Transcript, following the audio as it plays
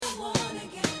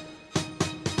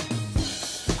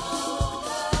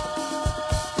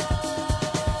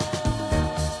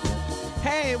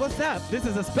what's up? This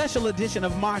is a special edition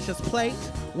of Marsha's Plate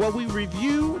where we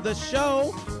review the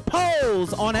show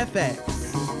Pose on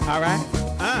FX. All right?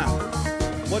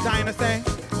 What Diana say?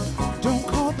 Don't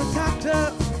call the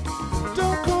doctor.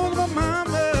 Don't call my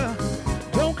mama.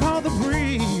 Don't call the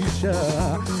preacher.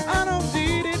 I don't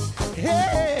need it.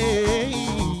 Hey,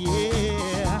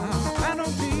 yeah. I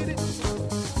don't need it.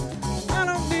 I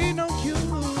don't need no cure.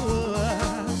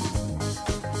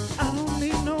 I don't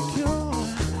need no cure.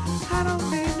 I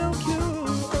don't need no cure.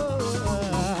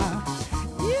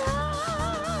 Yeah.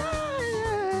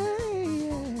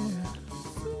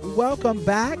 Welcome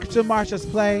back to Marsha's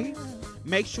Play.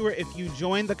 Make sure if you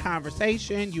join the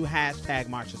conversation, you hashtag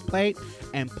Marsha's Plate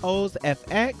and Pose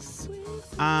FX.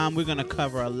 We're going to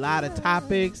cover a lot of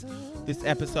topics. This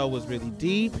episode was really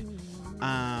deep,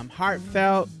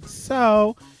 heartfelt.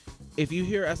 So if you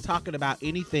hear us talking about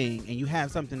anything and you have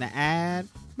something to add,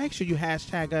 make sure you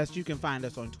hashtag us. You can find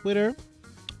us on Twitter.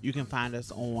 You can find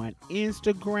us on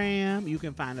Instagram. You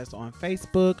can find us on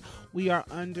Facebook. We are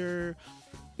under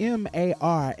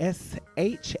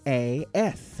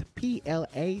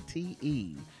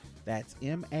MARSHASPLATE. That's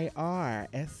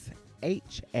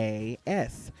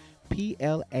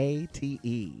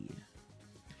MARSHASPLATE.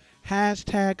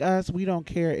 Hashtag us. We don't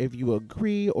care if you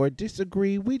agree or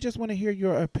disagree. We just want to hear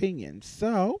your opinions.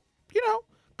 So,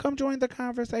 come join the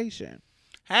conversation.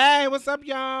 Hey, what's up,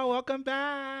 y'all? Welcome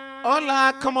back.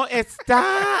 Hola, ¿cómo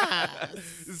estás?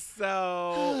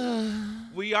 So,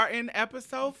 we are in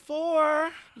episode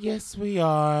 4. Yes, we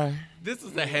are. This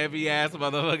is a heavy-ass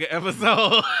motherfucking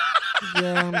episode.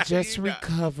 Yeah, I'm just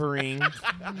recovering.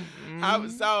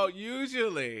 So,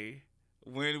 usually,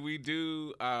 when we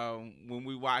do, when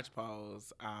we watch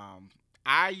Pose,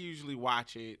 I usually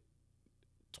watch it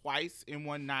twice in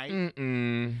one night.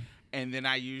 And then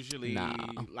I usually,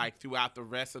 like, throughout the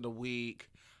rest of the week,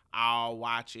 I'll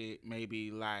watch it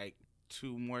maybe, like,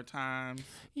 2 more times.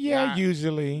 Yeah,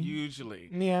 usually.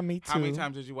 Yeah, me too. How many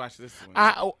times did you watch this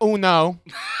one? Uno.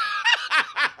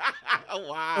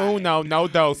 Why? Uno, no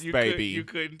dose, baby. You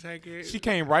couldn't take it? She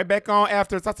came right back on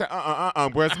after. So I said,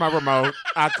 where's my remote?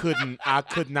 I couldn't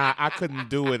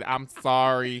do it. I'm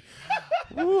sorry.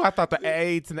 Ooh, I thought the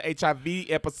AIDS and the HIV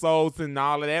episodes and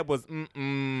all of that was,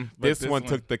 This one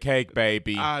took the cake,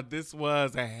 baby. This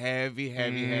was a heavy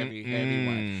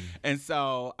one. And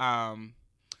so,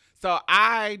 so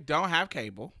I don't have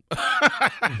cable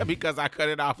because I cut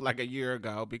it off like a year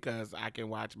ago because I can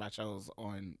watch my shows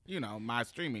on, my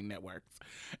streaming networks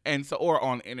and so, or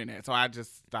on the internet. So I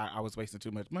just thought I was wasting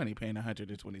too much money paying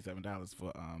 $127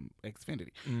 for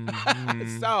Xfinity.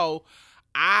 So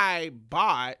I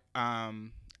bought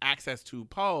access to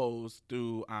Pose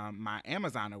through my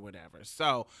Amazon or whatever.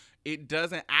 So it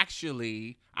doesn't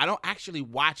actually, I don't actually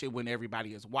watch it when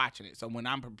everybody is watching it. So when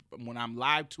I'm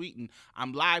live tweeting,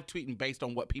 I'm live tweeting based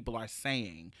on what people are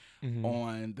saying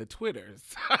on the Twitters.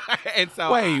 And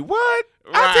so wait, what?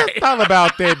 Right. I just thought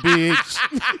about that, bitch.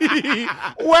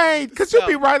 Wait, because you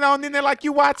be right on in there like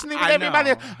you watching it with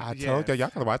everybody. I told y'all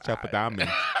gotta watch out for Diamond.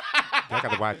 Y'all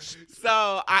gotta watch.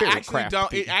 So I actually don't.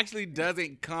 Crafty. It actually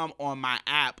doesn't come on my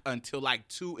app until like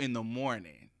 2 a.m.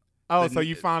 Oh, so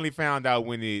you finally found out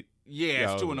when it.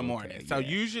 Yeah, it's 2 a.m. Okay, so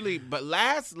usually, but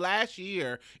last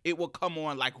year it would come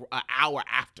on like an hour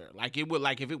after. Like it would,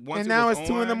 like if it once. And now it was it's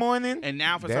 2 a.m. And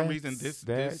now for some reason this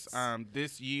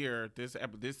year, this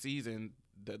season,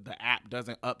 the app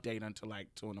doesn't update until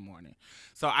like 2 a.m.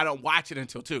 So I don't watch it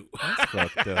until 2. That's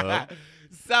fucked up.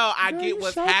 So I get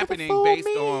what's happening based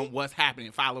on what's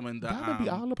happening, following the That'll be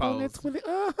all up on that post. Twitter.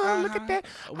 Look at that.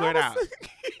 Word out.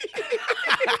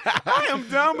 I am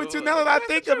done with you now that I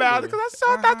think about it because I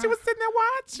sure thought you was sitting there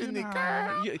watching it,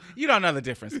 girl. You don't know the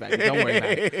difference, baby. Don't worry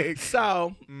about it.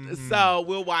 So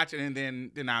we'll watch it and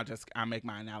then I'll make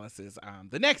my analysis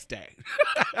the next day.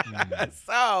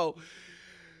 So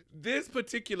this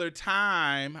particular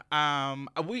time,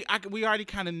 we already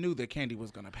kind of knew that Candy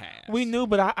was gonna pass. We knew,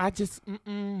 but I just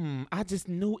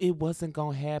knew it wasn't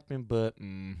gonna happen. But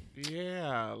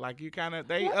yeah, like you kind of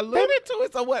they alluded to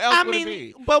it. So what else would it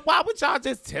be? But why would y'all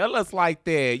just tell us like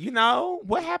that?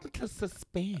 What happened to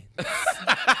suspense?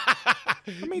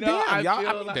 I mean, damn,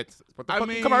 y'all. That's what the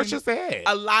fucking commercial said.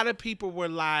 A lot of people were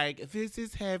like, "This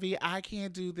is heavy. I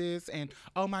can't do this," and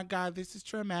 "Oh my God, this is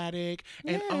traumatic,"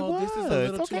 and this is a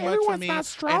little too much for me. Not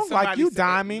strong like you,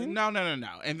 Diamond. No.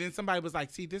 And then somebody was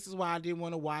like, "See, this is why I didn't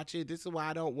want to watch it. This is why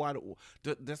I don't want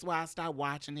to. That's why I stopped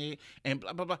watching it." And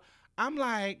blah blah blah. I'm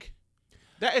like,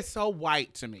 that is so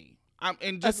white to me.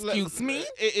 And just Excuse me?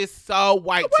 It is so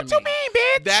white What to you me. mean,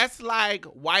 bitch? That's like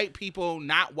white people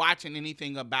not watching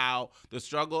anything about the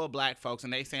struggle of black folks,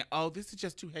 and they saying, "Oh, this is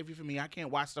just too heavy for me. I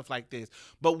can't watch stuff like this."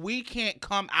 But we can't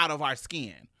come out of our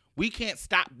skin. We can't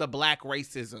stop the black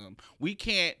racism. We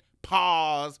can't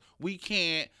pause. We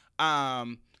can't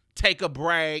take a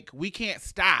break. We can't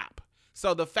stop.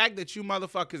 So the fact that you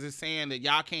motherfuckers is saying that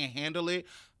y'all can't handle it,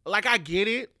 like, I get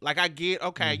it. Like, I get,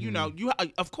 okay, you know, you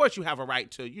of course you have a right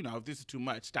to, you know, if this is too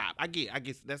much, stop. I get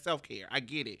that's self-care. I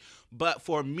get it. But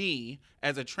for me,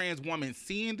 as a trans woman,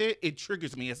 seeing it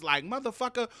triggers me. It's like,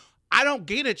 motherfucker, I don't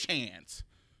get a chance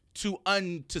to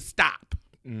stop.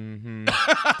 Mm-hmm.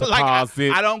 Like, pause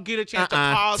it. I don't get a chance to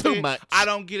pause too it. much. I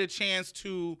don't get a chance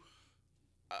to,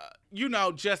 you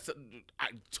know, just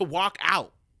to walk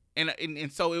out.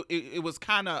 And so it was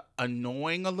kind of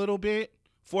annoying a little bit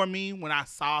for me when I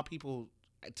saw people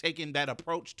taking that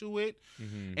approach to it.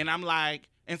 Mm-hmm. And I'm like,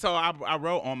 and so I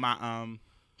wrote on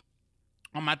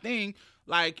my thing,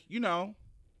 like, you know,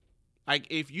 like,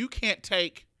 if you can't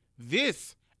take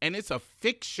this and it's a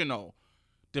fictional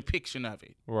depiction of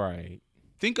it. Right.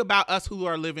 Think about us who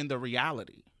are living the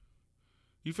reality.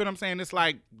 You feel what I'm saying? It's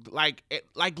like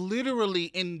literally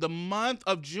in the month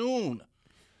of June.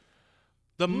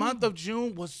 The month of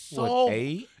June was so. What,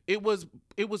 8? It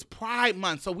was Pride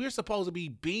Month, so we're supposed to be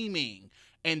beaming,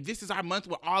 and this is our month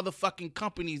where all the fucking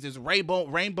companies is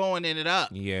rainbowing it up.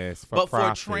 Yes, but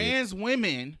profit. for trans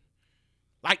women,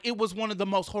 like, it was one of the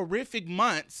most horrific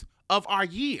months of our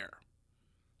year.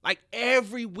 Like,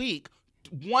 every week,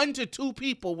 1 to 2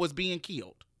 people was being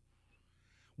killed.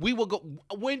 We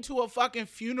went to a fucking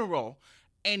funeral,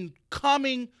 and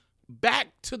coming back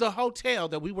to the hotel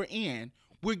that we were in,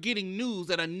 we're getting news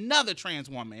that another trans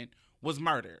woman was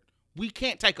murdered. We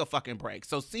can't take a fucking break.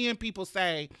 So seeing people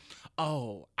say,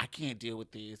 "Oh, I can't deal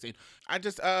with this," and I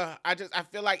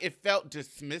feel like it felt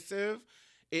dismissive.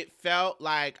 It felt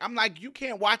like, I'm like, you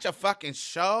can't watch a fucking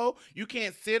show. You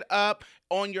can't sit up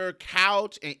on your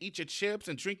couch and eat your chips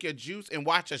and drink your juice and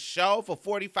watch a show for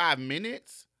 45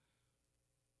 minutes.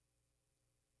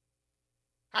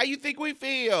 How you think we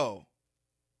feel?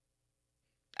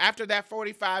 After that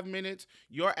 45 minutes,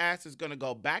 your ass is going to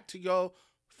go back to your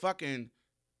fucking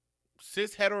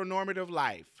cis heteronormative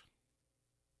life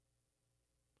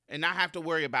and not have to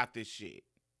worry about this shit.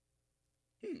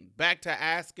 Back to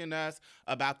asking us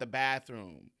about the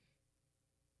bathroom.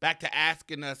 Back to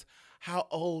asking us, how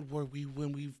old were we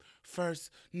when we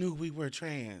first knew we were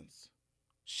trans?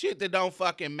 Shit that don't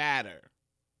fucking matter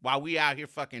while we out here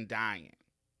fucking dying.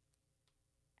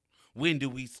 When do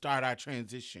we start our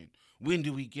transition? When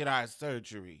do we get our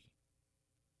surgery?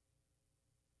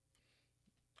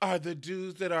 Are the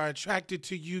dudes that are attracted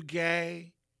to you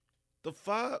gay? The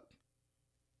fuck?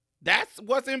 That's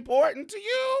what's important to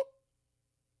you?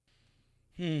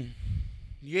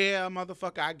 Yeah,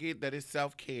 motherfucker, I get that it's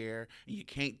self-care and you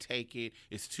can't take it.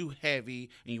 It's too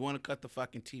heavy and you want to cut the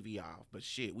fucking TV off. But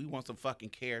shit, we want some fucking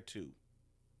care too.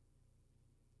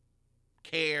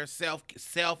 Care, self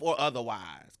or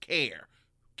otherwise. Care.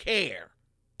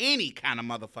 Any kind of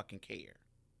motherfucking care.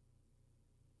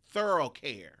 Thorough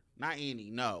care. Not any,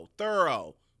 no.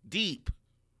 Thorough, deep,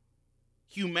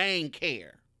 humane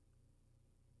care.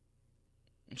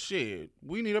 Shit,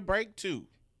 we need a break too.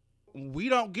 We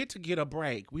don't get to get a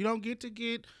break. We don't get to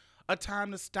get a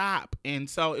time to stop. And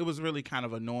so it was really kind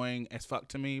of annoying as fuck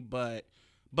to me. But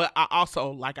I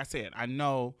also, like I said, I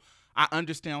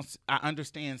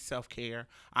understand self-care.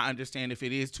 I understand if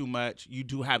it is too much, you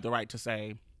do have the right to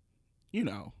say, you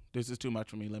know, this is too much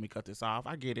for me. Let me cut this off.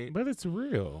 I get it. But it's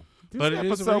real. This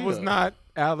episode was not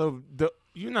out of the,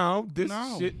 this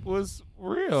No. shit was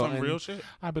real. Some real shit.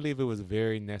 I believe it was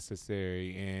very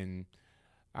necessary. And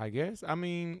I guess, I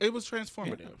mean, it was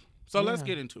transformative. Yeah. So let's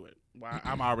get into it. Well,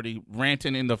 I'm already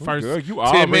ranting in the first girl, you 10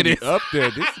 already minutes. up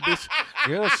there. This bitch,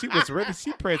 girl, she was ready.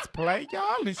 She pressed play,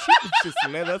 y'all, and she just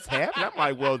let us have it. I'm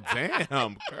like, well,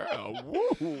 damn, girl. Woo,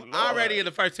 Lord. Already in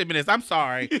the first 10 minutes. I'm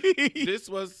sorry. This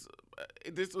was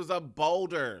a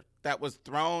boulder that was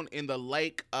thrown in the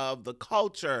lake of the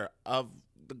culture, of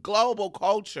the global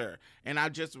culture. And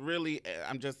I'm just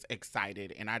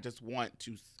excited. And I just want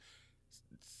to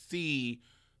see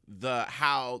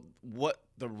what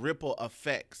the ripple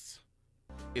effects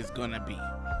is gonna be.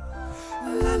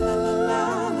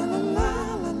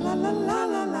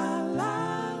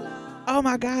 Oh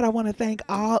my God, I want to thank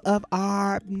all of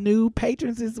our new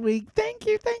patrons this week. Thank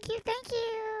you.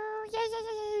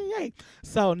 Yay.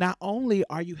 So not only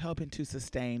are you helping to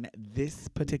sustain this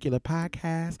particular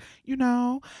podcast,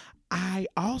 I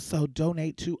also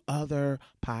donate to other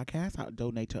podcasts. I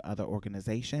donate to other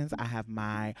organizations. I have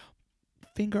my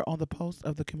finger on the pulse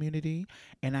of the community,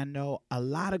 and I know a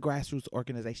lot of grassroots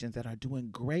organizations that are doing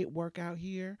great work out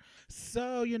here.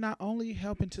 So you're not only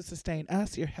helping to sustain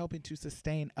us, you're helping to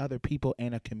sustain other people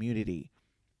in a community,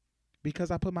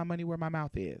 because I put my money where my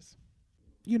mouth is.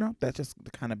 You know, that's just the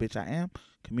kind of bitch I am.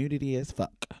 Community as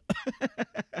fuck.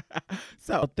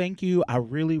 So thank you. I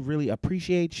really, really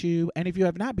appreciate you. And if you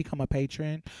have not become a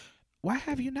patron, why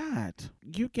have you not?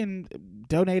 You can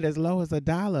donate as low as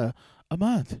 $1 a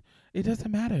month. It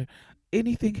doesn't matter.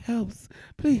 Anything helps.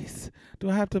 Please.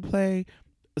 Do I have to play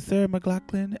Sarah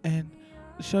McLachlan and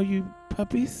show you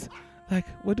puppies? Like,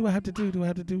 what do I have to do? Do I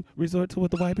have to do resort to what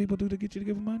the white people do to get you to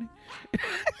give them money?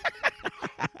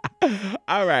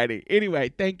 Alrighty. Anyway,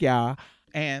 thank y'all.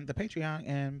 And the Patreon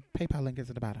and PayPal link is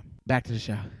at the bottom. Back to the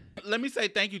show. Let me say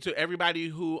thank you to everybody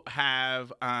who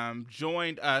have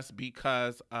joined us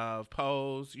because of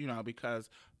Pose. You know, because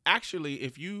actually,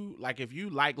 if you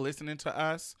like listening to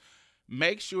us,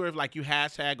 make sure if you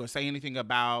hashtag or say anything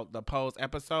about the Pose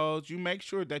episodes, you make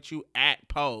sure that you at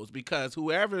Pose, because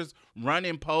whoever's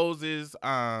running Pose's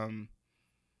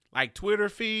Twitter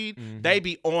feed, they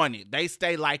be on it. They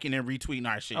stay liking and retweeting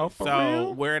our shit. Oh, for so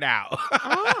real? wear it out.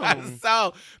 Oh.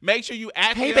 So make sure you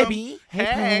at Hey, them. baby.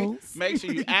 Hey, Pose. make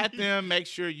sure you at them. Make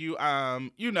sure you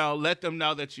let them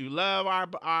know that you love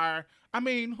our. I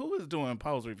mean, who is doing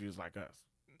Pose reviews like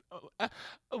us?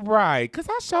 Right, because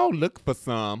I sure look for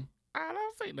some. I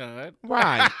don't see none.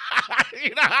 Right.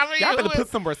 Y'all better who put is-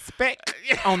 some respect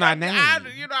on our name.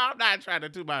 I'm not trying to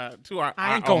to our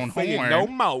I ain't our gonna own say horn. it no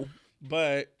more.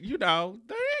 But, they ain't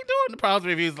doing the Pose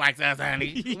reviews like us,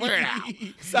 honey. Wear it out.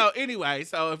 So, anyway,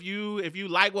 if you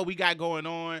like what we got going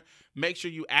on, make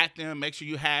sure you at them. Make sure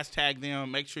you hashtag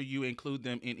them. Make sure you include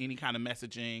them in any kind of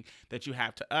messaging that you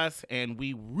have to us. And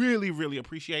we really, really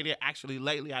appreciate it. Actually,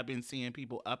 lately, I've been seeing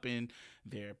people upping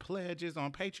their pledges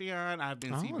on Patreon. I've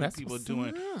been seeing people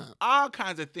doing all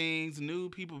kinds of things. New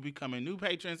people becoming new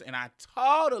patrons. And I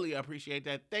totally appreciate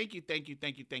that. Thank you, thank you,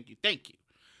 thank you, thank you, thank you.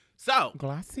 So,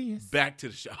 Gracias. back to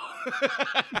the show.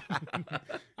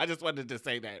 I just wanted to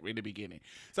say that in the beginning.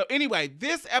 So anyway,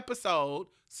 this episode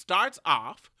starts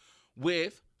off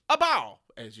with a ball,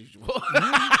 as usual.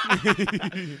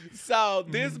 So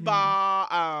this ball,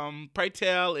 Pray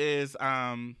Tell is,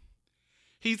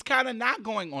 he's kind of not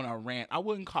going on a rant. I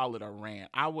wouldn't call it a rant.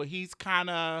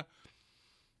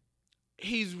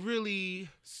 He's really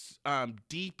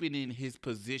deepening his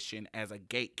position as a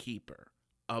gatekeeper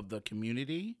of the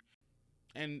community.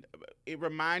 And it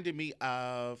reminded me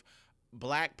of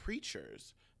Black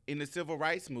preachers in the civil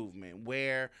rights movement,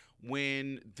 where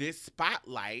when this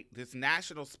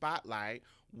national spotlight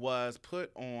was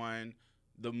put on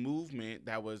the movement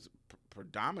that was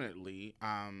predominantly,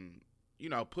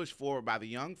 pushed forward by the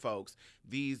young folks,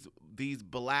 these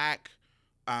Black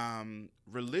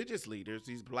religious leaders,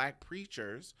 these Black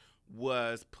preachers,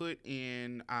 was put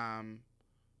in...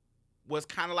 was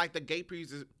kind of like the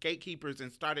gatekeepers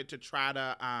and started to try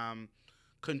to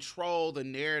control the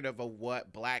narrative of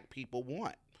what Black people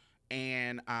want.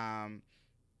 And, I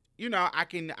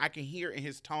can hear in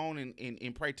his tone and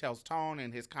in Pray Tell's tone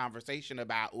and his conversation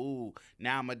about,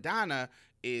 now Madonna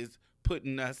is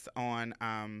putting us on,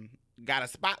 got a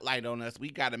spotlight on us.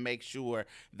 We got to make sure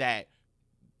that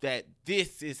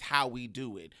this is how we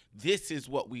do it. This is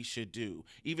what we should do.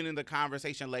 Even in the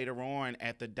conversation later on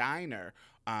at the diner,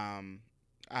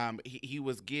 he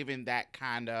was given that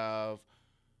kind of,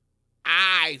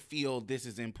 I feel this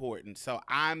is important. So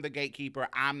I'm the gatekeeper.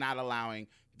 I'm not allowing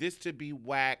this to be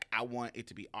whack. I want it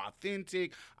to be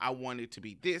authentic. I want it to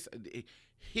be this.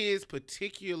 His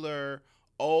particular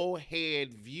old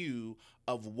head view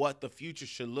of what the future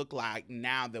should look like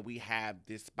now that we have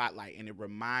this spotlight. And it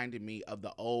reminded me of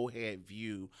the old head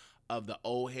view of the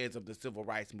old heads of the civil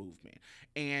rights movement.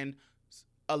 And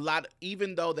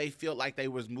even though they felt like they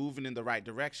was moving in the right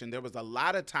direction, there was a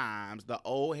lot of times the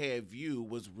old head view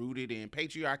was rooted in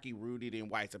patriarchy, rooted in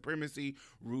white supremacy,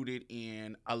 rooted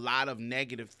in a lot of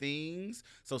negative things.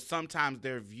 So sometimes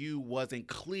their view wasn't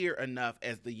clear enough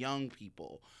as the young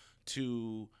people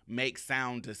to make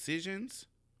sound decisions.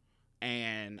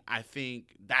 And I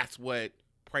think that's what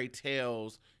Pray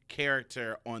Tell's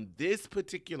character on this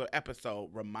particular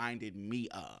episode reminded me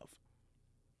of.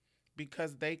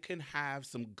 Because they can have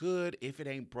some good, if it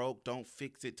ain't broke, don't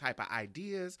fix it type of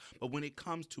ideas. But when it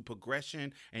comes to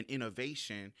progression and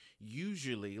innovation,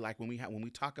 usually, like when we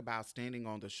talk about standing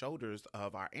on the shoulders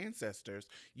of our ancestors,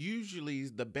 usually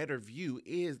the better view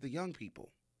is the young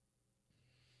people.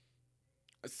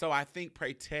 So I think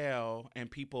Pray Tell and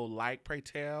people like Pray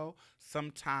Tell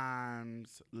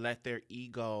sometimes let their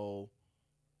ego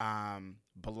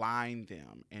blind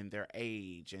them, and their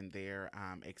age and their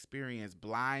experience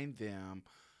blind them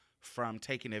from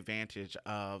taking advantage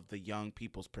of the young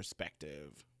people's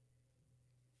perspective.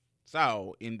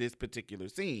 So in this particular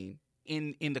scene,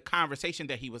 in the conversation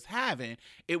that he was having,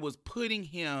 it was putting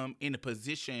him in a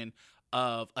position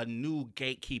of a new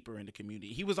gatekeeper in the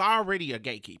community. He was already a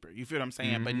gatekeeper, you feel what I'm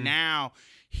saying? But now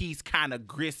he's kind of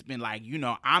grasping, like,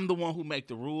 I'm the one who make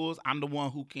the rules. I'm the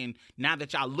one who can, now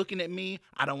that y'all looking at me,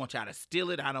 I don't want y'all to steal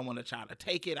it. I don't want y'all to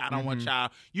take it. I don't want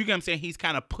y'all, you get what I'm saying? He's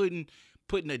kind of putting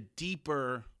a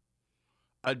deeper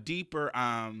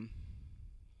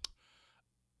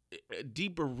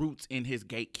roots in his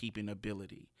gatekeeping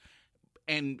ability.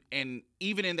 And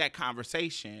even in that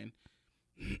conversation,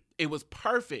 it was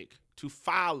perfect to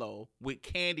follow with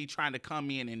Kandi trying to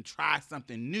come in and try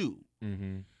something new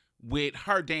with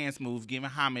her dance moves, giving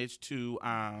homage to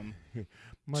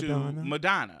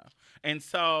Madonna. And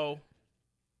so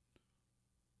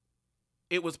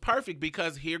it was perfect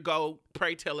because here go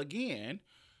Pray Tell again,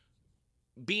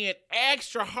 being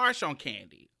extra harsh on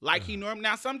Kandi. Like he normally,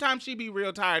 now sometimes she be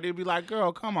real tired. It'd be like,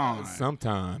 girl, come on.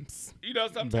 Sometimes.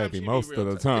 Sometimes baby, she most be real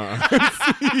of the time.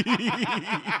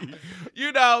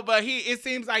 But it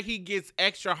seems like he gets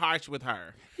extra harsh with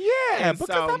her. Yeah, And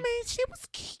because so- I mean, she was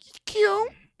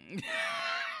cute.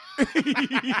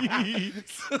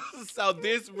 So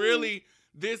this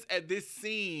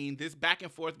scene, this back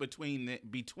and forth between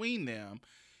them,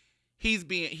 he's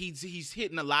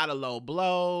hitting a lot of low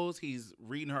blows. He's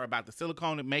reading her about the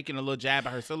silicone and making a little jab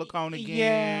at her silicone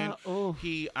again. Yeah. Ooh.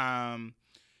 He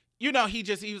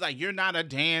he was like, you're not a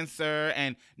dancer,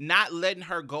 and not letting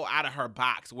her go out of her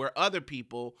box where other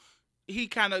people, he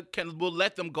kind of will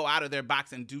let them go out of their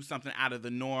box and do something out of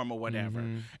the norm or whatever.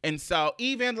 And so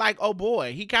even like Oh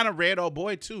Boy, he kind of read Oh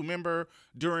Boy too. Remember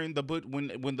during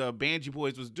when the Banji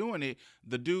Boys was doing it,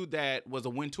 the dude that was a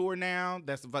Wintour now,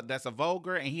 that's a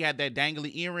vulgar, and he had that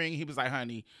dangly earring. He was like,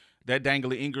 honey, that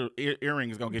dangly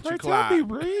earring is gonna get you clogged. Be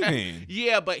breathing.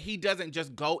 Yeah, but he doesn't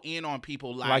just go in on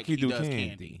people like he does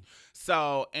Kandi.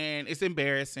 So, and it's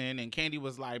embarrassing. And Kandi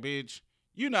was like, bitch,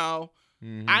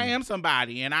 I am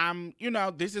somebody, and I'm,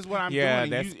 this is what I'm doing. Yeah,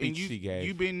 that and speech she gave.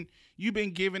 You've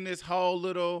been given this whole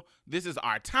little, this is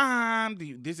our time.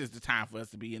 This is the time for us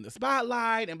to be in the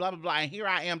spotlight, and blah, blah, blah. And here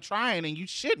I am trying, and you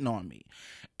shitting on me.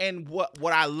 And what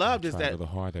I loved is Try a that, little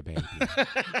harder, baby.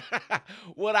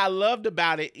 what I loved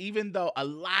about it, even though a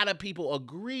lot of people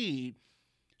agreed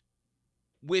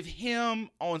with him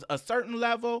on a certain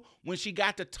level, when she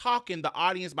got to talking, the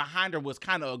audience behind her was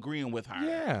kind of agreeing with her.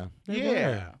 Yeah.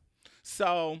 Yeah.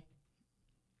 So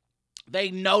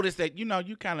they noticed that,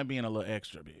 you kind of being a little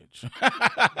extra, bitch.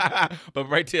 But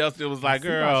Ray Tail still was like,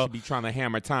 girl, should be trying to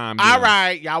hammer time. all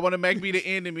right, y'all want to make me the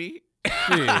enemy?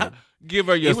 Yeah. Give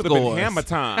her your It would have been scores. hammer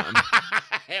time.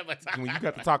 Hammer time. When you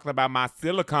got to talking about my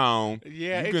silicone,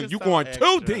 Yeah, you going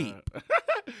too deep.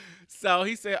 So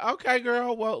he said, okay,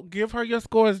 girl, well, give her your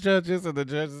scores, judges. And the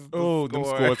judges, Oh, them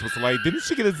scores was like, didn't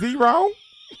she get a 0?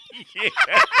 Yeah.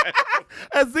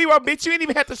 A 0, bitch. You didn't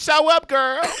even have to show up,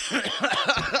 girl.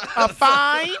 A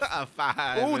 5? A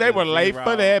 5. Oh, and they a were late 0.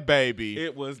 for that, baby.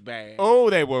 It was bad.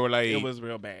 Oh, they were late. It was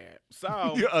real bad.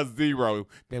 So A 0.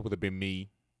 That would have been me.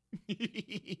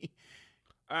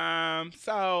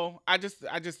 So I just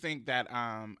think that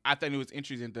I think it was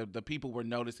interesting that the people were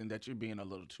noticing that you're being a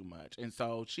little too much. And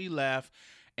so she left,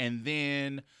 and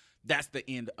then that's the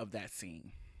end of that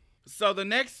scene. So the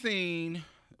next scene,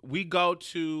 we go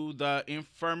to the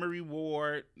infirmary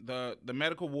ward, the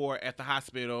medical ward at the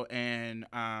hospital, and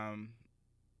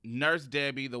Nurse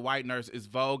Debbie, the white nurse, is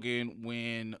voguing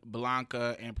when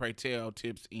Blanca and Pray Tell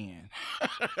tips in.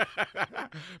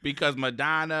 Because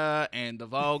Madonna and the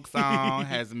Vogue song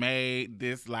has made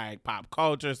this like pop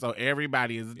culture, so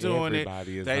everybody is doing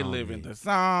they live in the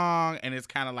song, and it's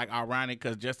kind of like ironic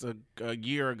because just a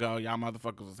year ago, y'all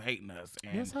motherfuckers was hating us,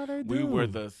 and That's how they do. we were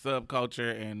the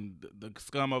subculture and the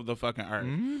scum of the fucking earth.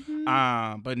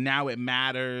 Mm-hmm. But now it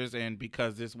matters, and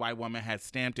because this white woman has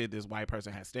stamped it, this white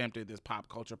person has stamped it, this pop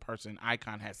culture person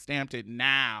icon has stamped it,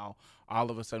 now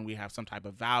all of a sudden we have some type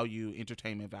of value,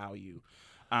 entertainment value.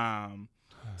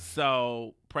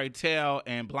 So Pray Tell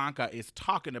and Blanca is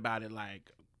talking about it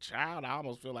like, child, I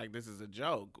almost feel like this is a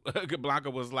joke. Blanca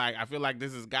was like, I feel like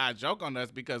this is God's joke on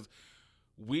us because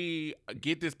we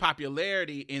get this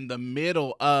popularity in the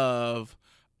middle of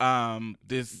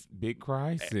this big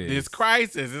crisis. It's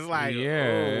like,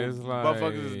 it's like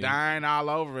motherfuckers is dying all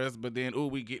over us, but then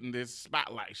we getting this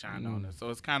spotlight shine on us. So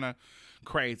it's kind of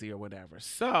crazy or whatever.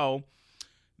 So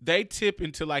they tip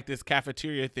into like this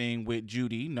cafeteria thing with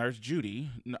Judy, Nurse Judy,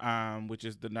 which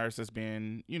is the nurse that's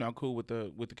been, cool with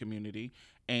the community.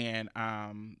 And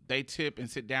they tip and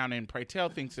sit down, and Pray Tell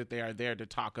thinks that they are there to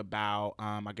talk about,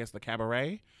 I guess, the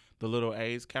cabaret, the Little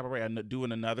A's cabaret, and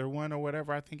doing another one or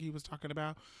whatever I think he was talking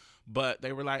about. But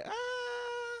they were like,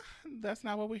 that's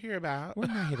not what we're here about. We're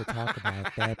not here to talk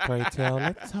about that, Pray Tell.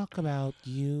 Let's talk about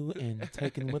you and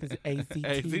taking, what is it, ACT?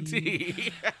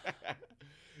 ACT.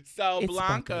 So It's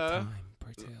Blanca, about that time,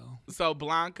 Pray Tell. so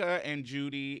Blanca and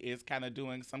Judy is kind of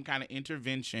doing some kind of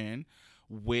intervention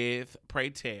with Pray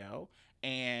Tell,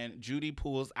 and Judy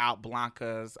pulls out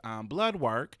Blanca's blood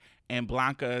work, and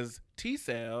Blanca's T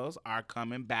cells are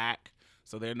coming back.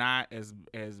 So they're not, as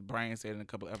Brian said in a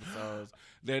couple episodes,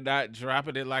 they're not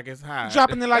dropping it like it's hot.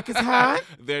 Dropping it like it's hot?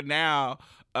 They're now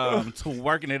to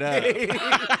working it up.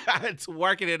 To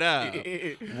working it up.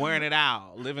 Wearing it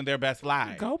out. Living their best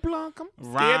life. Go Blanca.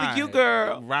 Right. Scared of you,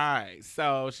 girl. Right.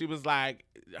 So she was like,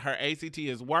 her ACT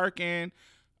is working.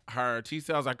 Her T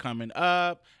cells are coming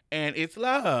up. And it's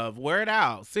love. Wear it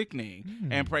out. Sickening.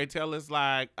 And Pray Tell is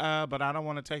like, but I don't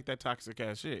want to take that toxic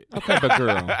ass shit. Okay, but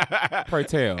girl, Pray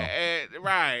Tell.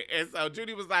 Right. And so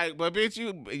Judy was like, but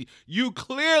bitch, you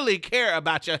clearly care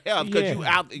about your health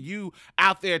because you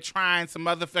out there trying some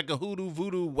motherfucking hoodoo,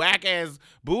 voodoo, whack ass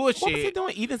bullshit. What was he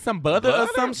doing? Eating some butter or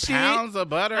some shit? Pounds of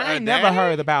butter. I ain't never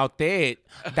heard about that.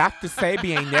 Dr.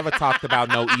 Sabi ain't never talked about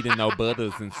no eating no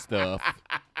butters and stuff.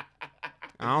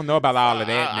 I don't know about all of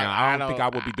that now. I don't think I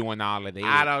would be doing all of that.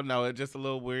 I don't know. It's just a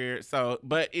little weird. So,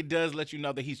 but it does let you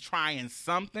know that he's trying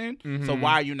something. So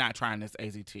why are you not trying this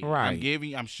AZT? Right.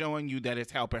 I'm showing you that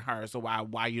it's helping her. So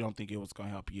why you don't think it was going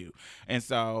to help you? And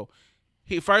so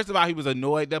first of all, he was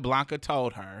annoyed that Blanca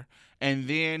told her. And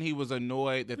then he was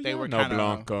annoyed that they were kind of.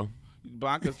 Blanca.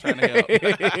 Blanca's trying to help.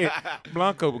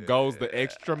 Blanca goes the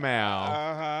extra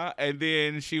mile. And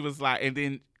then she was like, and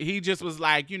then he just was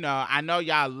like, I know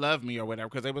y'all love me or whatever,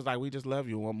 because they was like, we just love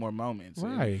you. One more moments.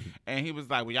 Right. And he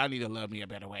was like, well, y'all need to love me a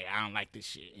better way. I don't like this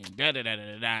shit. And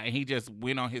da-da-da-da-da. And he just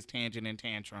went on his tangent and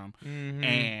tantrum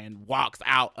and walks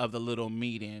out of the little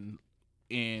meeting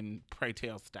in Pray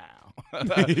Tell style.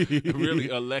 Really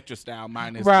Electra style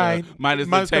minus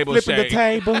the table flipping shake. the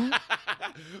table.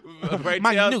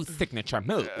 My Tell, new signature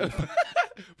move.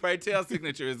 Pray Tell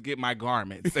signature is get my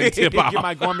garments and tip off. Get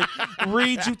my garments.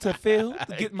 Read you to fill.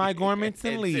 Get my garments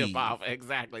and leave. Tip off.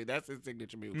 Exactly. That's his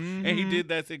signature move. And he did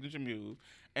that signature move.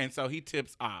 And so he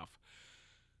tips off.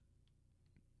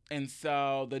 And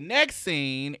so the next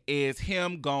scene is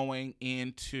him going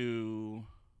into...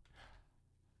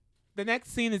 The next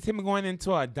scene is him going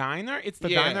into a diner. It's the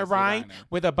Yeah, diner, it's the right? diner.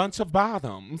 With a bunch of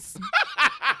bottoms.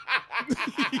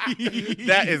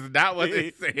 That is not what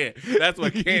they said. That's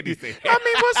what Candy said. I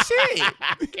mean, well, shit.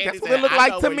 Candy That's what said, it looked "I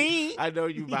like know to what me. I know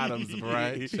you bottoms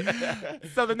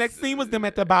brunch. So the next scene was them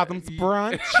at the bottoms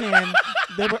brunch, and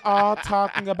they were all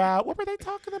talking about, what were they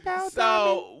talking about?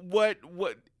 So what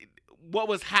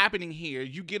was happening here?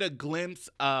 You get a glimpse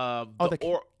of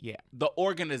the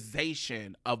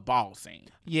organization of Ball Scene.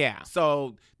 Yeah.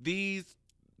 So these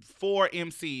 4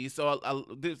 MCs. So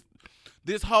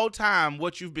this whole time,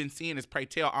 what you've been seeing is Pray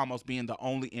Tell almost being the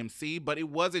only MC, but it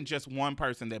wasn't just one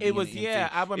person that It was, the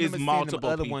MC. I remember It's seeing multiple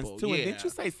them other people. ones too. Yeah. And didn't you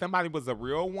say somebody was a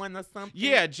real one or something?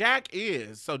 Yeah, Jack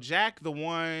is. So Jack, the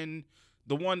one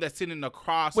that's sitting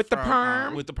across with the from,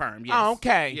 perm. with the perm. Yes. Oh,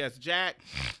 okay. Yes, Jack.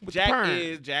 With Jack the perm.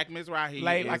 is Jack Mizrahi.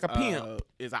 Like is, a pimp.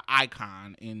 Is an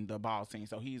icon in the ball scene.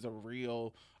 So he's a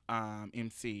real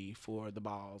MC for the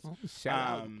balls. Oh,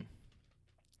 shout out.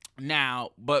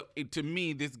 Now, but to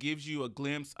me, this gives you a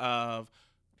glimpse of,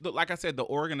 like I said, the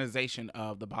organization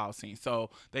of the ball scene. So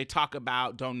they talk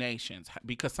about donations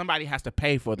because somebody has to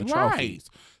pay for the trophies.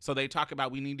 So they talk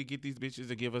about, we need to get these bitches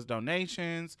to give us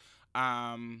donations.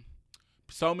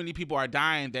 So many people are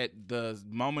dying that the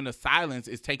moment of silence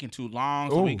is taking too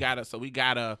long. So we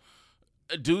gotta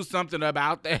do something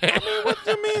about that. I mean, what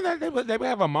do you mean? They would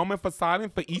have a moment for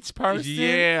silence for each person?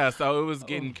 Yeah, so it was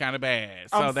getting kind of bad.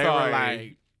 So I'm they sorry. were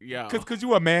like, yo. Because could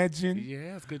you imagine?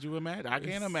 Yes, could you imagine? I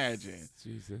can't imagine.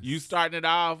 Jesus. You starting it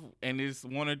off and it's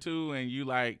 1 or 2 and you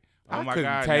like, oh I my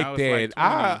couldn't God. take now that. it's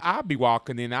like 20. I'll be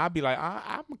walking in. I'll be like,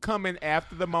 I'm coming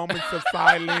after the moments of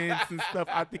silence and stuff.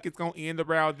 I think it's going to end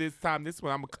around this time. This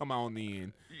one, I'm going to come on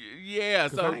in. Yeah,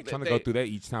 so I ain't trying to go through that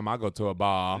each time I go to a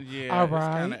bar. Yeah, all it's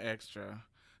right. kind of extra.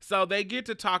 So they get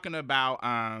to talking about,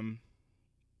 and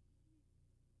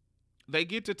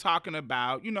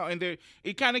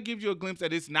it kind of gives you a glimpse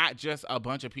that it's not just a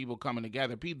bunch of people coming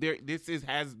together. This is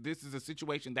a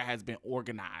situation that has been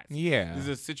organized. Yeah. This is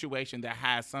a situation that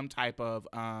has some type of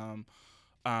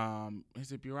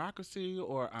is it bureaucracy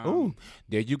or Ooh,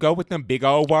 there you go with them big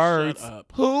old words. Shut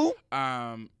up. Who?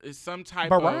 It's some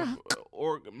type Barack?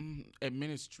 of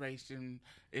administration.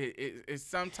 It's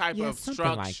some type Yeah, of something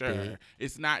like structure. that.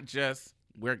 It's not just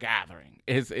we're gathering.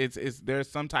 It's there's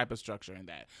some type of structure in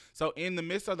that. So in the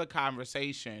midst of the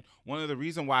conversation, one of the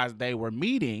reasons why they were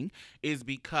meeting is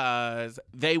because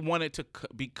they wanted to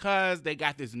because they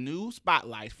got this new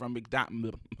spotlight from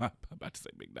McDonald's. I'm about to say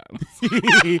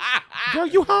McDonald's. Girl,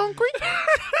 you hungry?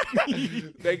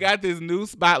 They got this new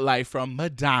spotlight from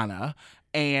Madonna.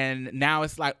 And now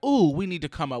it's like, ooh, we need to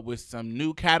come up with some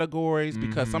new categories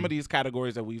because some of these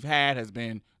categories that we've had has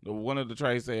been one of the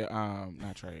trades said,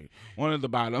 not trade, one of the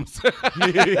bottoms say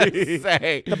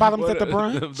The bottoms at the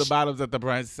brunch? The bottoms at the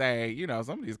brunch say, you know,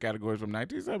 some of these categories from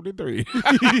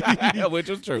 1973, which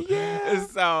was true. Yeah. And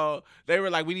so they were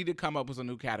like, we need to come up with a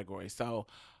new category. So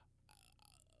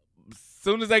as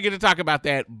soon as they get to talk about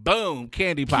that, boom,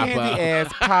 Candy pop Candy up.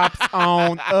 ass pops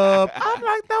on up. I'm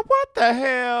like, now what the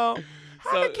hell?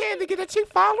 How So- did Candy get that she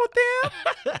followed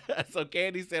them? So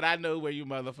Candy said, I know where you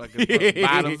motherfuckers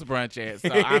bottoms brunch at. So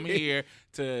I'm here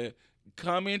to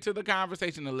come into the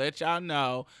conversation to let y'all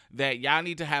know that y'all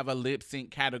need to have a lip sync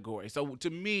category. So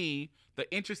to me,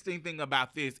 the interesting thing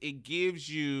about this, it gives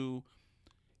you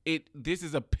this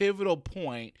is a pivotal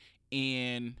point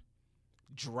in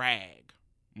drag.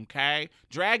 Okay?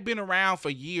 Drag been around for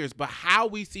years, but how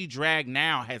we see drag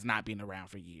now has not been around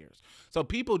for years. So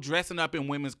people dressing up in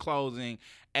women's clothing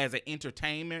as an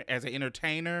entertainer,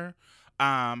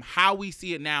 how we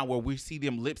see it now where we see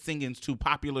them lip singing to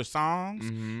popular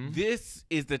songs, this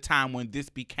is the time when this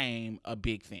became a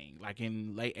big thing, like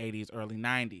in late 80s, early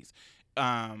 90s.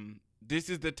 This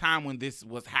is the time when this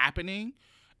was happening,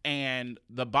 and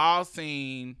the ball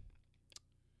scene,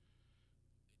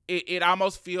 it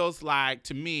almost feels like,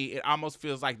 to me, it almost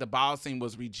feels like the ball scene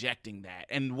was rejecting that.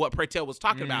 And what Praytel was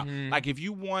talking about, like, if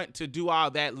you want to do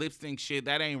all that lip sync shit,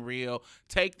 that ain't real.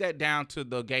 Take that down to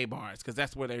the gay bars, because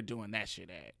that's where they're doing that shit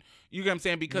at. You get what I'm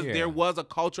saying? Because there was a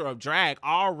culture of drag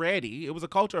already. It was a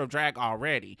culture of drag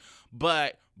already.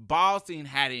 But ball scene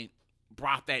hadn't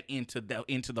brought that into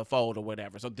the fold or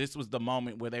whatever. So this was the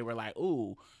moment where they were like,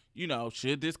 ooh, you know,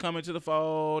 should this come into the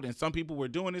fold? And some people were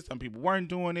doing it, some people weren't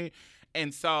doing it.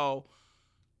 And so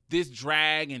this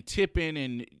drag and tipping,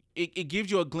 and it gives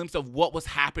you a glimpse of what was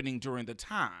happening during the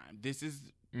time. This is,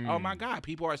 oh my God,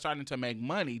 people are starting to make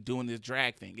money doing this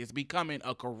drag thing. It's becoming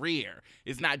a career.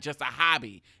 It's not just a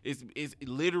hobby. It's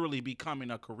literally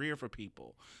becoming a career for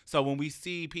people. So when we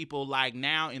see people like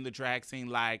now in the drag scene,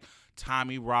 like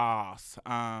Tommy Ross,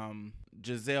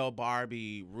 Giselle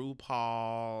Barbie,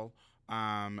 RuPaul,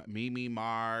 Mimi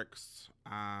Marks,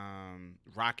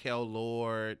 Raquel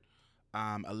Lord,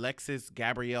 Alexis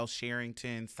Gabrielle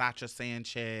Sherrington, Sacha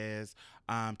Sanchez,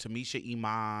 Tamisha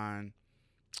Iman,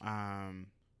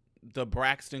 the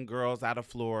Braxton girls out of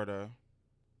Florida,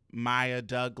 Maya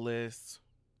Douglas,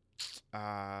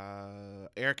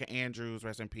 Erica Andrews,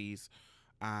 rest in peace,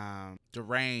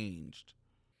 Deranged,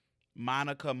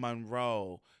 Monica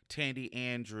Monroe, Tandy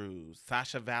Andrews,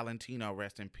 Sasha Valentino,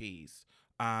 rest in peace,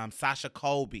 Sasha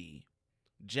Colby,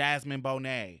 Jasmine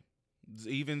Bonet,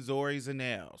 even Zori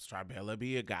Zanel, Strabella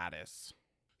Be a Goddess,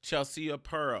 Chelsea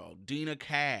Pearl, Dina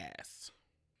Cass,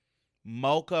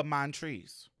 Mocha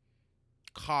Montrese,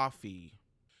 Coffee,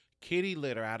 Kitty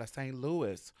Litter out of St.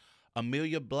 Louis,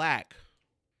 Amelia Black,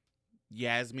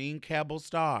 Yasmin Cabell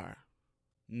Star,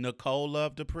 Nicole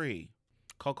Love Dupree,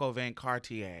 Coco Van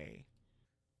Cartier.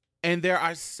 And there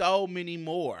are so many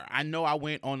more. I know I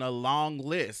went on a long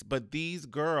list, but these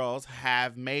girls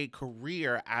have made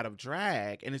career out of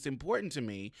drag. And it's important to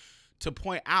me to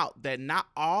point out that not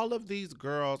all of these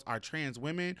girls are trans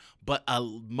women, but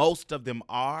most of them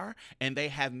are. And they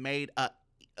have made a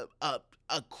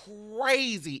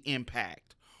crazy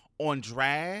impact on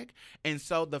drag. And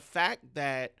so the fact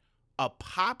that a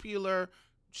popular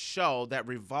show that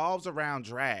revolves around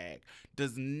drag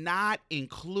does not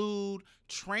include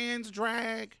trans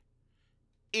drag,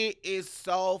 it is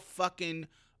so fucking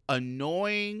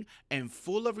annoying and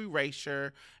full of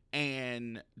erasure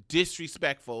and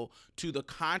disrespectful to the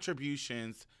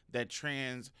contributions that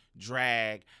trans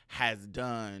drag has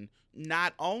done,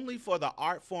 not only for the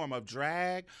art form of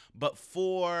drag, but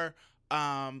for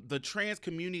the trans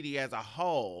community as a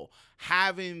whole.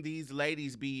 Having these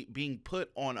ladies being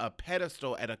put on a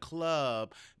pedestal at a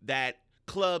clubs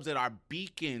that are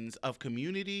beacons of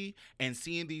community, and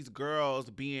seeing these girls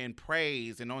being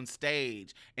praised and on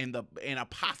stage in a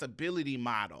possibility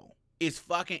model is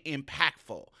fucking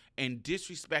impactful and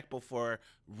disrespectful for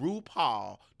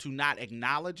RuPaul to not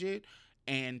acknowledge it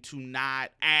and to not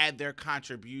add their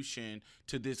contribution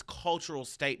to this cultural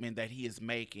statement that he is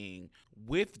making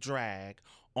with drag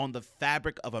on the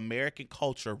fabric of American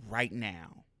culture right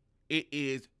now. It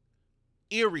is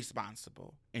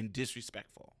irresponsible and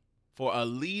disrespectful for a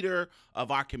leader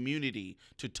of our community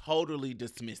to totally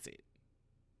dismiss it,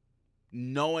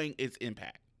 knowing its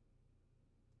impact.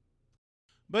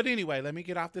 But anyway, let me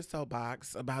get off this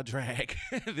soapbox about drag.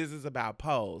 This is about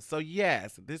Pose. So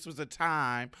yes, this was a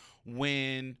time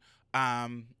when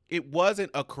it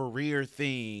wasn't a career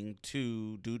thing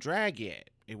to do drag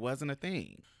yet. It wasn't a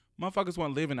thing. Motherfuckers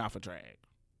weren't living off of drag.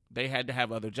 They had to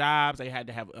have other jobs. They had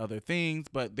to have other things.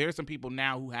 But there's some people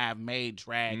now who have made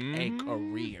drag a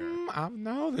career. I've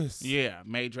noticed. Yeah,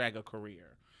 made drag a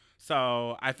career.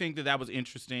 So I think that was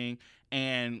interesting.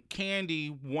 And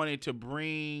Kandi wanted to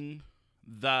bring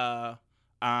the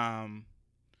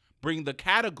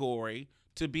category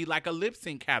to be like a lip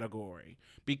sync category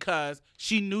because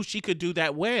she knew she could do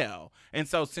that well. And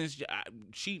so since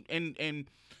she and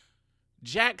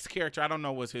Jack's character, I don't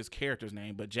know what's his character's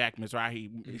name, but Jack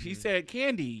Mizrahi, he said,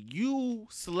 Kandi, you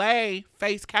slay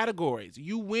face categories.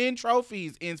 You win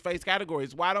trophies in face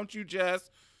categories. Why don't you just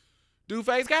do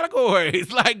face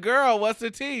categories? Like, girl, what's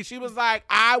the tea? She was like,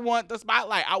 I want the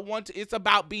spotlight. It's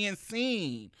about being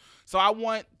seen. So I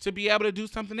want to be able to do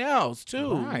something else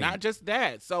too, not just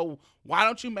that. So why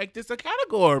don't you make this a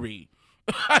category?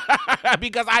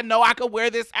 Because I know I could wear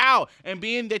this out. And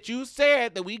being that you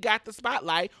said that we got the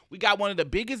spotlight, we got one of the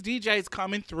biggest DJs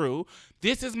coming through,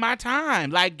 this is my time.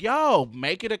 Like, yo,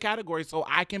 make it a category so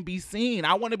I can be seen.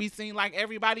 I want to be seen like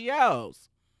everybody else.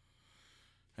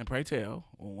 And pray tell,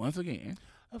 once again,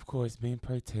 of course, being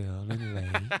pray tell and late.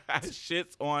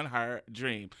 Shit's on her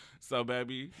dream. So,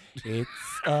 baby, it's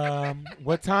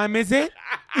what time is it?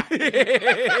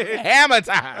 Hammer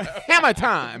time. Hammer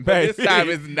time, baby. This time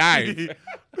is nice.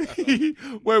 Wait,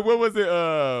 what was it?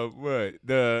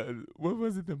 What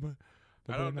was it?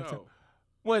 I don't know.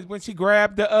 What, when she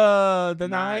grabbed the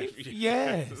knife?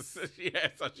 Yes. Yeah,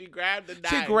 so she grabbed the knife.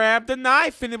 She grabbed the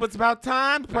knife, and it was about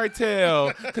time, pray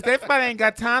tell. Because everybody ain't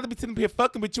got time to be sitting up here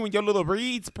fucking with you and your little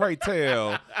reeds, pray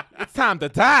tell. It's time to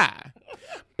die.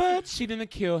 But she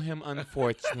didn't kill him,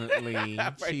 unfortunately.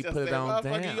 She put it on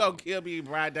down. You gonna kill me in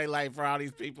broad daylight for all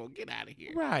these people? Get out of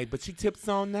here. Right, but she tips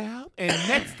on now. And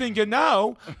next thing you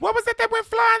know, what was it that went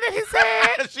flying at his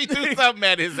head? She threw something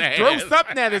at his head. Threw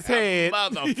something at his head.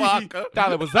 Motherfucker.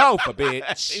 Thought it was over,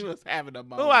 bitch. She was having a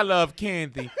moment. Oh, I love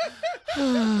Kandi.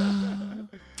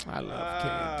 I love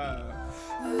Kandi.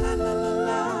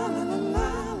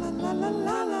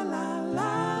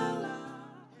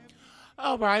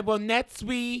 All right, well, the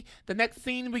next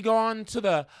scene, we go on to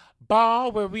the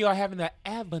ball where we are having the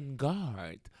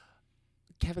avant-garde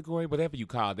category, whatever you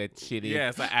call that shit is.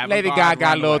 Yes, an Lady Gaga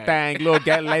got a little thing.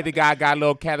 Lady Gaga got a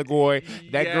little category.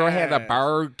 That girl had a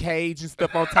bird cage and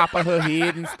stuff on top of her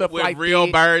head and stuff with like real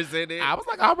that. birds in it. I was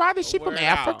like, all right, is she from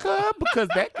Africa? Because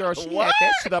that girl, she had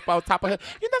that shit up on top of her.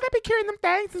 You know, they be carrying them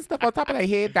things and stuff on top of their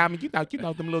head, Diamond. You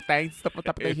know them little things and stuff on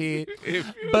top of their head. If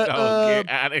you don't get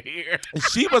out of here.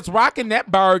 She was rocking that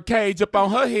bird cage up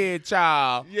on her head,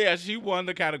 child. Yeah, she won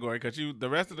the category because the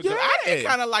rest of the I did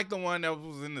kind of like the one that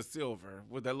was in the silver.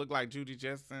 Would that look like Judy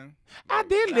Jetson? I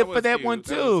did live for that one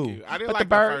too. I didn't like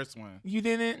the first one. You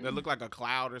didn't? That looked like a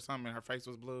cloud or something and her face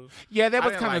was blue. Yeah, that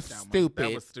was kind of stupid.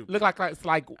 That was stupid. Looked like it's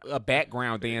like a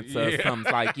background dancer or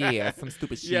something. Like, some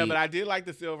stupid shit. Yeah, but I did like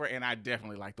the silver and I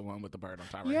definitely like the one with the bird on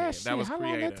top of her head. That was how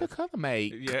creative. long that took her to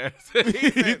make? Yes.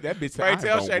 That bitch said,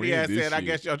 Tell Shady ass said, I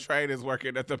guess your trade is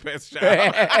working at the pet shop.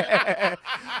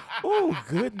 Oh,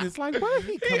 goodness. Like, where did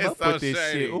he come up with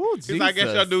this shit? Oh, Jesus. I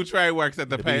guess your new trade works at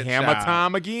the pet shop. Hammer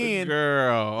time again.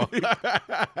 Girl.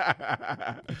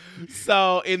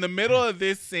 So, in the middle of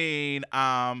this scene,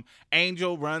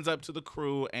 Angel runs up to the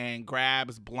crew and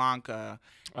grabs Blanca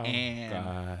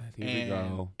and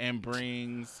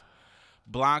brings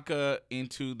Blanca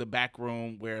into the back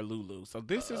room where Lulu. So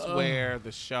this is where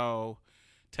the show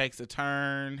takes a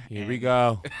turn. Here we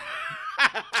go.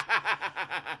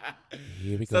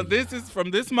 So this is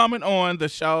from this moment on, the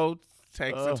show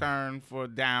takes a turn for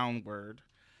downward.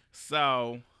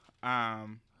 So,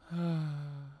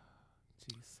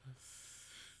 Jesus.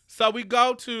 So we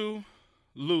go to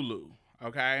Lulu.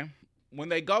 Okay. When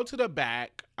they go to the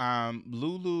back,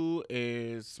 Lulu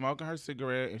is smoking her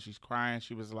cigarette and she's crying.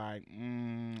 She was like,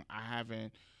 I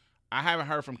haven't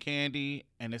heard from Kandi,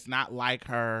 and it's not like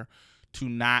her to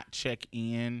not check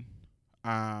in.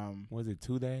 Was it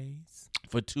 2 days?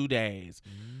 For 2 days.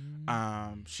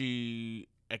 She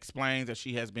explains that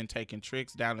she has been taking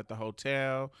tricks down at the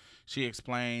hotel. She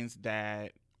explains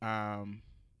that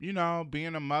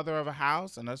being a mother of a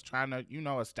house and us trying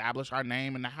to, establish our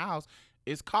name in the house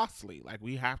is costly. Like,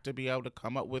 we have to be able to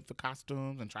come up with the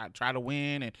costumes and try to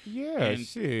win and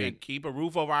shit. and keep a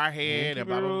roof over our head and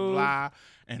blah blah blah blah.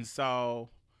 And so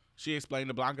she explained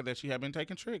to Blanca that she had been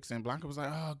taking tricks, and Blanca was like,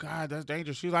 "Oh God, that's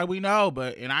dangerous." She was like, "We know,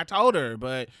 and I told her,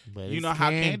 but you know how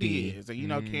Candy is,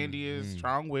 and Candy is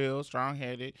strong-willed,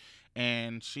 strong-headed,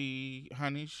 and she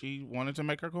wanted to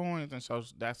make her coins, and so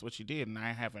that's what she did. And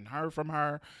I haven't heard from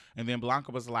her. And then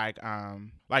Blanca was like,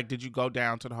 did you go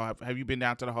down to have you been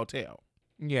down to the hotel?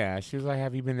 Yeah, she was like,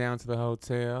 "Have you been down to the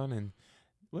hotel?" And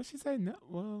what'd she say? No,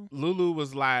 well, Lulu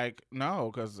was like,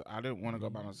 "No, because I didn't want to go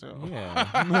by myself. Yeah,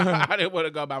 I didn't want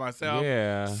to go by myself.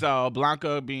 Yeah. So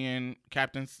Blanca, being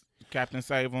Captain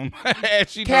Save 'em,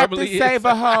 as she Captain normally Save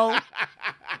a Hoe.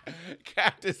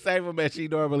 Captain Save 'em as she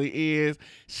normally is.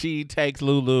 She takes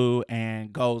Lulu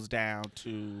and goes down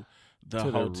to the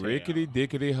hotel. The Rickety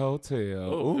Dickety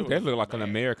Hotel. Ooh, Ooh, that looked like an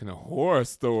American Horror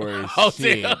Story.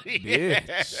 Hotel, Shit, yeah.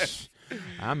 bitch.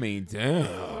 I mean, damn.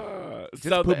 Just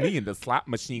So put me in the slot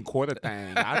machine quarter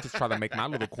thing. I just try to make my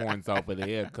little coins over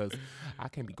there because I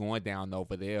can't be going down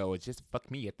over there or just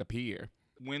fuck me at the pier.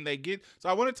 When they get, so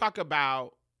I want to talk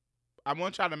about. I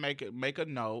want y'all to make a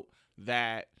note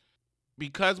that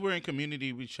because we're in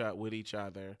community with each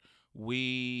other,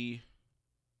 we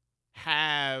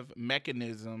have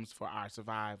mechanisms for our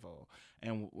survival.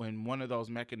 And when one of those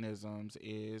mechanisms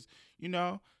is,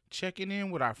 checking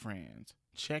in with our friends,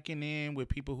 checking in with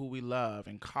people who we love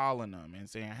and calling them and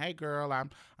saying, "Hey girl, I'm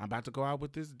about to go out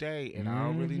with this date and I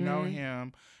don't really know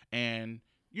him." And,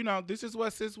 this is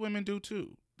what cis women do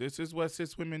too. This is what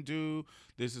cis women do.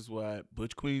 This is what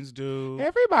butch queens do.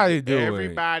 Everybody do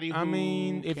Everybody it. who I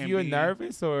mean, if can you're be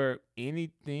nervous or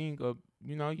anything, or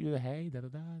you're hey,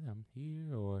 I'm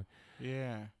here, or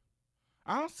yeah.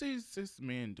 I don't see cis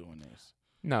men doing this.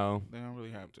 no, They don't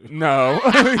really have to. no,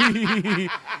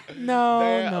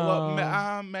 no.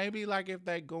 Well, maybe like if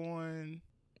they going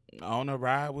on a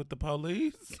ride with the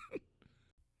police,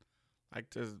 like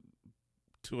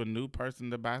to a new person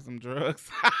to buy some drugs.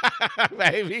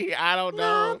 Maybe, I don't know.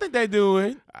 No, I don't think they do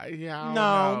it. I don't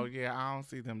No. know. Yeah, I don't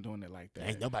see them doing it like that.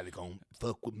 Ain't nobody gonna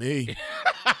fuck with me.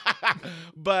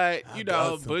 But I got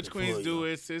something butch queens for do you.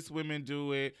 it, cis women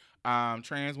do it,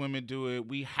 trans women do it.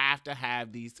 We have to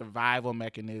have these survival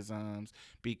mechanisms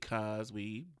because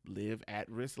we live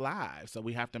at-risk lives. So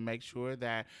we have to make sure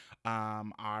that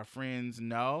our friends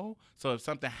know. So if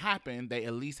something happened, they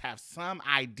at least have some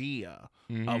idea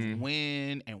of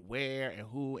when and where and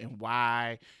who and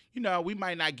why. We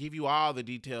might not give you all the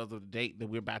details of the date that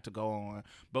we're about to go on,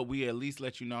 but we at least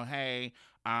let you know, hey,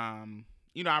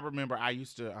 I remember I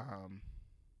used to,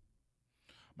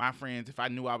 my friends, if I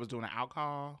knew I was doing an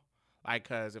alcohol, like,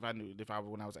 cause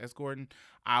when I was escorting,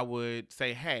 I would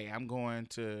say, hey, I'm going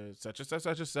to such and such,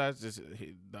 such and such. This is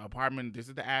the apartment. This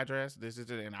is the address. This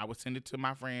is it, and I would send it to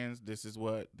my friends. This is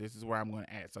where I'm going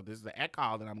to at. So this is the at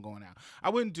call that I'm going out. I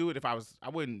wouldn't do it I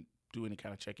wouldn't do any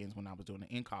kind of check-ins when I was doing the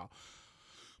in call.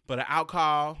 But an out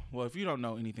call, well, if you don't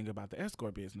know anything about the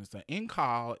escort business, an in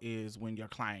call is when your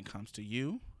client comes to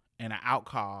you. And an out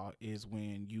call is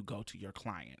when you go to your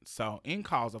client. So in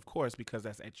calls, of course, because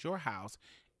that's at your house,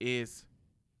 is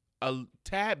a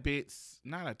lot bit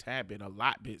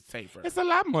safer. It's a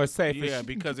lot more safe. Yeah,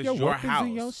 because it's your your weapons house.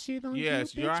 and your shit on Yeah, you,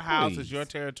 it's your bitch, house, please. it's your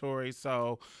territory.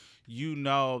 So you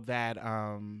know that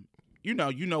you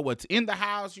know what's in the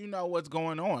house, you know what's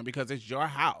going on because it's your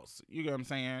house. You get what I'm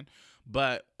saying?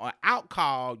 But on out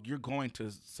call, you're going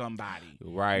to somebody.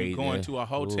 Right. You're going to a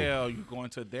hotel. You're going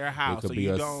to their house. It could so be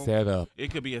you a don't. setup.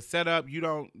 It could be a setup.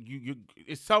 You.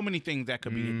 It's so many things that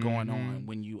could be going on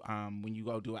when you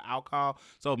go do an out call.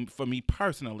 So for me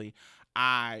personally,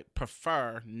 I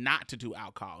prefer not to do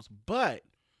out calls. But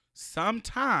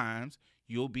sometimes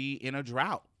you'll be in a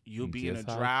drought. You'll be in a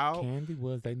drought. Candy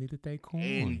was they needed their coins,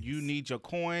 and you need your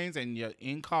coins, and your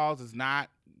in calls is not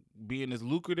being as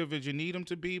lucrative as you need them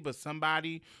to be, but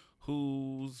somebody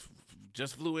who's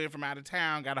just flew in from out of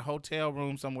town, got a hotel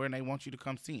room somewhere, and they want you to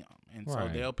come see them. And so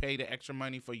they'll pay the extra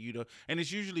money for you to, and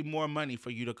it's usually more money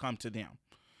for you to come to them.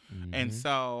 And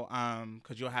so,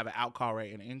 because you'll have an out call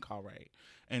rate and an in call rate.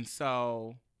 And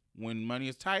so when money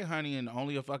is tight, honey, and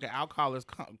only a fucking out call is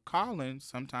calling,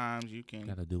 sometimes you can.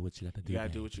 Gotta do what you gotta do. You gotta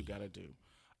do what you gotta do.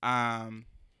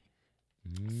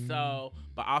 So,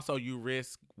 but also you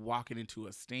risk walking into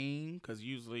a sting because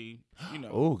usually,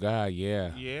 Oh God,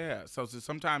 yeah. Yeah. So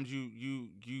sometimes you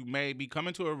may be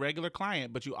coming to a regular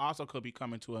client, but you also could be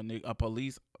coming to a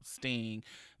police sting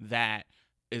that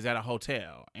is at a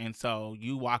hotel, and so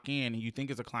you walk in and you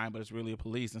think it's a client, but it's really a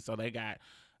police, and so they got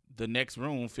the next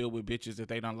room filled with bitches that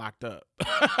they done locked up.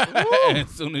 And as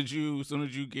soon as you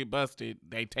get busted,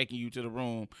 they taking you to the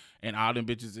room, and all them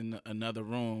bitches in another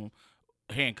room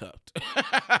handcuffed.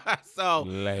 So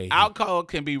alcohol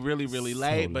can be really, really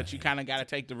late, but you kind of got to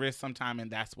take the risk sometime,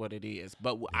 and that's what it is.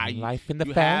 But life in the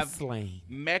you fast have lane.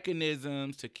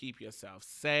 mechanisms to keep yourself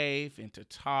safe and to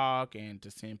talk and to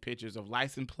send pictures of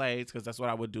license plates, because that's what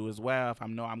I would do as well. If I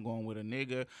know I'm going with a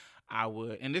nigga, I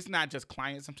would. And it's not just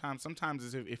clients. Sometimes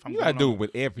it's if I'm You going gotta do on, it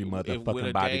with every with motherfucking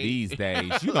a body date. these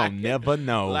days. You Like, don't never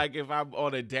know. like if I'm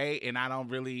on a date and I don't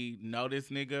really know this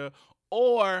nigga,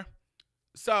 or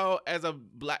so as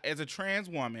a trans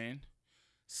woman,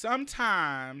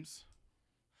 sometimes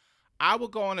I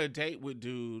would go on a date with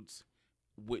dudes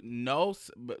with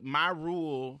but my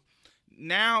rule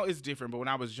now is different, but when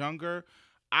I was younger,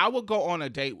 I would go on a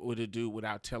date with a dude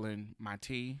without telling my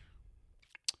tea,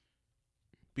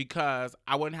 because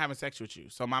I wasn't having sex with you.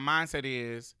 So my mindset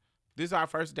is, this is our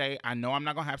first date. I know I'm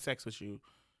not going to have sex with you,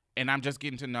 and I'm just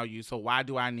getting to know you. So why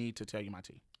do I need to tell you my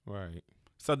tea? Right.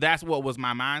 So that's what was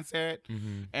my mindset.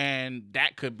 Mm-hmm. And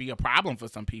that could be a problem for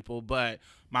some people. But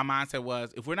my mindset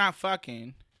was, if we're not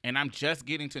fucking and I'm just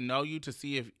getting to know you to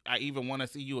see if I even want to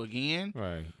see you again,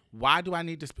 Right. why do I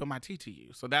need to spill my tea to you?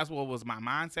 So that's what was my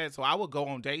mindset. So I would go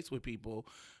on dates with people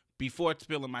before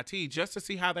spilling my tea just to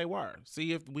see how they were.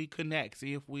 See if we connect.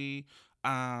 See if we,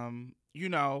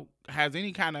 has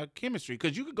any kind of chemistry.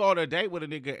 Because you could go on a date with a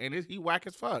nigga and he whack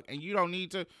as fuck. And you don't need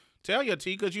to tell your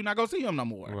tea because you're not going to see him no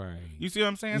more. Right. You see what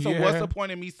I'm saying? So what's the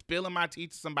point of me spilling my tea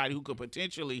to somebody who could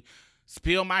potentially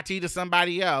spill my tea to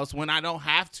somebody else when I don't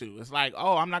have to? It's like,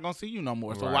 oh, I'm not going to see you no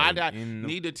more. So why do I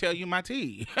need to tell you my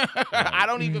tea? I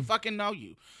don't even fucking know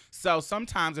you. So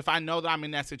sometimes if I know that I'm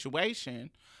in that situation,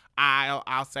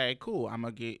 I'll say, cool, I'm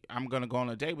gonna go on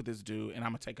a date with this dude, and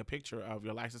I'm gonna take a picture of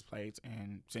your license plates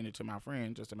and send it to my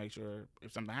friend just to make sure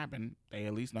if something happened, they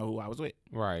at least know who I was with.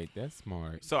 Right. That's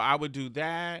smart. So I would do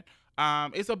that.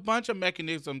 It's a bunch of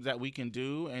mechanisms that we can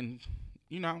do, and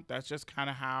that's just kind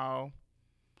of how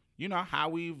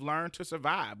we've learned to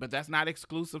survive. But that's not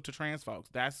exclusive to trans folks.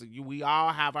 We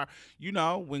all have our,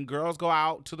 when girls go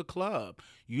out to the club,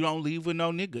 you don't leave with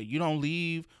no nigga. You don't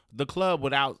leave the club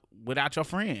without your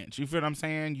friends. You feel what I'm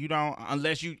saying? You don't,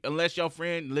 unless your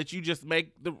friend lets you just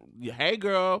make hey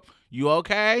girl, you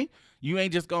okay? You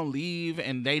ain't just gonna leave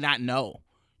and they not know.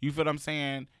 You feel what I'm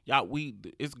saying? Y'all,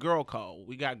 it's girl code.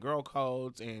 We got girl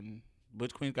codes, and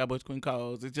Butch Queens got Butch Queen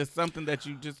codes. It's just something that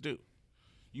you just do.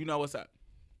 You know what's up.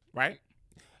 Right?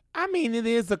 I mean, it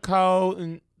is a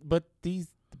code, but these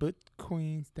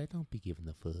queens, they don't be giving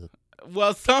a fuck.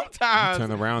 Well, sometimes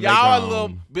turn around, y'all a gone.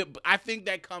 little bit. I think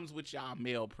that comes with y'all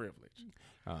male privilege.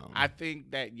 Oh. I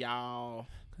think that y'all.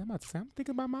 I'm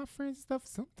thinking about my friends and stuff.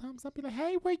 Sometimes I'll be like,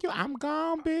 hey, where you? I'm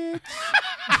gone, bitch.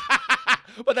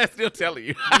 But that's still telling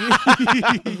you.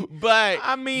 But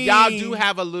I mean, y'all do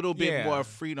have a little bit more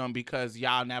freedom because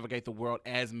y'all navigate the world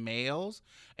as males.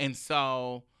 And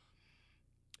so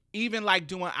even like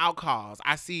doing out calls,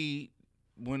 I see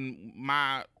when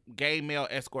my gay male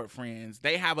escort friends,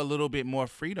 they have a little bit more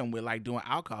freedom with like doing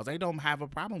out calls. They don't have a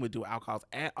problem with doing out calls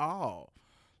at all.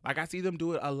 Like I see them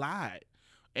do it a lot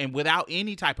and without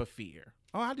any type of fear.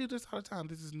 Oh, I do this all the time.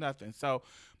 This is nothing. So,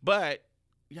 but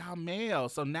y'all male,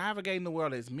 so navigating the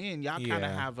world as men, y'all kind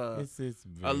of have a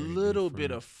little different.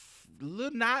 bit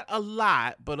of, not a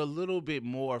lot, but a little bit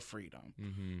more freedom.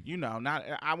 Mm-hmm.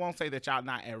 I won't say that y'all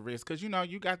not at risk, because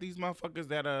you got these motherfuckers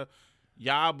that are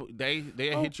y'all. They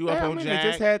hit you up on Jack. They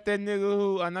just had that nigga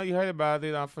who I know you heard about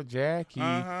it off of Jack. He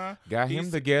got him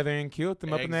together and killed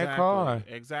him up in that car.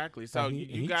 Exactly. So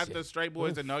you got the straight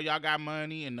boys that know y'all got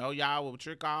money and know y'all will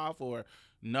trick off or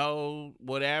know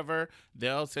whatever.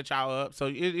 They'll set y'all up.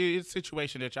 So it's a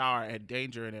situation that y'all are at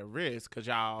danger and at risk because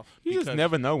just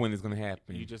never know when it's gonna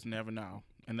happen. You just never know.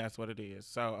 And that's what it is.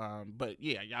 So, but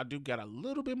yeah, y'all do got a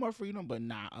little bit more freedom, but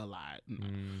not a lot.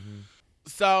 Mm-hmm.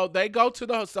 So they go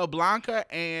to so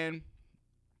Blanca and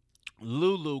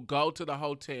Lulu go to the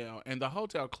hotel, and the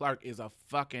hotel clerk is a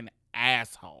fucking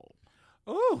asshole.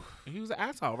 Ooh. He was an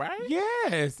asshole, right?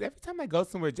 Yes. Every time I go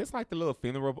somewhere, just like the little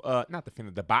funeral, not the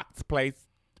funeral, the box place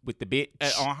with the bitch.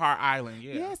 On Hart Island,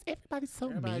 yeah. Yes, everybody's so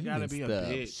mean gotta and be stuff.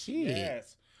 a bitch. Shit.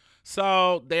 Yes.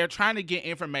 So they're trying to get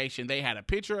information. They had a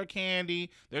picture of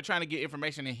Candy. They're trying to get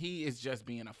information, and he is just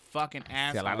being a fucking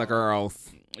asshole. A lot of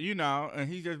girls. And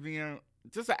he's just being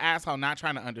just an asshole, not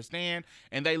trying to understand.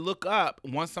 And they look up,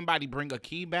 once somebody bring a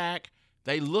key back,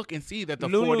 they look and see that the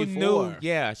Lulu 44. knew.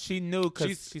 Yeah, she knew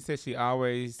because she said she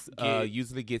always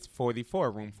usually gets 44,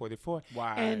 room 44.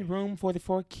 Why? And room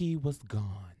 44 key was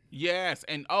gone. Yes,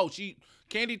 and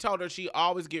Candy told her she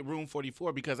always get room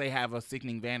 44 because they have a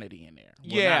sickening vanity in there.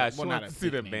 Not a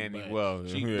sickening vanity. Well,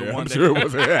 the one I'm sure it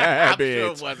wasn't that I'm bitch.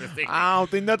 sure it wasn't sickening. I don't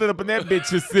think nothing up in that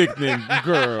bitch is sickening,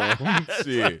 girl.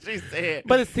 Shit. She said,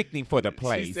 but it's sickening for the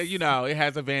place. She said, it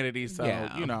has a vanity, so Yeah.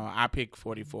 I pick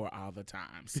 44 all the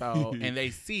time. So, and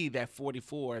they see that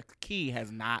 44 key has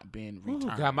not been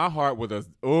returned. God, my heart with us.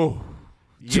 Oh,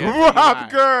 Yeah, drop,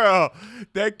 girl.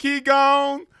 That key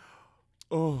gone.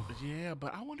 Oh, yeah,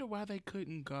 but I wonder why they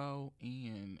couldn't go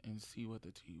in and see what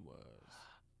the tea was.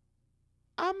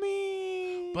 I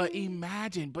mean, But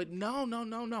imagine,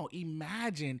 no.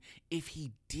 Imagine if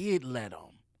he did let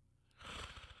them.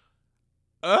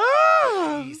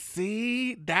 You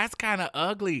see, that's kind of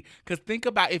ugly. Because think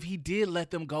about if he did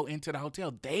let them go into the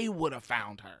hotel, they would have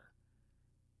found her.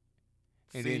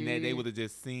 And then they would have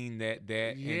just seen that, Yeah,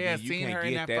 and then you seen her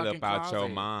in can't that get that fucking up out your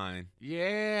closet. mind.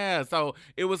 Yeah, so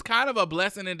it was kind of a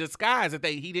blessing in disguise that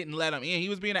he didn't let him in. He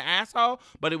was being an asshole,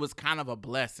 but it was kind of a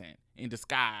blessing in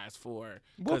disguise for.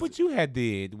 What would you have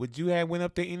did? Would you have went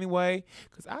up there anyway?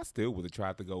 Because I still would have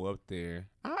tried to go up there.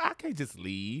 I can't just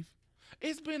leave.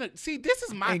 It's been this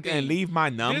is my thing. And leave my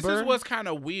number. This is what's kind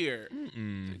of weird.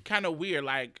 Mm-mm. Kind of weird.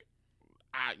 Like,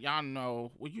 y'all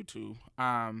know, well, you two.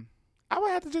 I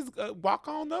would have to just walk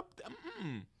on up.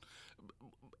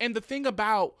 And the thing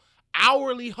about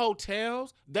hourly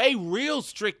hotels, they real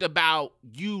strict about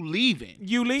you leaving.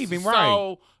 You leaving,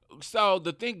 right? So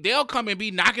the thing, they'll come and be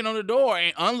knocking on the door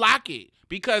and unlock it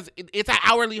because it's an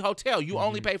hourly hotel. You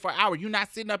only pay for an hour. You're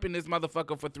not sitting up in this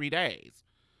motherfucker for 3 days.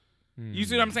 You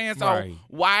see what I'm saying? So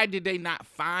why did they not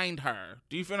find her?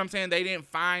 Do you feel what I'm saying? They didn't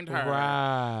find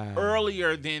her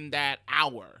earlier than that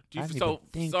hour. So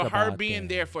her being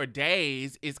there for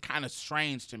days is kind of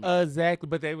strange to me. Exactly,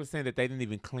 but they were saying that they didn't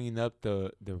even clean up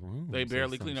the room. They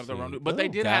barely cleaned up the room, but they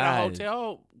did have a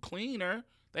hotel cleaner.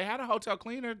 They had a hotel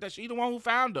cleaner that she the one who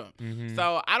found them. Mm-hmm.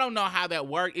 So I don't know how that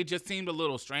worked. It just seemed a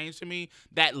little strange to me,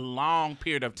 that long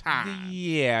period of time.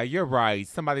 Yeah, you're right.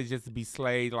 Somebody just be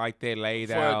slayed like that,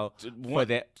 laid out more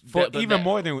than for a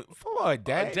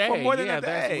day. For more than a day.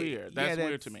 That's weird. That's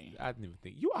weird to me. I didn't even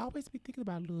think. You always be thinking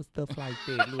about little stuff like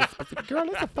that. Little specific. Girl,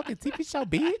 it's a fucking TV show,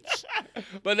 bitch.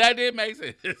 But that did make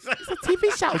sense. It's a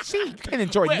TV show. You can't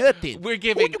enjoy nothing. We're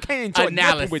giving you can't enjoy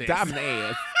analysis. nothing with diamond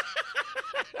ass.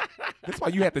 That's why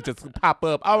you have to just pop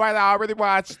up. All right, I already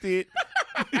watched it.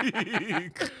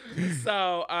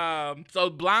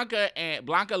 So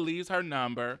Blanca leaves her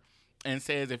number and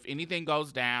says, if anything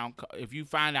goes down, if you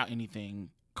find out anything,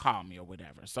 call me or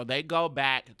whatever. So they go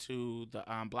back to the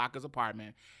Blanca's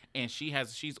apartment, and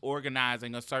she's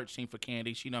organizing a search team for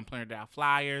Candy. She done printed out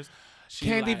flyers.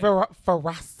 Candy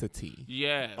Ferocity.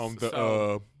 Yes. On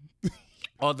the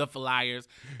on the flyers.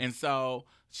 And so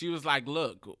she was like,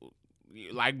 look,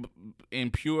 like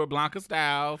in pure Blanca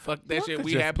style, fuck that Blanca shit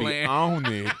we just had be planned. on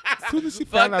it. As soon as she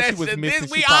found out she was missing,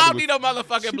 we all need a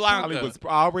motherfucking Blanca. She was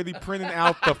already printing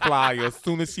out the flyer. As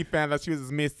soon as she found out she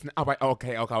was missing, all right,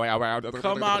 okay, all right.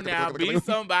 Come on now, be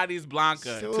somebody's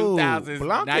Blanca. Shoot, 2019.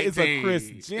 Blanca is a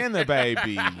Kris Jenner,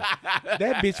 baby.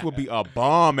 That bitch will be a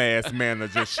bomb ass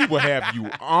manager. She will have you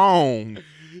on.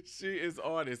 She is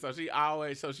on it. So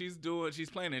she's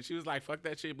planning. She was like, fuck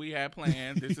that shit we had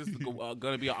planned. This is going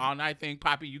to be an all-night thing.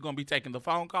 Poppy, you're going to be taking the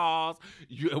phone calls.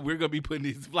 We're going to be putting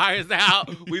these flyers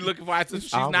out. We looking for her.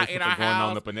 She's not in our going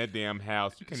house. on up in that damn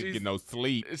house. You can't even get no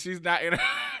sleep. She's not in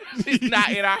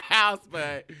our house,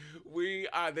 but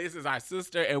this is our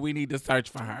sister, and we need to search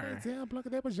for her. Damn, Blanca,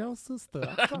 that was your sister.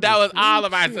 That was all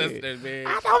of our sisters, man.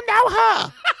 I don't know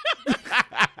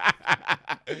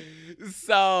her.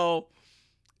 So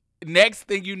next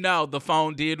thing you know, the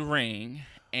phone did ring,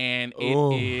 and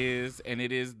it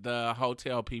is the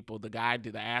hotel people. The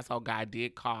asshole guy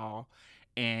did call,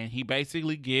 and he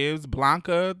basically gives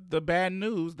Blanca the bad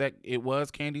news that it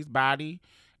was Candy's body,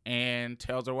 and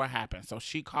tells her what happened. So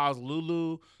she calls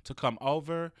Lulu to come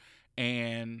over,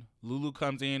 and Lulu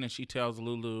comes in, and she tells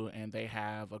Lulu, and they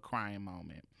have a crying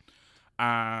moment.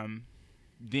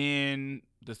 Then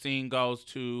the scene goes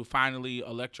to finally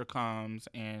Elektra comes,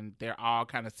 and they're all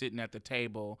kind of sitting at the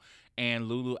table, and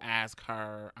Lulu asks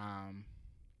her,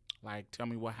 tell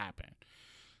me what happened.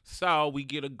 So we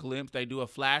get a glimpse. They do a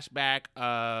flashback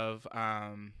of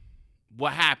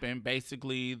what happened.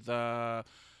 Basically, the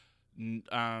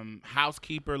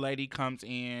housekeeper lady comes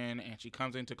in, and she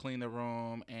comes in to clean the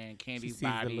room, and Candy's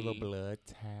body. She sees the little blood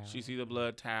towel. She sees the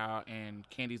blood towel, and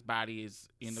Candy's body is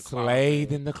in the Slayed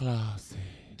closet. in the closet.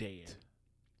 Dead.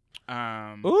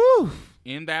 Ooh.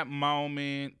 In that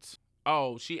moment,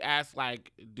 she asked,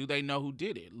 do they know who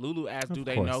did it? Lulu asked, do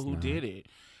they know who did it?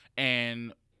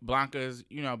 And Blanca's,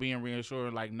 being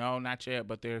reassured, like, no, not yet,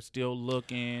 but they're still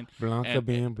looking. Blanca and,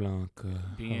 being Blanca.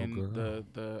 being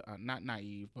the not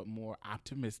naive, but more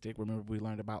optimistic. Remember, we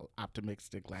learned about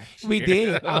optimistic last year. We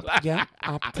did.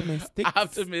 Optimistic.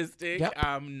 Optimistic.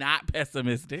 Yep. Not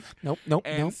pessimistic. Nope.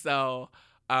 And so,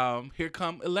 here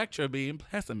come Electra being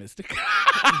pessimistic.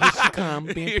 Here she come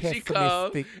being Here pessimistic. she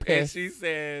comes, and she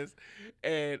says,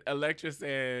 and Electra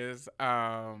says,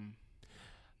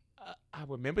 I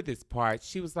remember this part.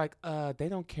 She was like, they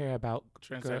don't care about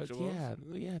transsexuals. Girls.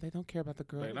 Yeah, they don't care about the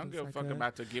girls. They don't give a fuck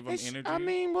about to give them energy. I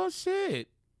mean, well, shit.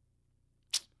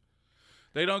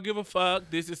 They don't give a fuck.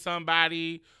 This is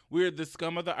somebody. We're the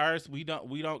scum of the earth. We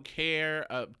don't care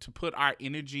to put our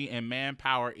energy and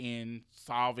manpower in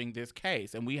solving this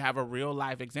case. And we have a real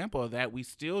life example of that. We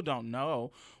still don't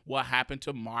know what happened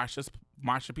to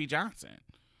Marsha P. Johnson.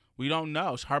 We don't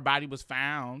know. Her body was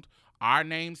found. Our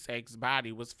namesake's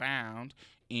body was found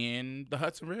in the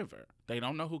Hudson River. They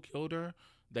don't know who killed her.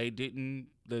 They didn't.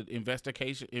 The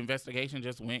investigation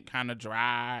just went kind of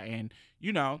dry, and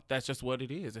that's just what it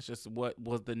is. It's just what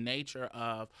was the nature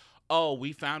of. Oh,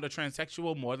 we found a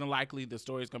transsexual. More than likely, the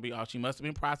story is gonna be, oh, she must have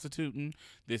been prostituting.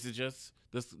 This is just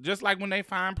like when they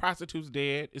find prostitutes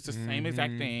dead. It's the same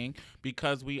exact thing,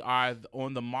 because we are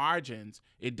on the margins.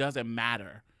 It doesn't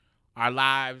matter. Our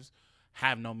lives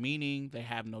have no meaning. They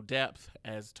have no depth,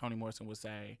 as Toni Morrison would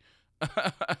say.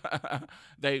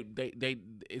 they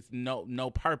it's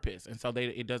no purpose, and so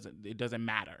it doesn't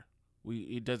matter.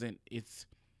 It's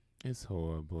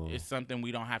horrible. It's something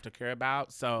we don't have to care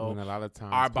about. So and a lot of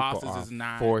times our bosses is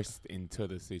not forced into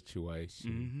the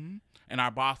situation, and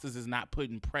our bosses is not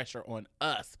putting pressure on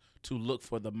us to look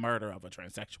for the murder of a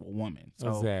transsexual woman. So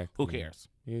exactly. Who cares?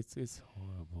 It's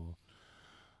horrible.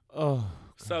 Oh,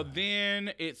 God. So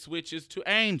then it switches to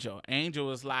Angel.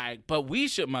 Angel is like, but we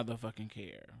should motherfucking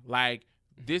care. Like,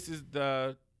 this is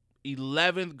the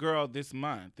 11th girl this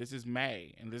month. This is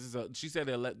May. And she said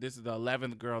this is the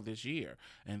 11th girl this year.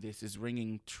 And this is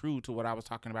ringing true to what I was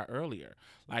talking about earlier.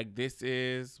 Like, this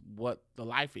is what the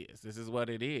life is. This is what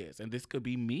it is. And this could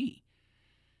be me.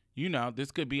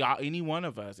 This could be any one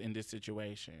of us in this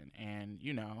situation. And,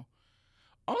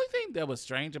 only thing that was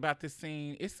strange about this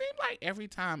scene, it seemed like every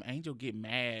time Angel get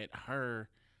mad, her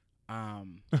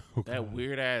that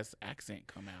weird ass accent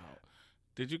come out.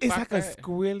 Did you? It's clock like that? a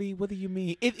squilly. What do you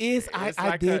mean? It is.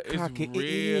 I did clock it. Real, it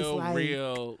is like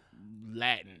real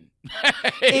Latin.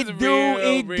 It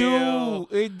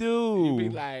do. You be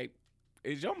like,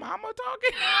 is your mama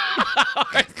talking?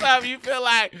 Sometimes you feel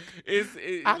like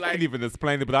I like, can't even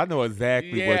explain it, but I know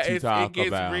exactly what you talk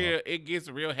about. It gets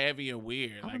real heavy and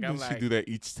weird. How like, does she do that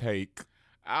each take?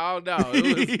 I don't know. It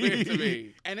was weird to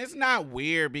me. And it's not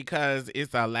weird because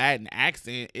it's a Latin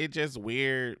accent. It's just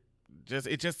weird.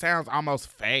 It just sounds almost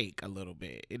fake a little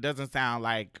bit. It doesn't sound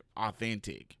like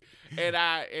authentic. And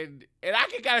I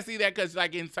can kind of see that because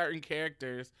like in certain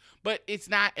characters, but it's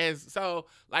not as so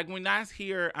like when I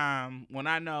hear when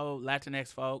I know Latinx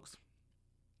folks,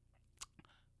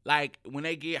 like when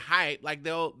they get hyped, like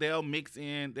they'll mix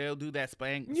in, they'll do that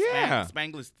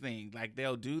Spanglish thing, like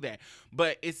they'll do that.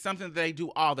 But it's something that they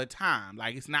do all the time.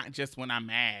 Like it's not just when I'm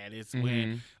mad. It's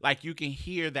when like you can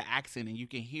hear the accent and you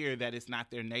can hear that it's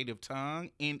not their native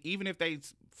tongue. And even if they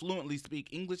fluently speak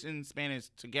English and Spanish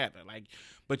together, like,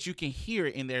 but you can hear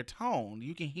it in their tone.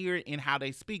 You can hear it in how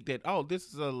they speak that, oh,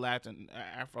 this is a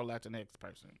Afro-Latinx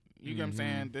person. You get what I'm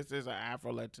saying? This is an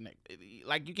Afro-Latinx.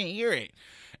 Like, you can hear it.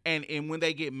 And when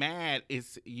they get mad,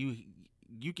 it's you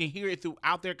can hear it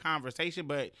throughout their conversation,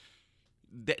 but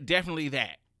definitely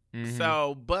that.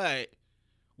 So, but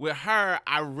with her,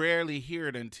 I rarely hear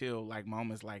it until, like,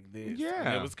 moments like this. Yeah.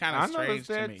 And it was kind of strange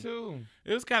to me. Too.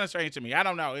 It was kind of strange to me. I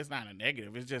don't know. It's not a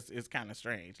negative. It's kind of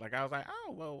strange. Like, I was like,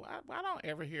 oh, well, I don't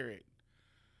ever hear it.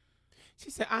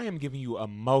 She said, I am giving you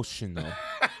emotional.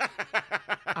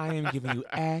 I am giving you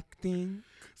acting.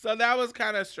 So that was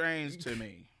kind of strange to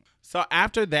me. So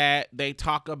after that, they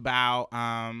talk about,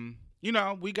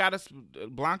 we got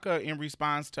Blanca in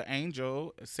response to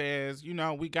Angel says,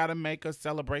 we got to make a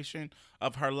celebration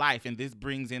of her life. And this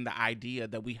brings in the idea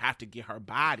that we have to get her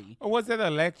body. Or was it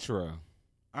Electra?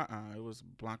 It was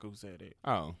Blanca who said it.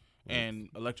 Oh. And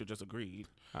Electra just agreed.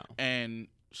 Oh. And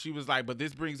she was like, but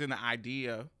this brings in the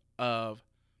idea of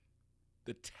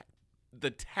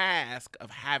the task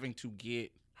of having to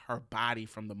get her body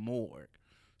from the morgue.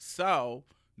 So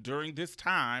during this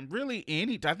time, really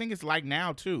I think it's like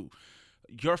now too,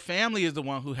 your family is the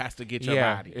one who has to get your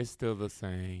body. It's still the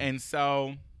same. And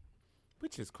so,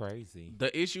 which is crazy.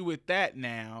 The issue with that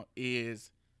now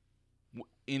is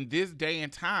in this day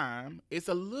and time, it's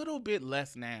a little bit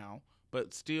less now,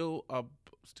 but still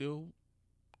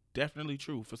definitely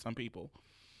true for some people.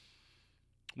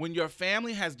 When your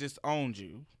family has disowned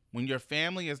you, when your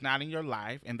family is not in your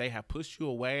life and they have pushed you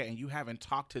away and you haven't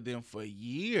talked to them for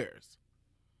years,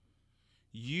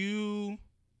 you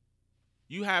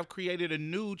have created a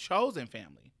new chosen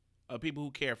family of people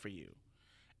who care for you.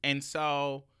 And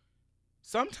so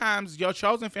sometimes your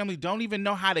chosen family don't even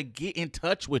know how to get in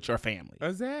touch with your family.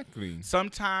 Exactly.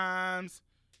 Sometimes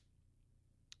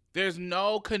there's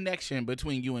no connection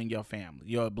between you and your family,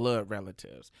 your blood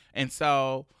relatives. And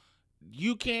so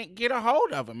you can't get a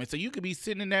hold of them. And so you could be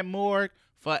sitting in that morgue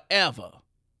forever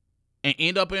and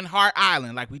end up in Hart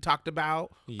Island like we talked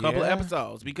about a couple of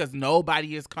episodes because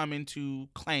nobody is coming to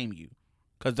claim you.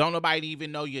 Because don't nobody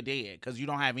even know you're dead because you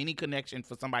don't have any connection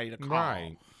for somebody to call.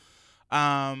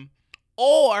 Right.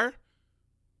 Or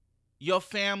your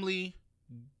family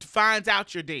finds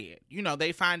out you're dead. You know,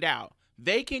 they find out.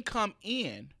 They can come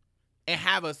in and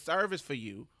have a service for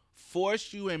you,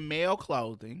 force you in male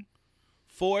clothing,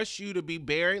 force you to be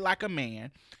buried like a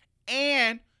man,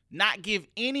 and not give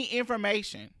any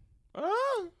information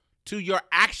to your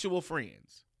actual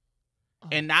friends.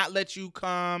 And not let you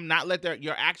come, not let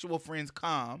your actual friends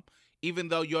come, even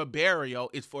though your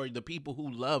burial is for the people who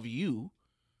love you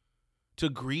to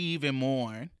grieve and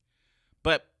mourn.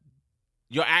 But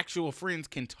your actual friends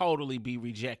can totally be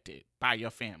rejected by your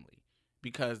family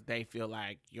because they feel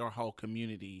like your whole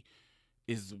community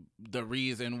is the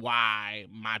reason why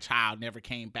my child never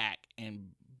came back and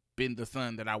been the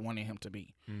son that I wanted him to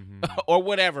be. Mm-hmm. Or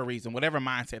whatever reason, whatever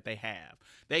mindset they have.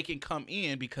 They can come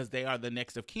in because they are the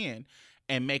next of kin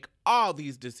and make all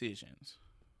these decisions.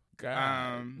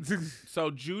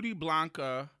 So Judy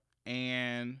Blanca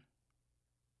and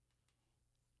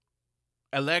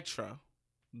Elektra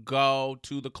go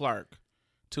to the clerk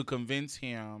to convince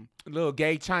him. Little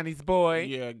gay Chinese boy.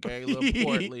 Yeah, gay little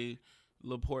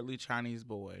portly Chinese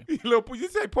boy. You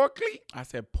said portly? I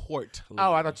said portly.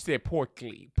 Oh, I thought you said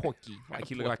porky. Like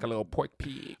he looked like a little pork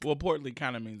pig. Well, portly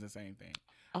kind of means the same thing.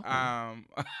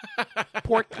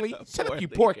 Portly? Shut up, you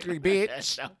portly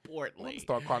bitch. Portly.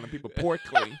 Start calling people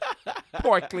portly.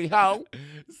 Portly hoe.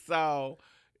 So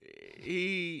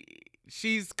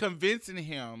she's convincing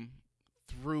him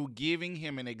through giving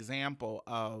him an example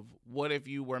of what if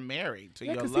you were married to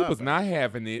your lover. He was not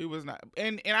having it. He was not,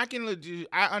 and I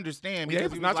understand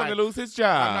because he was not trying to lose his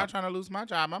job. I'm not trying to lose my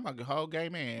job. I'm a whole gay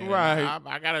man. Right.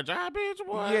 I got a job, bitch.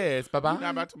 What? Yes, bye-bye. You're not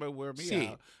about to wear me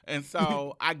out. And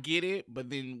so I get it, but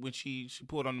then when she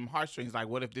pulled on them heartstrings, like,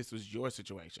 what if this was your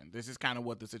situation? This is kind of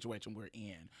what the situation we're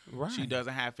in. Right. She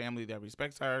doesn't have family that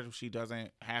respects her. She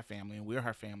doesn't have family, and we're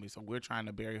her family, so we're trying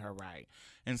to bury her right.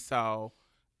 And so,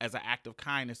 as an act of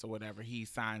kindness or whatever, he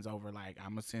signs over like,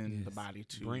 I'm going to send the body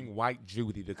to... Bring white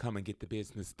Judy to come and get the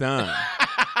business done.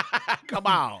 Come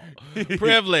on.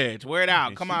 Privilege. Wear it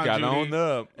out. Come on, got Judy. On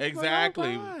up.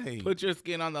 Exactly. Right. Put your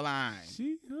skin on the line.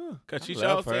 Because she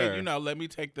sure said,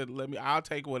 I'll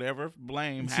take whatever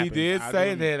blame happens. She did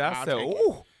say that. I said,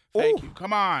 ooh. Thank you.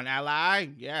 Come on, ally.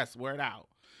 Yes, wear it out.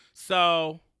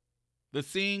 So the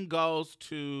scene goes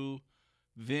to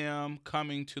them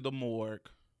coming to the morgue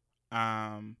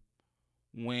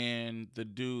when the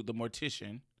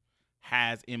mortician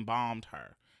has embalmed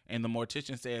her. And the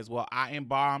mortician says, well, I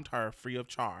embalmed her free of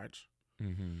charge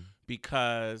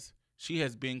because she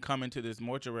has been coming to this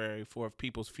mortuary for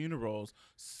people's funerals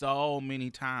so many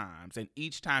times. And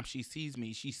each time she sees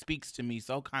me, she speaks to me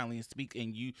so kindly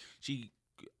she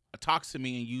talks to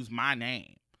me and use my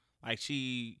name. Like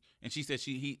she said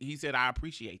he said, I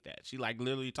appreciate that. She like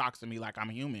literally talks to me like I'm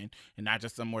human and not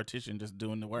just some mortician just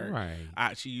doing the work.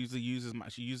 Right. She uses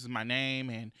my name,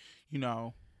 and he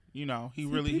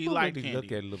liked Candy.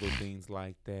 Look at little things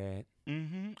like that.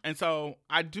 Mm-hmm. And so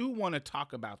I do want to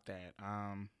talk about that.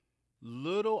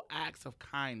 Little acts of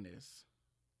kindness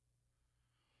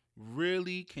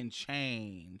really can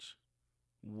change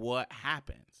what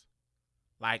happens,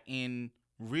 like in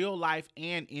real life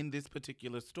and in this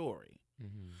particular story.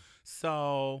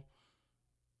 So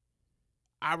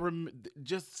I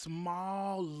just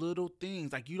small little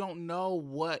things, like you don't know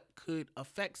what could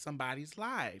affect somebody's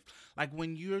life. Like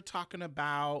when you're talking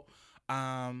about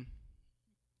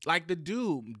like the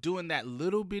dude doing that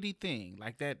little bitty thing,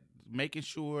 like that, making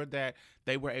sure that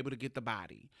they were able to get the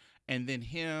body, and then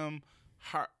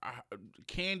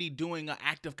Candy doing an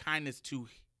act of kindness to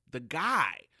the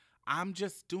guy. I'm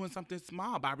just doing something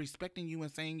small by respecting you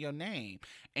and saying your name.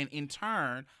 And in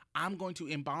turn, I'm going to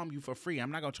embalm you for free.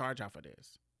 I'm not going to charge y'all for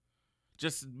this.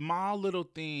 Just small little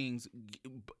things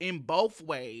in both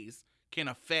ways can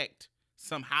affect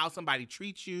how somebody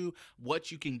treats you,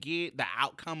 what you can get, the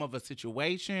outcome of a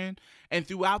situation. And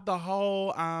throughout the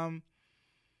whole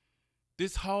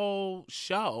this whole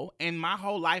show and my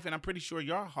whole life, and I'm pretty sure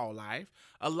your whole life,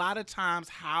 a lot of times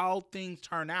how things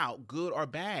turn out, good or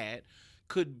bad,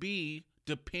 could be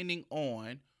depending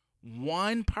on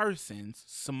one person's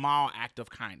small act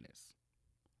of kindness.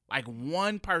 Like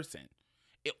one person.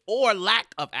 Or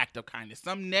lack of act of kindness.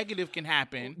 Some negative can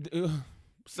happen.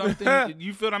 Something,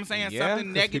 you feel what I'm saying? Yeah,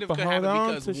 something negative could hold happen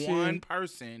on because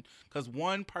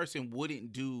one person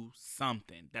wouldn't do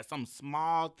something. That's some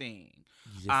small thing.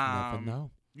 You just never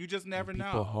know. You just never know.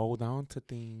 People hold on to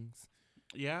things.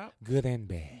 Yeah. Good and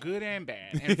bad. Good and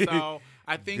bad. And so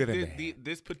I think Good and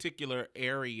this particular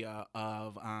area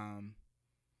of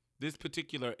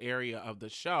the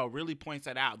show really points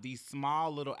that out. These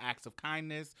small little acts of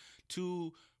kindness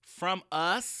from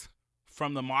us,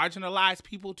 from the marginalized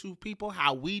people to people,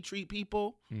 how we treat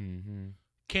people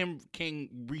can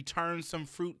return some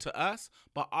fruit to us,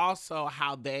 but also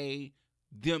how their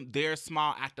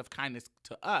small act of kindness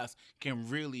to us can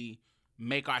really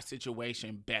make our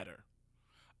situation better.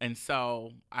 And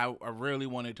so I really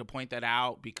wanted to point that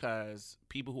out because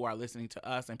people who are listening to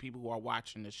us and people who are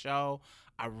watching the show,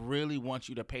 I really want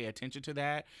you to pay attention to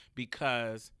that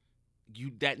because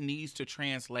that needs to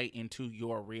translate into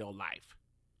your real life.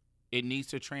 It needs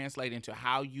to translate into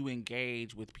how you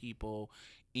engage with people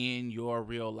in your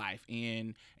real life.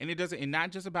 And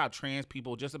not just about trans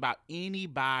people, just about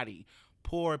anybody,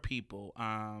 poor people,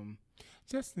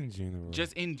 just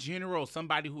in general,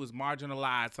 somebody who is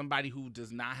marginalized, somebody who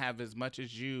does not have as much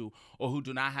as you, or who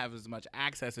do not have as much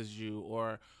access as you,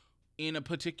 or in a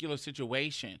particular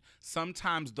situation.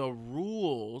 Sometimes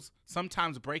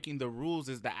breaking the rules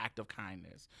is the act of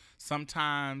kindness.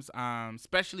 Sometimes,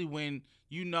 especially when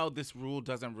you know this rule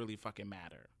doesn't really fucking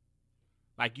matter.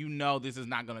 Like, you know this is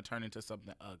not going to turn into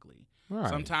something ugly. Right.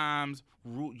 Sometimes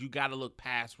you got to look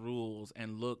past rules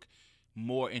and look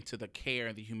more into the care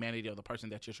and the humanity of the person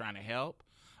that you're trying to help.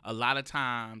 A lot of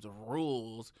times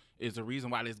rules is the reason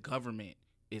why this government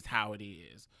is how it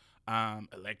is.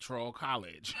 Electoral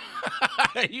college,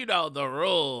 the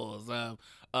rules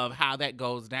of how that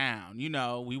goes down.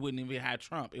 We wouldn't even have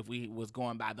Trump if we was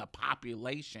going by the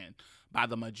population, by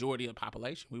the majority of the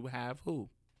population. We would have who?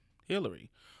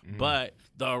 Hillary. But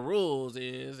the rules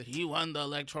is he won the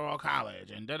electoral college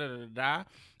and da-da-da-da-da.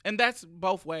 And that's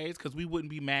both ways, because we wouldn't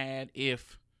be mad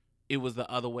if it was the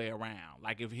other way around.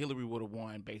 Like if Hillary would have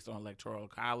won based on electoral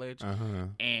college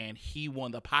and he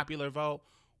won the popular vote,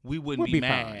 we wouldn't be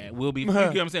mad. Fine. We'll be, you know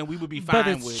what I'm saying? We would be fine but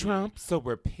it's with Trump, so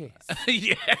we're pissed.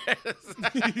 Yes.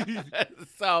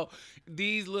 So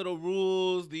these little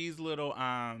rules,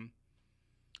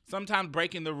 sometimes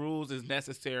breaking the rules is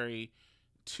necessary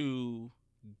to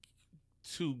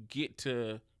get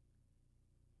to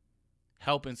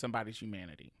helping somebody's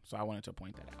humanity. So I wanted to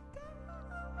point that out.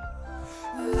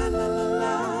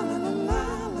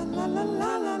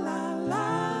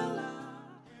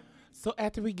 So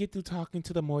after we get through talking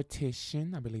to the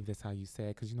mortician, I believe that's how you say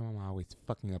it, because I'm always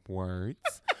fucking up words.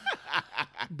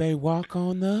 They walk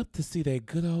on up to see that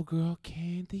good old girl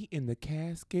Candy in the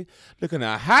casket, looking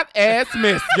a hot ass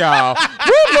mess, y'all.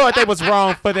 Woo, Lord, they was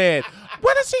wrong for that.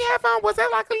 What did she have on? Was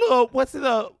that like a little? What's it?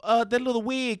 That little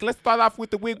wig. Let's start off with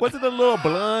the wig. Was it a little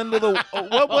blonde?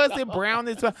 What was it?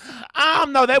 Brownish? I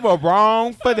don't know. They were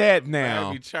wrong for that.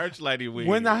 Now, church lady wig.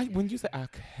 When you say I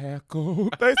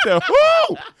cackled, they said,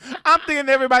 "Whoo!" I'm thinking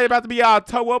everybody about to be all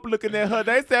toe up looking at her.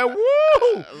 They said,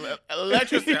 "Woo!"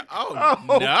 Electra said, "Oh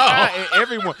no!" God. And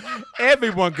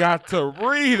everyone got to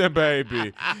reading,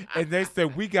 baby. And they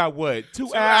said, "We got what?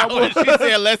 2 hours?" She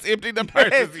said, "Let's empty the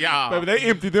purses, y'all." Baby, they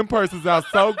emptied them purses out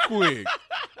so quick.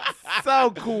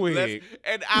 So quick.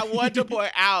 And I want to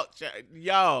point out,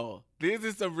 yo, this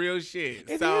is some real shit.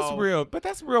 It is real, but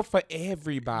that's real for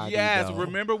everybody. Yes, though.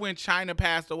 Remember when China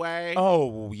passed away?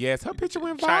 Oh, yes, her picture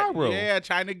went viral.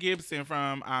 China Gibson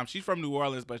she's from New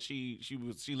Orleans, but she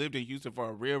lived in Houston for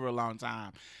a real long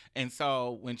time. And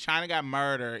so when China got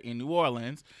murdered in New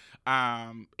Orleans,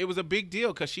 it was a big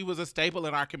deal because she was a staple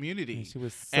in our community. And she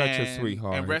was such a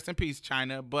sweetheart. And rest in peace,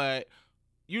 China. But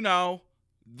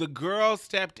the girl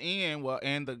stepped in,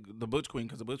 and the Butch Queen,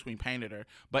 because the Butch Queen painted her,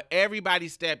 but everybody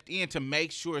stepped in to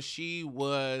make sure she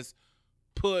was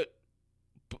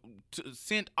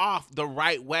sent off the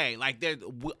right way. Like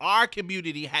our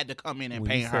community had to come in and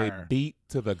paint her. Beat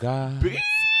to the gods.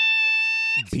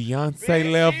 Beyonce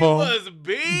Bitch, level. She was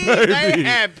beat. They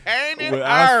had painted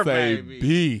her, baby.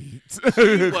 Beat.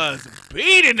 She was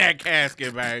beating that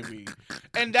casket, baby.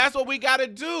 And that's what we got to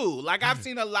do. Like, I've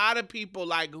seen a lot of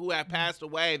people who have passed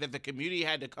away that the community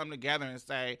had to come together and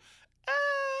say,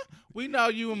 we know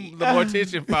you the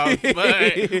mortician folks,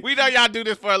 but we know y'all do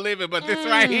this for a living, but this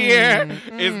right here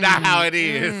is not how it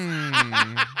is.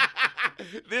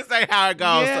 This ain't how it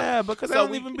goes. Yeah, because so I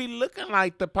don't we- even be looking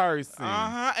like the person.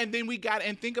 And then we got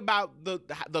and think about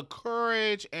the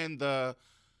courage and the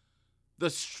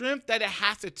strength that it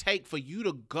has to take for you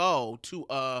to go to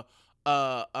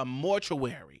a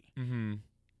mortuary Mm-hmm.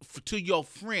 to your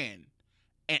friend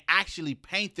and actually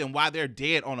paint them while they're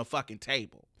dead on a fucking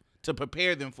table to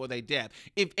prepare them for their death.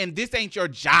 And this ain't your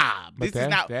job. But This is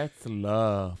not. that's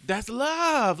love. That's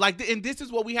love. Like, and this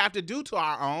is what we have to do to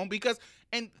our own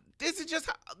and this is just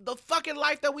the fucking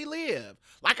life that we live.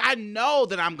 Like, I know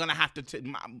that I'm gonna have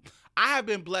to. I have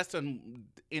been blessed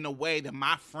in a way that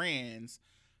my friends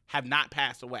have not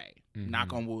passed away. Mm-hmm.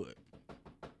 Knock on wood.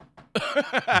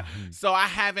 So I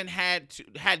haven't had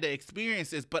to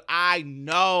experience this, but I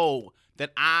know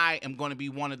that I am going to be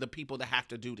one of the people that have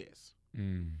to do this.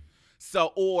 Mm.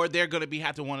 So, or they're going to be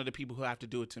one of the people who have to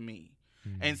do it to me.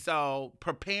 And so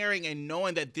preparing and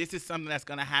knowing that this is something that's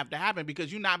going to have to happen,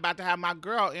 because you're not about to have my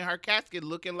girl in her casket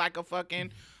looking like a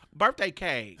fucking birthday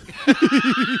cake.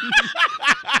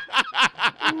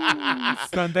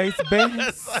 Sunday's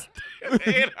best.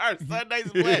 In her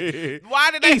Sunday's blush.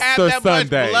 Why did they have Easter that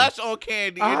Sunday. much blush on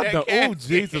Candy in that Oh, casket?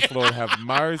 Jesus, Lord have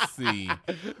mercy.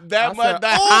 That I much, said,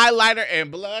 that "Ooh, highlighter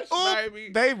and blush, ooh." baby.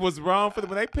 They was wrong for them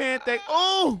when they panned that.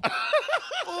 Oh,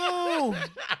 oh.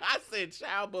 I said,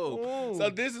 "Chow boo." Ooh. So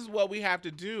this is what we have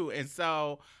to do, and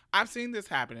so I've seen this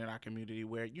happen in our community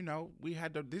where we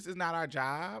had to. This is not our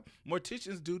job.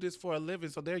 Morticians do this for a living,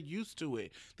 so they're used to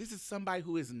it. This is somebody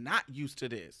who is not used to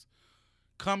this,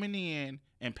 coming in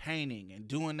and painting and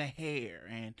doing the hair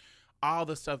and all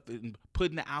the stuff, and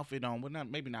putting the outfit on. Well,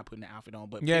 maybe not putting the outfit on,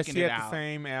 but Yeah, picking she it had out. the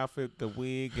same outfit, the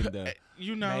wig and the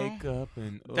makeup,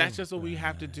 and That's just what we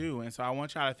have to do. And so I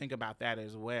want y'all to think about that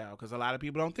as well, because a lot of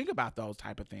people don't think about those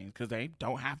type of things because they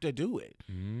don't have to do it.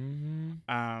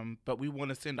 Mm-hmm. But we want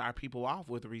to send our people off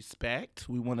with respect.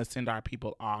 We want to send our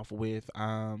people off with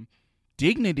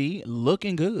dignity,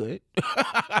 looking good.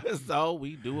 So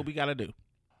we do what we got to do.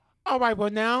 All right, well,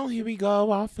 now here we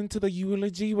go off into the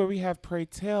eulogy where we have Pray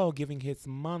Tell giving his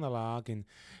monologue and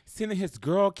sending his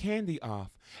girl Candy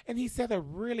off. And he said a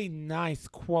really nice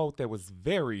quote that was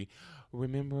very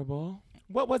memorable.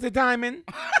 What was it, Diamond?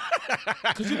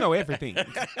 Because you know everything.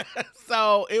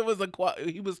 So it was a quote.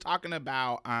 He was talking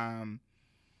about,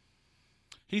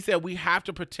 he said, we have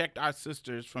to protect our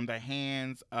sisters from the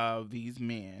hands of these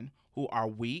men who are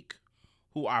weak,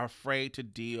 who are afraid to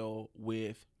deal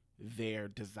with their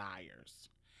desires.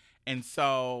 And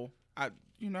so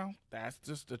that's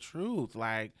just the truth.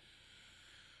 Like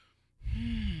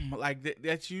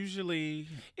that's usually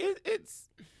it's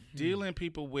dealing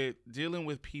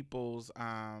with people's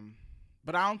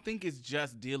but I don't think it's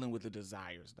just dealing with the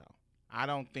desires, though. I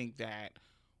don't think that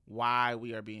why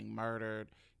we are being murdered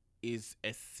is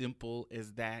as simple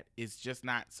as that. It's just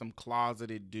not some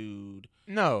closeted dude.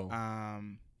 No.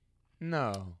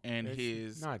 No. And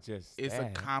it's not just it's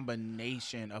that. a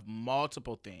combination of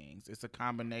multiple things. It's a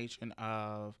combination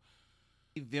of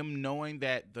them knowing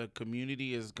that the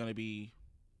community is going to be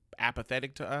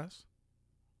apathetic to us.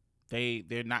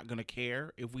 They're not going to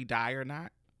care if we die or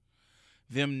not.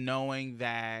 Them knowing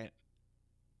that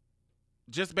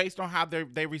just based on how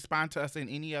they respond to us in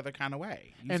any other kind of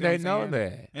way. And they know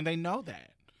that. And they know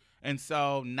that. And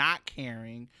so not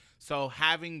caring, so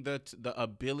having the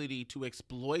ability to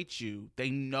exploit you,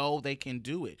 they know they can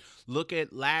do it. Look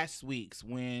at last week's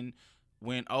when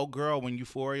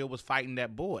Euphoria was fighting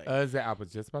that boy. I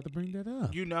was just about to bring that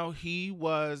up. He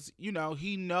knows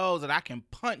that I can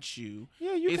punch you.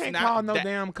 Yeah, you can't call no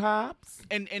damn cops.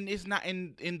 And it's not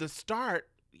in the start.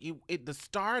 The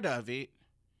start of it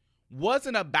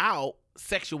wasn't about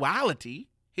sexuality.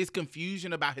 His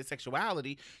confusion about his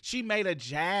sexuality. She made a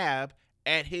jab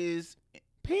at his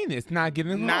penis not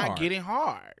getting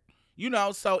hard.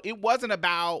 So it wasn't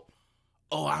about,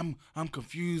 oh, I'm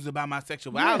confused about my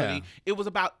sexuality. Yeah. It was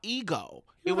about ego.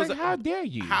 It was like, how dare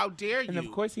you? How dare you? And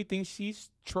of course he thinks she's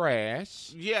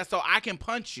trash. Yeah, so I can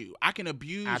punch you. I can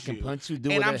abuse you. I can punch you, do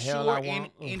what the hell I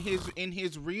want. And I'm sure in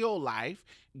his real life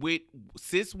with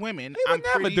cis women, he would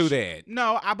never do that.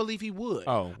 No, I believe he would.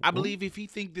 Oh. I believe if he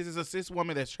thinks this is a cis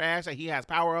woman that's trash that he has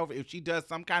power over, if she does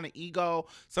some kind of ego,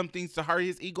 some things to hurt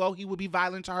his ego, he would be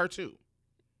violent to her too.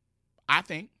 I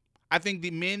think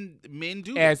the men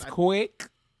do as this. Quick.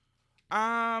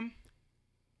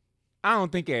 I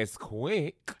don't think as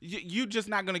quick. You just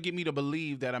not gonna get me to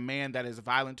believe that a man that is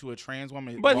violent to a trans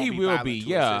woman, but he will be.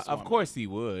 Yeah, of course he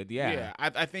would. Yeah, yeah.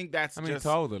 I think that's. I mean,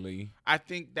 totally. I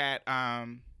think that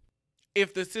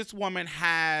if the cis woman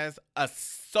has a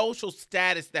social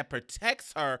status that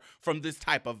protects her from this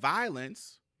type of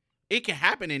violence, It can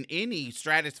happen in any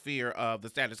stratosphere of the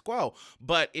status quo.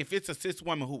 But if it's a cis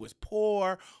woman who is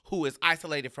poor, who is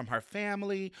isolated from her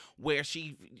family, where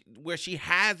she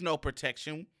has no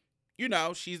protection,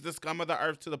 she's the scum of the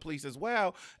earth to the police as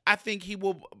well, I think he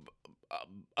will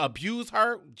abuse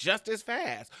her just as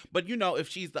fast. But if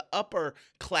she's the upper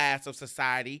class of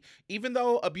society, even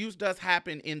though abuse does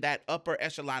happen in that upper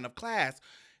echelon of class,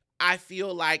 I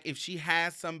feel like if she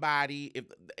has somebody, if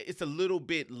it's a little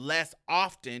bit less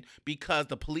often because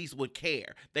the police would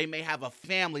care. They may have a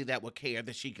family that would care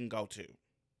that she can go to.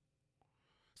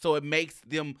 So it makes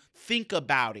them think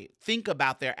about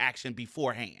their action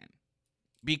beforehand,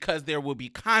 because there will be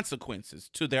consequences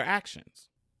to their actions.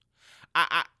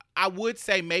 I would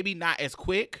say maybe not as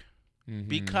quick,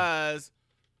 because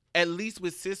at least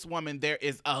with cis women, there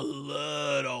is a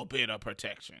little bit of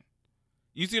protection.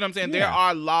 You see what I'm saying? Yeah. There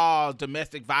are laws,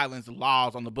 domestic violence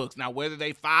laws on the books. Now, whether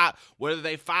they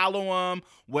follow them,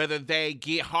 whether they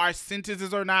get harsh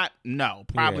sentences or not, no,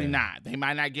 probably not. They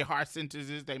might not get harsh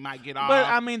sentences. They might get off. But,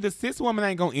 I mean, the cis woman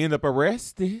ain't going to end up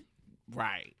arrested.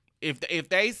 Right. If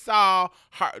they saw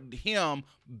him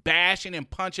bashing and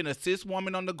punching a cis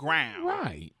woman on the ground.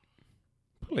 Right.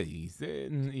 Please.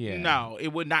 Yeah. No, it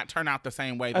would not turn out the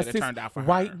same way that it turned out for her.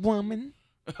 White woman?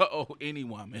 Oh, any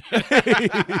woman.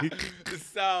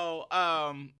 So,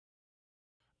 I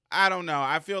don't know.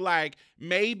 I feel like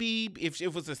maybe if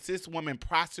it was a cis woman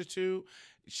prostitute,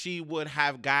 she would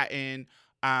have gotten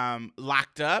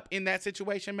locked up in that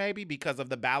situation, maybe because of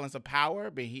the balance of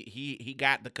power. But he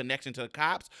got the connection to the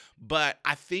cops. But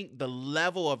I think the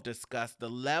level of disgust, the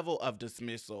level of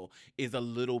dismissal is a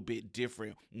little bit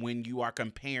different when you are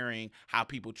comparing how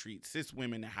people treat cis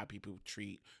women and how people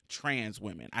treat trans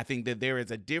women. I think that there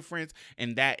is a difference,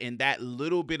 and that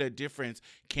little bit of difference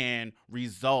can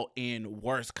result in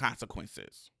worse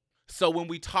consequences. So when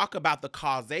we talk about the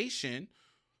causation,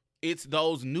 it's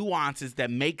those nuances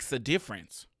that makes a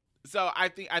difference. So I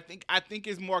think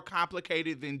it's more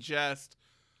complicated than just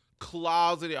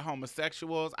closeted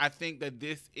homosexuals. I think that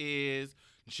this is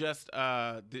just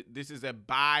this is a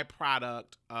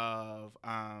byproduct of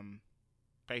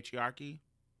patriarchy.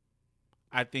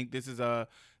 I think this is a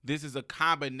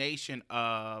combination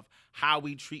of how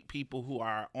we treat people who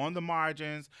are on the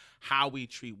margins, how we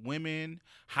treat women,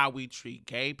 how we treat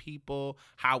gay people,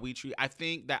 I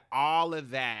think that all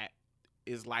of that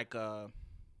is like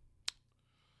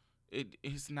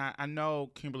it's not. I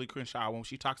know Kimberly Crenshaw, when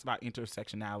she talks about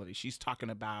intersectionality, she's talking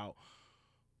about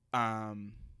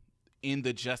in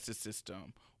the justice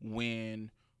system, when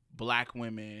Black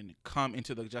women come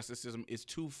into the justice system, it's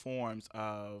two forms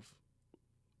of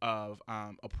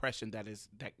oppression that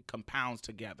compounds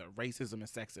together: racism and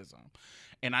sexism.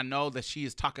 And I know that she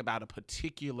is talking about a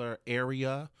particular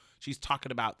area. She's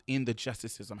talking about in the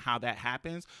justice system how that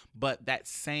happens, but that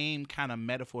same kind of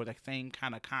metaphor, that same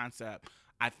kind of concept,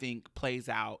 I think plays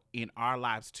out in our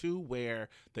lives too, where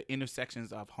the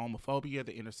intersections of homophobia,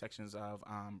 the intersections of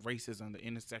racism, the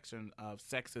intersection of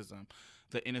sexism,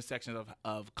 the intersections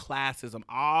of classism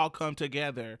all come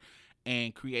together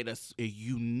and create a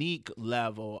unique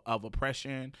level of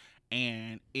oppression.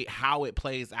 And how it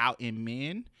plays out in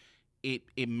men,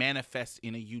 it manifests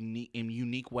in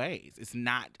unique ways. It's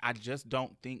not. I just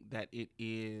don't think that it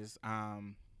is.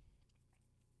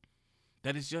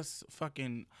 That is just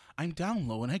fucking, I'm down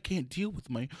low and I can't deal with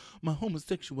my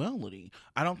homosexuality.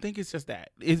 I don't think it's just that.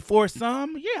 For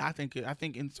some, yeah, I think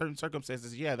in certain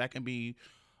circumstances, yeah, that can be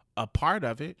a part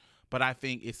of it. But I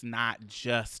think it's not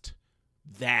just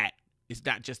that. It's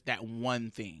not just that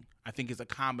one thing. I think it's a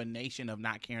combination of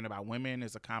not caring about women.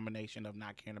 It's a combination of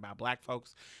not caring about Black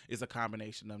folks. It's a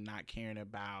combination of not caring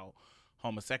about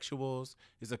homosexuals.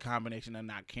 It's a combination of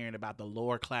not caring about the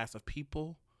lower class of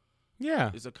people.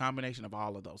 Yeah. It's a combination of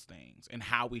all of those things, and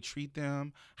how we treat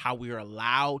them, how we are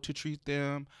allowed to treat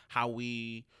them, how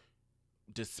we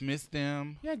dismiss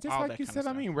them. Yeah, just like you said,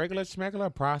 I mean, regular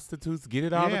schmegular prostitutes get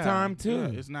it all the time too.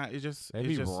 Yeah, it's not. It's just they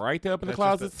be right there up in the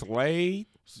closet, slayed.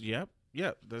 Yep.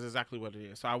 That's exactly what it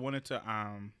is. So I wanted to.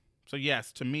 So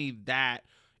yes, to me, that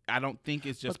I don't think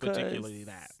it's just particularly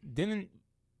that.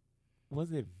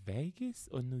 Was it Vegas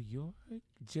or New York?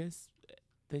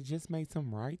 They just made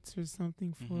some rights or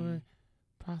something for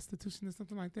prostitution or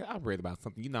something like that. I read about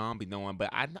something. I don't be knowing, but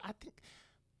I think.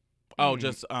 Oh,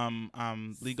 just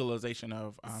legalization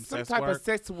of some sex type work. of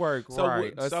sex work, so,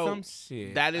 right? So or some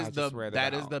shit. That is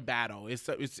the battle.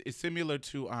 It's similar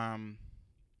to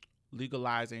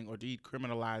legalizing or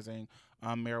decriminalizing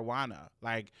marijuana.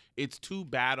 Like, it's two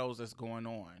battles that's going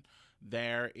on.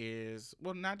 There is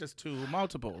not just two,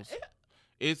 multiples.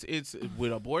 It's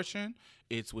with abortion.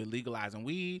 It's with legalizing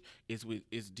weed. It's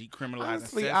decriminalizing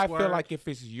Honestly, sex I work. feel like if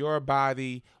it's your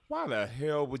body, why the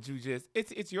hell would you just?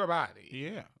 It's your body.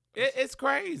 Yeah. It's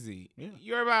crazy. Yeah.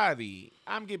 Your body.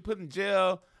 I'm getting put in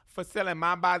jail for selling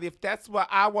my body. If that's what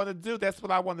I want to do, that's what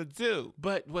I want to do.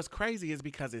 But what's crazy is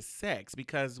because it's sex.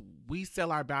 Because we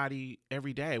sell our body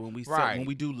every day when we Right. when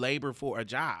we do labor for a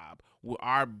job.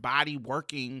 Our body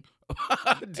working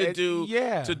to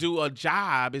do a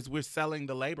job is we're selling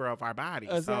the labor of our body.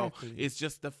 Exactly. So it's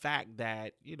just the fact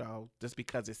that just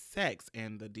because it's sex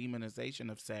and the demonization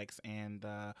of sex and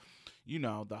the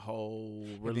whole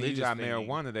religious got thing.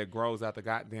 marijuana that grows out the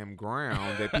goddamn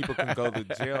ground that people can go to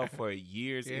jail for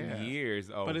years and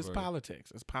years over. But it's politics.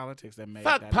 It's politics that made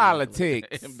Fuck that politics.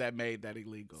 illegal. That made that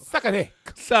illegal. Suck a dick.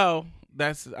 So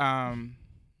that's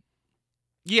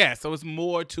so it's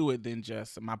more to it than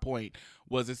just my point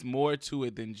was it's more to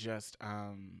it than just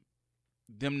them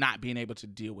not being able to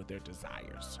deal with their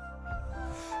desires.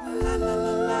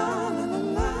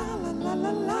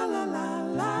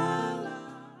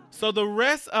 So the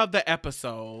rest of the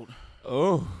episode.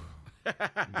 Oh,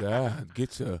 God,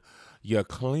 get your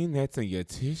Kleenex and your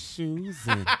tissues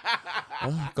and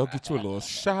go get you a little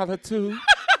shot or two.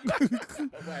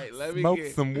 Wait, let me Smoke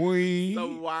get some weed.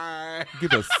 some wine.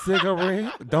 Get a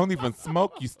cigarette. Don't even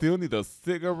smoke. You still need a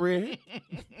cigarette.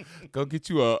 Go get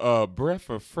you a breath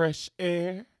of fresh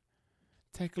air.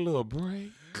 Take a little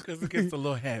break. Because it gets a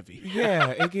little heavy. Yeah,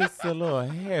 it gets a little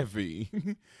heavy.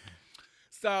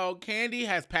 So Kandi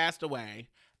has passed away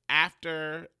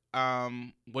after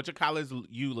whatchamacallit's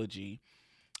eulogy.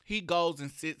 He goes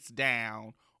and sits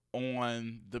down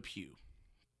on the pew.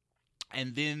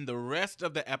 And then the rest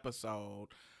of the episode,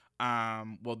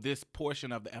 this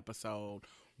portion of the episode,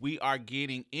 we are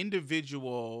getting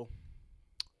individual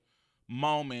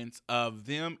moments of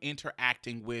them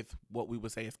interacting with what we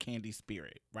would say is Kandi's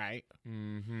spirit, right?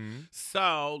 Mm-hmm.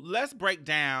 So let's break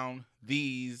down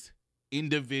these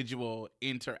individual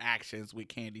interactions with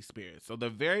Kandi's spirit. So the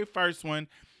very first one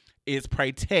is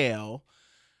Pray Tell.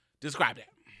 Describe that.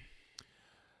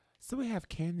 So we have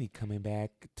Kandi coming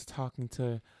back to talking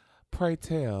to Pray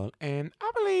Tell, and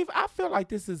I feel like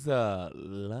this is a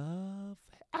love.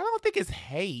 I don't think it's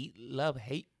hate,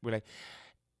 love-hate relationship.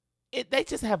 They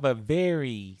just have a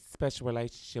very special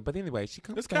relationship. But anyway, she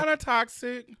comes. It's back. kind of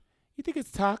toxic. You think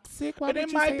it's toxic? Why But would it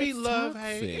you might say be it's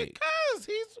love-hate. toxic?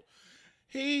 Because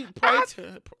he prayed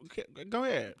to. Go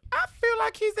ahead. I feel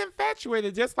like he's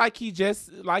infatuated, just like he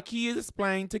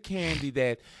explained to Kandi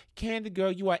that Kandi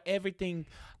girl, you are everything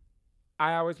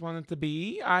I always wanted to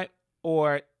be. He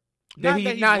wanted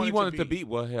to be.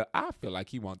 Well, hell, I feel like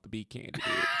he wanted to be Kandi.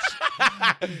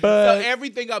 Bitch. But so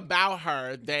everything about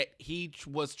her that he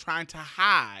was trying to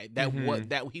hide, that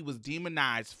he was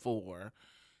demonized for,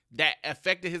 that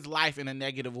affected his life in a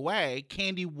negative way,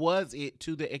 Kandi was it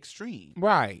to the extreme.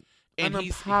 Right. And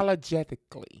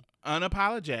unapologetically.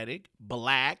 Unapologetic,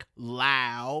 black,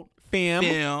 loud,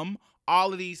 femme,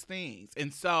 all of these things.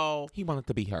 And so he wanted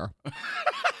to be her.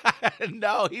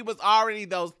 No, he was already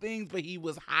those things, but he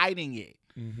was hiding it.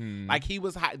 Mm-hmm. Like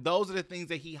those are the things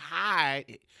that he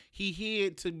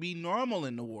hid to be normal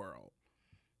in the world,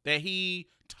 that he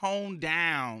toned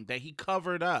down, that he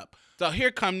covered up. So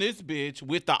here come this bitch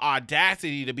with the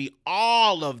audacity to be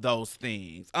all of those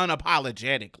things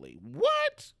unapologetically.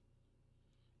 What?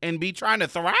 And be trying to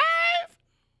thrive?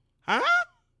 Huh?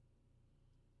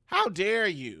 How dare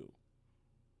you?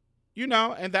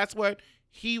 And that's what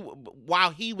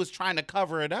while he was trying to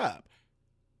cover it up.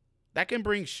 That can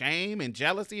bring shame and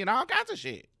jealousy and all kinds of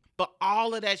shit. But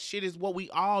all of that shit is what we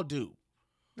all do.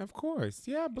 Of course,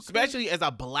 yeah. Especially as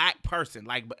a black person,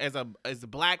 like as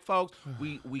black folks,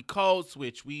 we code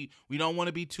switch. We don't want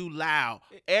to be too loud.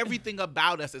 Everything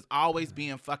about us is always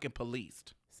being fucking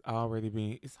policed. It's already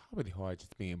hard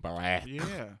just being black.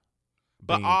 Yeah.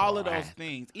 But all of those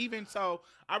things, even so,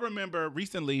 I remember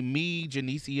recently me,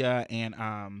 Janicia, and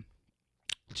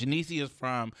Janicia is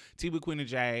from T with Queen of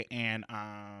J and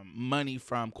Money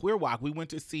from Queer Walk. We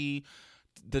went to see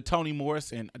the Toni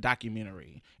Morrison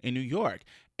documentary in New York.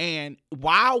 And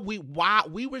while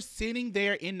we were sitting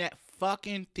there in that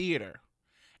fucking theater,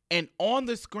 and on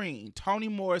the screen, Toni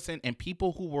Morrison and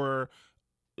people who were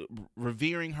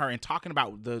revering her and talking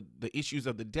about the issues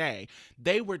of the day,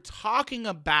 they were talking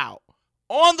about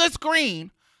on the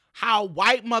screen how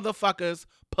white motherfuckers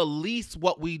police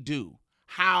what we do.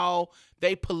 How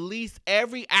they police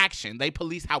every action. They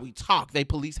police how we talk. They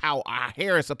police how our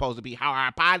hair is supposed to be, how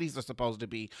our bodies are supposed to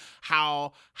be,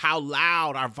 how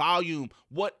loud, our volume,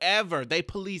 whatever. They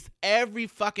police every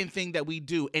fucking thing that we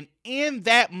do. And in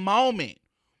that moment,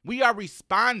 we are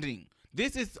responding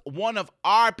This is one of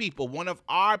our people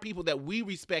that we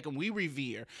respect and we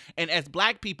revere. And as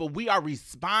black people, we are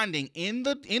responding in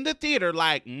the theater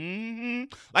like,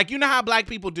 like, you know how black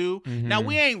people do. Now,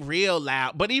 we ain't real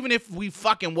loud, but even if we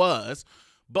fucking was,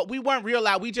 but we weren't real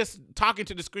loud. We just talking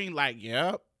to the screen like,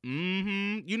 yep,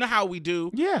 you know how we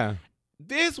do. Yeah.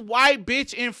 This white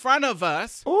bitch in front of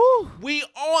us, Ooh.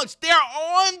 they're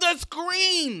on the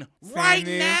screen right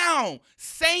this? now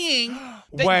saying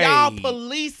that Wait. y'all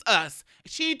police us.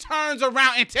 She turns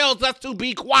around and tells us to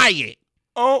be quiet.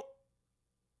 Oh.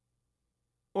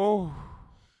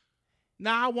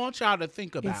 Now I want y'all to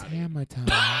think It's about it. hammer time.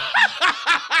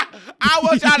 I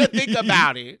want y'all to think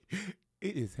about it.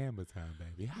 It is hammer time,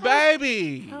 baby.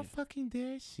 Baby. How fucking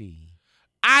dare she?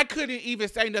 I couldn't even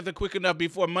say nothing quick enough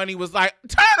before Money was like,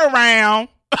 turn around.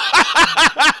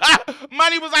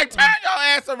 Money was like, turn your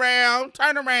ass around.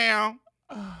 Turn around.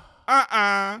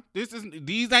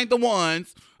 These ain't the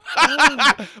ones.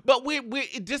 But we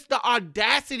just the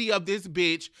audacity of this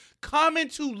bitch coming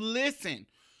to listen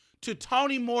to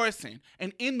Toni Morrison,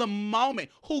 and in the moment,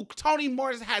 who Toni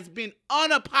Morrison has been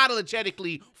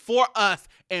unapologetically for us,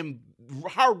 and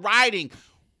her writing,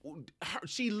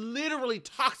 she literally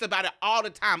talks about it all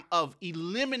the time, of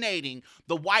eliminating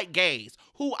the white gaze,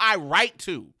 who I write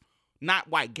to. Not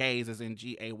white gaze as in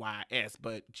G-A-Y-S,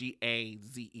 but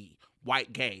G-A-Z-E.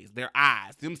 White gaze, their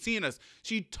eyes, them seeing us.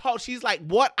 She's like,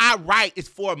 what I write is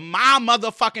for my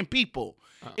motherfucking people.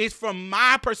 It's from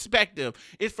my perspective.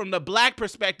 It's from the black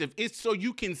perspective. It's so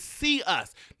you can see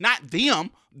us, not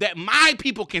them, that my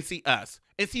people can see us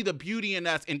and see the beauty in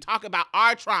us and talk about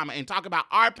our trauma and talk about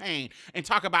our pain and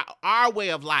talk about our way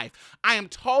of life. I am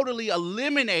totally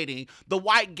eliminating the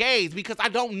white gaze because I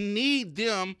don't need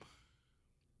them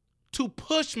to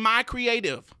push my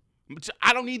creative.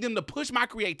 I don't need them to push my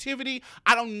creativity.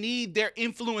 I don't need their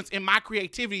influence in my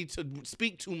creativity to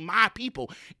speak to my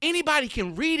people. Anybody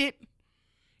can read it.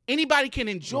 Anybody can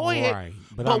enjoy it.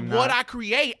 But what I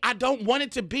create, I don't want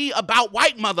it to be about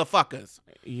white motherfuckers.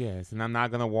 Yes, and I'm not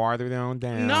going to water them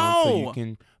down. No. So you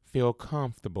can feel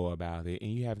comfortable about it.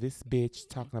 And you have this bitch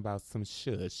talking about some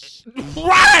shush.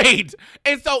 Right.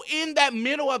 And so in that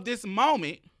middle of this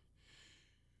moment,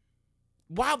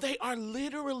 while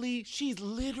she's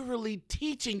literally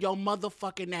teaching your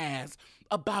motherfucking ass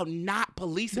about not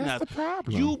policing us. That's the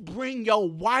problem. You bring your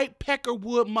white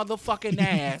Peckerwood motherfucking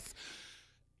ass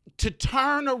to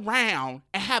turn around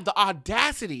and have the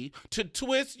audacity to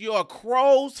twist your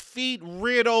crow's feet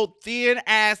riddled thin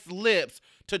ass lips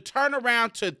to turn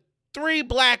around to 3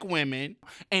 black women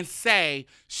and say,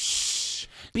 shh,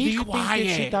 be quiet. Think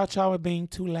that she thought y'all were being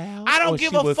too loud? I don't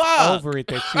give a was fuck. Over it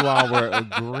that you all were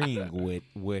agreeing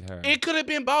with her. It could have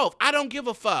been both. I don't give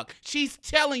a fuck. She's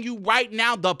telling you right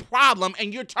now the problem,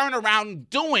 and you're turning around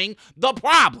doing the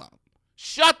problem.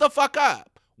 Shut the fuck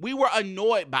up. We were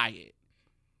annoyed by it.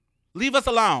 Leave us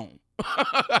alone.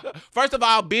 First of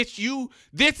all, bitch,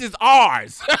 this is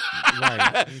ours.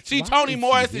 Right. She Toni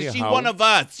Morrison. She one of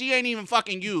us. She ain't even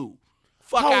fucking you.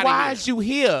 Fuck out of here. Why is you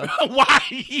here? Why?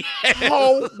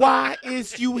 Yes. Why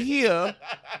is you here?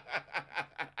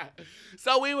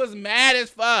 So we was mad as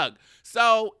fuck.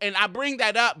 So, and I bring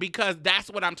that up because that's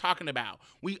what I'm talking about.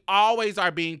 We always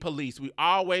are being policed. We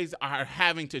always are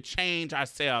having to change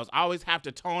ourselves. Always have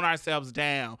to tone ourselves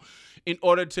down in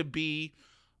order to be,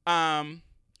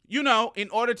 in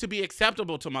order to be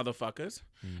acceptable to motherfuckers.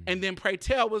 And then Pray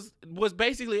Tell was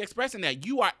basically expressing that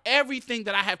you are everything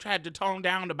that I have tried to tone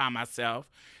down about myself.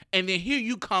 And then here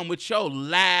you come with your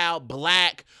loud,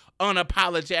 black,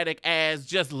 unapologetic ass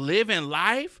just living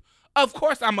life. Of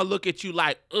course I'm going to look at you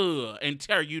like, ugh, and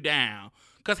tear you down.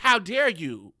 Because how dare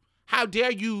you? How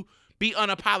dare you be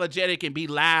unapologetic and be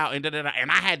loud and da-da-da. And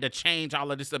I had to change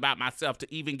all of this about myself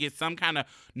to even get some kind of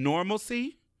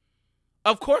normalcy.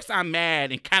 Of course I'm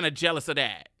mad and kind of jealous of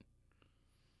that.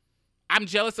 I'm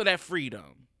jealous of that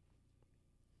freedom.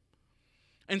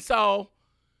 And so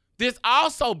this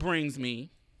also brings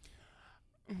me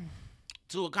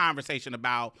to a conversation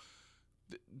about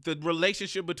the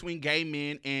relationship between gay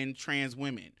men and trans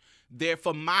women.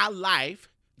 For my life,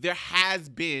 there has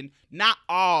been not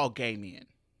all gay men.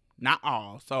 Not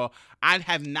all. So I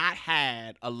have not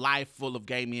had a life full of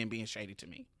gay men being shady to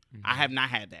me. Mm-hmm. I have not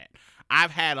had that.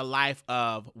 I've had a life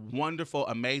of wonderful,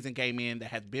 amazing gay men that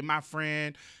have been my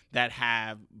friend, that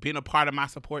have been a part of my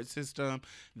support system,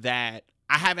 that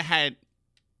I haven't had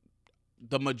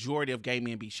the majority of gay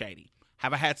men be shady.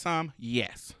 Have I had some?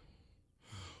 Yes.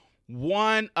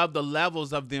 One of the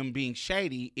levels of them being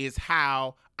shady is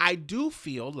how I do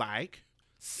feel like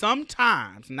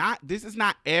sometimes, this is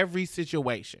not every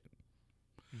situation,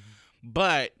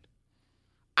 but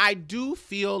I do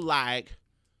feel like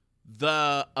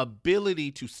the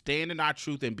ability to stand in our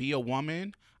truth and be a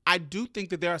woman, I do think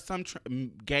that there are some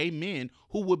gay men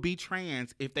who would be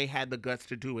trans if they had the guts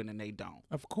to do it, and they don't.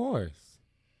 Of course.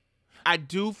 I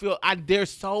do feel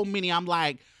there's so many. I'm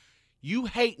like, you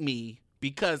hate me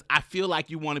because I feel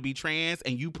like you want to be trans,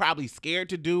 and you probably scared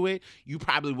to do it. You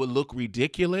probably would look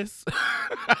ridiculous.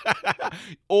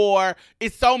 Or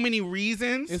it's so many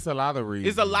reasons. It's a lot of reasons.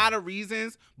 It's a lot of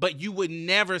reasons, but you would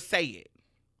never say it.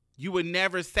 You would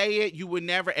never say it. You would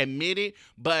never admit it,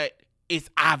 but it's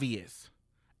obvious.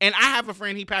 And I have a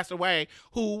friend, he passed away,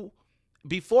 who,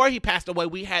 before he passed away,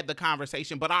 we had the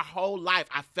conversation, but our whole life,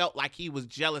 I felt like he was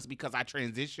jealous because I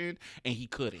transitioned and he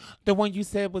couldn't. The one you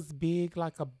said was big,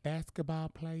 like a basketball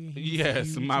player?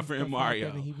 Yes, my friend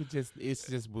Mario. Like he would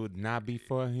it would not be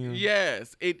for him.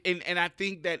 Yes. And I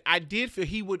think that I did feel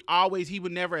he would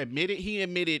never admit it. He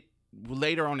admitted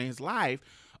later on in his life,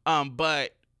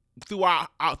 but throughout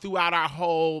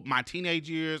my teenage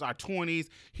years, our 20s,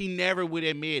 he never would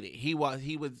admit it. He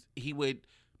would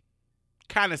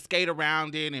kind of skate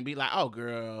around it and be like, "Oh,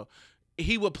 girl."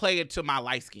 He would play it to my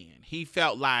light skin. He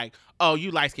felt like, "Oh,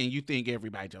 you light skin, you think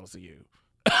everybody jealous of you."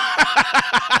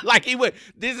 Like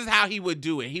this is how he would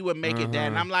do it. He would make it that.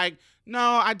 And I'm like, "No,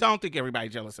 I don't think everybody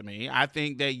jealous of me. I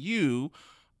think that you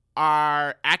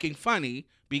are acting funny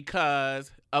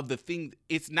because of the thing.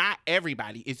 It's not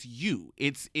everybody. It's you.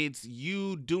 It's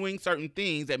you doing certain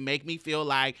things that make me feel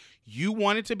like you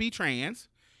wanted to be trans.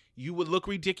 You would look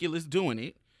ridiculous doing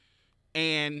it.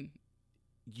 And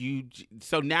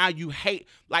so now you hate."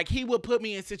 Like, he would put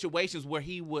me in situations where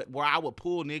I would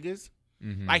pull niggas.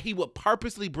 Mm-hmm. Like, he would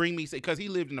purposely bring me, because he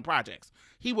lived in the projects.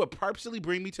 He would purposely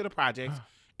bring me to the projects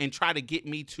and try to get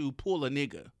me to pull a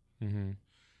nigga. Mm-hmm.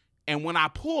 And when I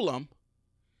pull him,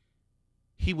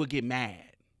 he would get mad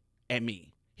at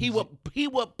me. He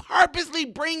would purposely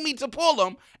bring me to pull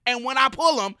him, and when I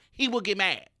pull him, he would get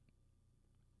mad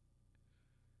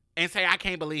and say, "I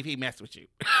can't believe he messed with you."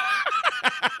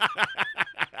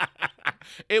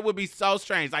 It would be so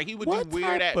strange. Like, he would do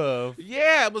weird.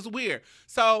 Yeah, it was weird.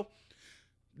 So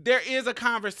there is a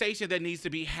conversation that needs to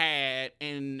be had,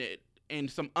 and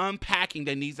some unpacking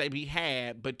that needs to be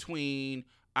had between.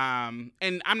 And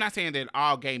I'm not saying that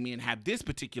all gay men have this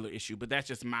particular issue, but that's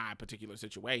just my particular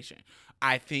situation.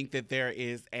 I think that there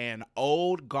is an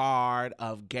old guard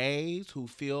of gays who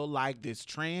feel like this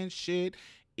trans shit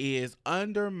is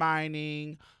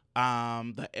undermining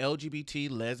the LGBT,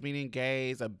 lesbian, and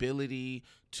gays' ability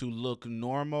to look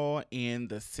normal in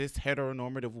the cis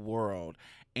heteronormative world.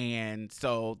 And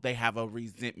so they have a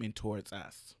resentment towards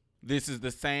us. This is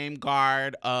the same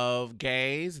guard of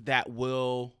gays that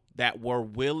were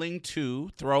willing to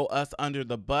throw us under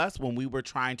the bus when we were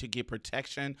trying to get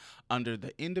protection under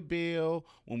the INDA bill,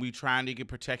 when we were trying to get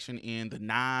protection in the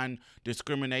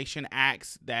non-discrimination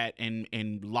acts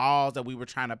and laws that we were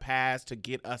trying to pass to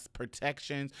get us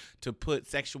protections, to put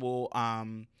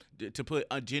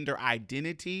gender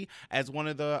identity as one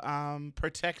of the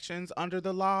protections under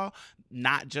the law,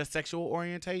 not just sexual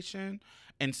orientation.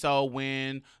 And so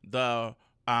when the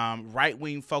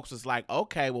right-wing folks was like,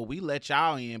 "Okay, well, we let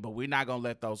y'all in, but we're not going to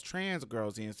let those trans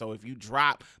girls in. So if you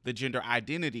drop the gender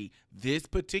identity," this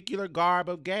particular garb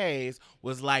of gays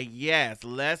was like, "Yes,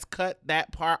 let's cut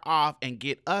that part off and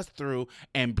get us through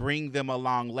and bring them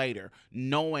along later,"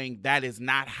 knowing that is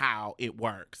not how it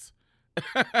works.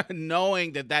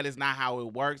 Knowing that is not how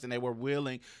it works, and they were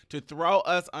willing to throw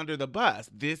us under the bus.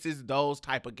 This is those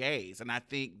type of gays, and I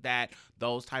think that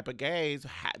those type of gays,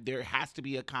 there has to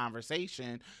be a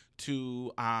conversation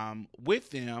to with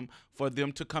them for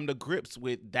them to come to grips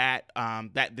with that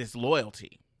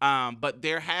disloyalty. But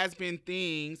there has been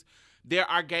things. There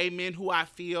are gay men who I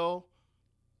feel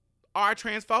are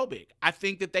transphobic. I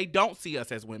think that they don't see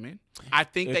us as women. I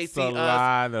think they see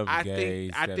us.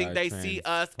 I think they see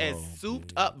us as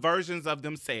souped up versions of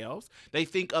themselves. They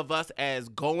think of us as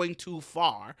going too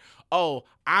far. "Oh,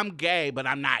 I'm gay, but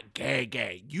I'm not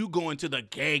gay. You going to the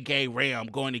gay realm,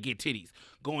 going to get titties,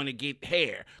 going to get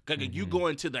hair. You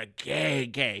going to the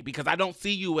gay because I don't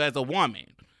see you as a woman.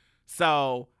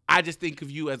 So I just think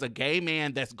of you as a gay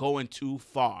man that's going too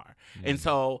far. And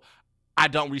so I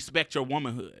don't respect your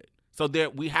womanhood." So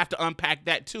we have to unpack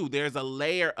that too. There's a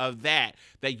layer of that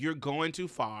you're going too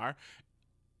far,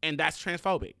 and that's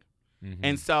transphobic. Mm-hmm.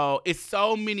 And so it's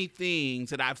so many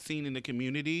things that I've seen in the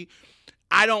community.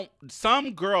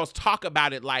 Some girls talk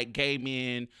about it like gay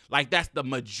men, like that's the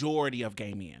majority of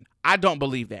gay men. I don't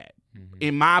believe that. Mm-hmm.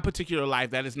 In my particular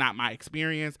life, that is not my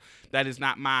experience. That is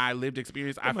not my lived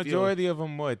experience. The majority of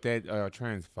them, that are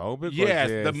transphobic? Yes,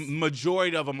 the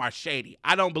majority of them are shady.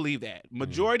 I don't believe that.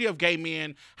 Majority of gay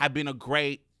men have been a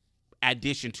great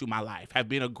addition to my life, have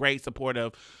been a great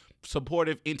supportive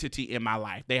entity in my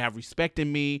life. They have respected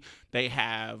me. They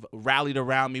have rallied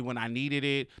around me when I needed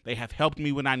it. They have helped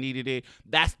me when I needed it.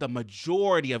 That's the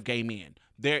majority of gay men.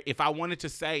 If I wanted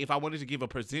to give a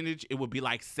percentage, it would be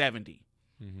like 70.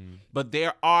 Mm-hmm. But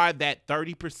there are that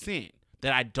 30%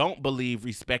 that I don't believe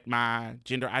respect my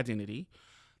gender identity,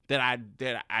 that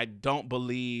I don't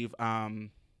believe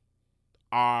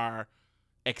are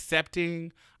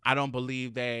accepting. I don't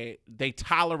believe that they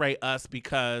tolerate us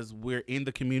because we're in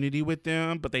the community with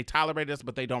them, but they tolerate us,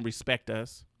 but they don't respect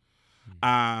us.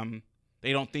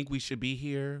 They don't think we should be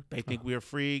here. They think we're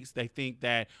freaks. They think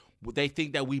that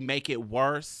we make it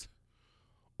worse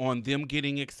on them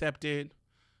getting accepted.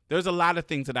 There's a lot of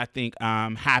things that I think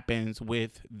happens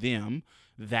with them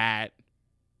that,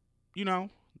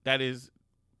 that is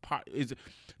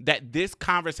that this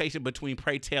conversation between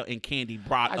Pray Tell and Kandi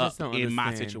brought up in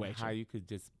my situation. How you could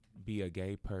just be a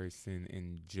gay person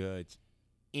and judge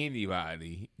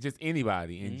anybody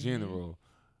in general.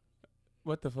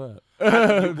 What the fuck?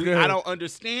 I don't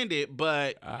understand it,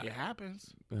 but it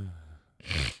happens.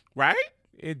 Right?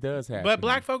 It does happen. But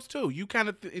black folks too. You kind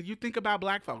of you think about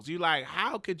black folks. You like,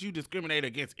 how could you discriminate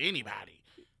against anybody?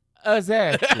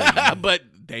 Exactly. But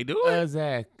they do it.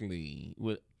 Exactly.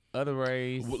 With other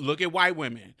race. Look at white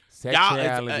women.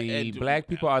 Sexuality. Black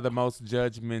people are the most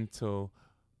judgmental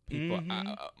people.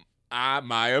 Mm-hmm.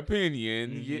 My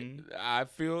opinion. Mm-hmm. I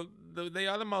feel they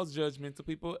are the most judgmental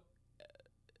people.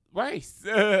 Race.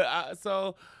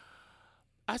 So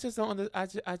I just don't.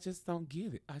 I just don't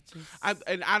get it.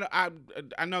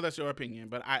 I know that's your opinion,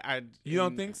 but You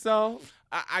don't think so?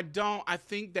 I don't. I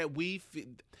think that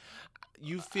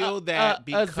you feel that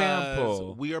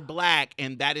because we are black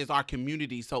and that is our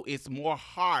community, so it's more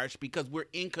harsh because we're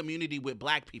in community with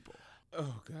black people.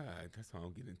 Oh God, that's why I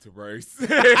don't get into race.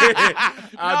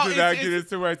 I do not get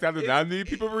into race. I do not need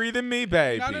people reading me,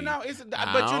 baby. No.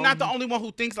 But you're not the only one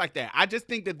who thinks like that. I just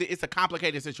think that it's a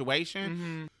complicated situation.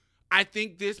 Mm-hmm. I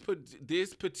think this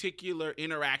particular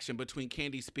interaction between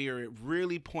Kandi Spirit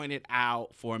really pointed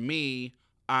out for me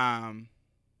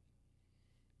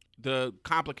the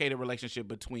complicated relationship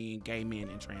between gay men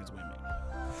and trans women.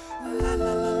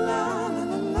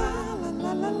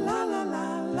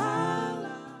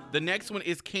 The next one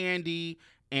is Kandi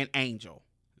and Angel.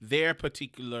 Their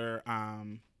particular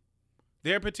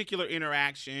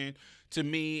interaction to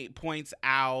me points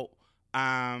out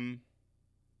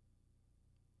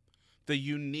the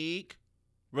unique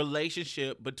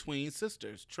relationship between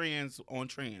sisters, trans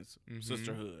mm-hmm.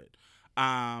 sisterhood.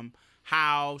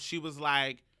 How she was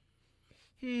like,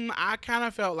 I kind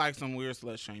of felt like some weird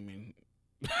slut shaming.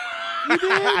 You did?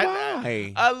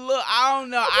 Why? I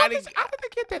don't know. I didn't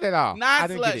get that at all. Not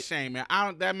slut shaming.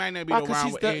 That might not be the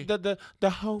wrong way. Because she's the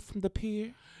hoe from the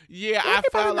pier. Yeah, I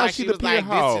felt like she was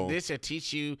like, this should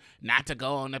teach you not to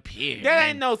go on the pier. That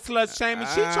ain't no slut shaming.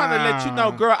 She trying to let you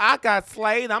know, girl, I got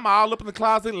slayed. I'm all up in the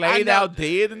closet, laid out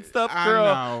dead and stuff,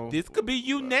 girl. This could be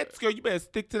you next, girl. You better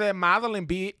stick to that modeling,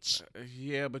 bitch.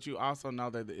 Yeah, but you also know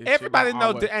that everybody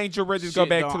knows the Angel ready to go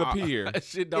back to the pier.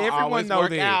 Shit don't always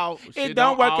work out. It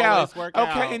don't work out.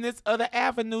 Okay, and there's other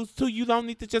avenues too. You don't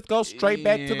need to just go straight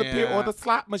back to the pier or the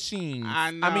slot machines.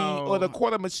 I know. Or the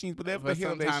quarter machines, whatever the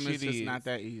hell that shit is. Sometimes it's just not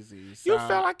that easy. So you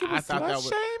felt like it was slut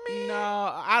shaming? No,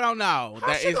 I don't know.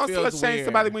 How she gonna slut shame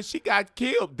somebody when she got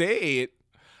killed dead?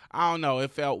 I don't know. It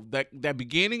felt that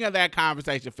beginning of that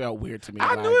conversation felt weird to me.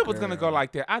 I knew it was gonna go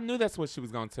like that. I knew that's what she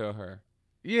was gonna tell her.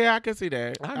 Yeah, I could see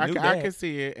that. I could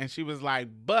see it. And she was like,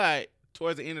 but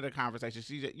towards the end of the conversation,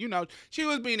 she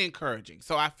was being encouraging.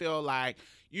 So I feel like,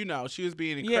 she was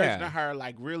being encouraging to her,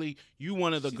 like, really, you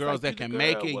one of the girls that can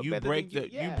make it.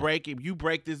 You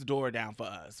break this door down for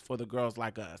us, for the girls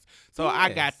like us. So yes.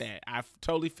 I got that. I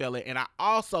totally feel it. And I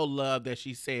also love that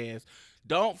she says,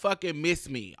 don't fucking miss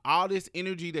me. All this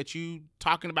energy that you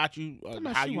talking about,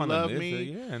 how you love me.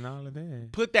 Yeah, and all of that.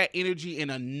 Put that energy in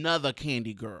another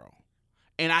Kandi girl.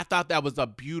 And I thought that was a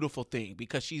beautiful thing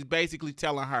because she's basically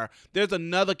telling her there's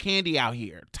another Kandi out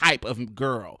here type of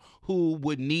girl who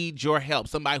would need your help.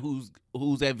 Somebody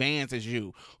who's advanced as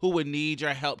you, who would need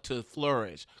your help to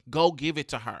flourish. Go give it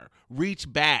to her.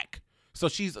 Reach back. So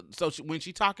when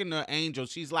she's talking to Angel,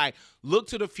 she's like, look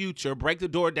to the future, break the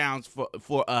door down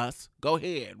for us. Go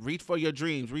ahead. Reach for your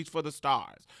dreams. Reach for the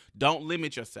stars. Don't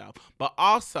limit yourself. But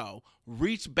also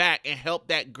reach back and help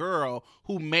that girl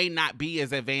who may not be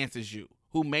as advanced as you,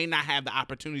 who may not have the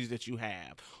opportunities that you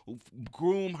have.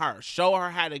 Groom her. Show her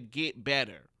how to get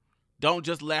better. Don't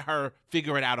just let her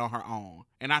figure it out on her own.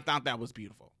 And I thought that was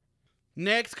beautiful.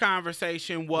 Next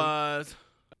conversation was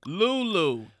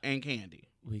Lulu and Kandi.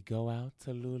 We go out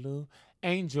to Lulu.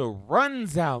 Angel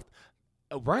runs out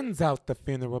runs out the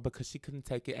funeral because she couldn't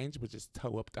take it. Angel would just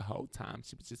toe up the whole time.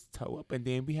 She would just toe up. And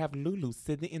then we have Lulu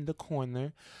sitting in the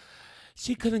corner.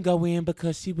 She couldn't go in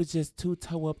because she was just too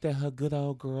toe up that her good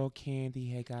old girl Candy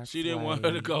had got. She didn't want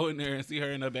her to go in there and see her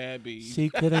in a bad beat. She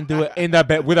couldn't do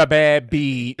it with a bad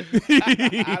beat.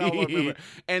 I don't remember.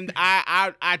 And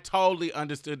I totally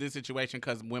understood this situation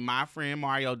because when my friend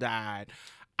Mario died,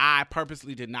 I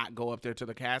purposely did not go up there to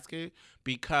the casket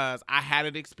because I had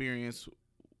an experience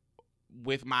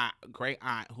with my great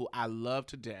aunt who I love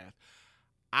to death.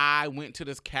 I went to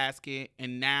this casket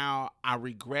and now I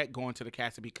regret going to the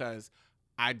casket because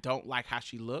I don't like how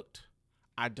she looked.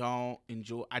 I didn't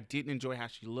enjoy how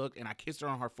she looked, and I kissed her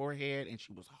on her forehead and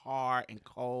she was hard and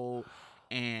cold,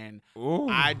 and Ooh.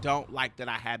 I don't like that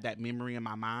I had that memory in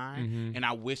my mind, and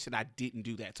I wish that I didn't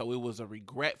do that. So it was a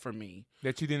regret for me.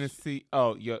 That you didn't see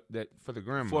that for the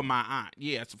grandma. For my aunt.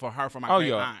 Yes, for her, for my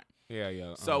great aunt.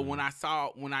 Yeah. So when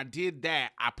I did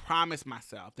that, I promised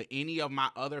myself that any of my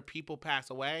other people pass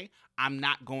away, I'm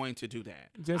not going to do that.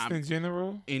 In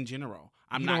general? In general.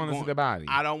 You don't want to see the body.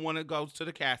 I don't want to go to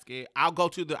the casket. I'll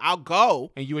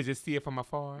go. And you would just see it from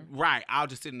afar? Right. I'll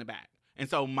just sit in the back. And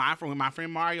so when my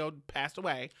friend Mario passed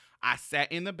away, I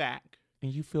sat in the back.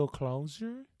 And you feel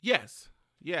closure? Yes.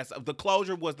 The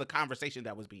closure was the conversation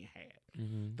that was being had.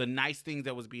 Mm-hmm. The nice things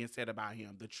that was being said about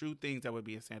him. The true things that were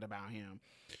being said about him.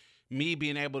 Me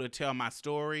being able to tell my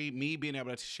story, me being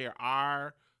able to share I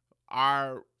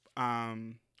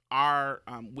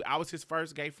was his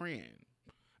first gay friend.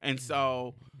 And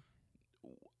so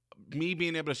me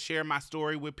being able to share my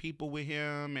story with people with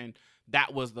him, and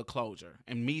that was the closure.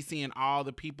 And me seeing all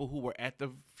the people who were at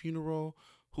the funeral,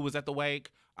 who was at the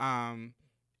wake,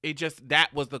 that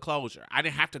was the closure. I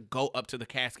didn't have to go up to the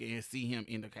casket and see him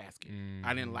in the casket.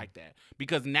 I didn't like that.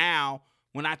 Because now,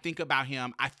 when I think about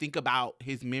him, I think about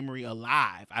his memory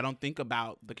alive. I don't think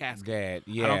about the casket.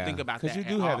 I don't think about that because you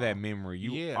do have that memory.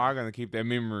 You are going to keep that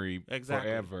memory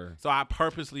forever. So I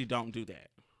purposely don't do that.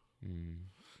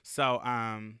 So,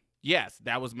 yes,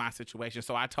 that was my situation.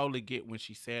 So I totally get when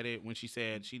she said it, when she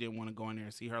said she didn't want to go in there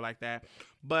and see her like that.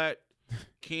 But not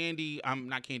Candy,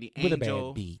 Angel. With a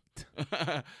bad beat.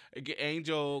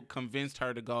 Angel convinced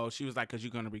her to go. She was like, because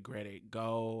you're going to regret it.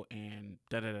 Go and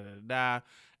da-da-da-da-da.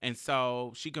 And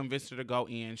so she convinced her to go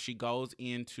in. She goes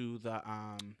into the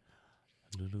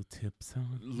Lulu tips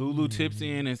on. Lulu tips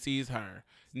in and sees her.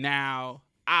 Now,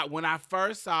 when I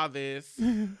first saw this,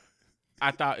 I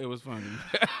thought it was funny.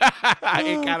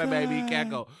 It kind of made me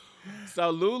cackle. So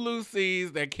Lulu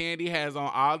sees that Candy has on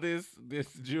all this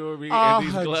jewelry and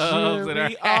these gloves in her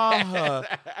hand. All her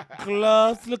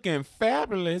gloves looking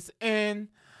fabulous, and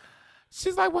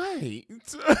she's like, wait.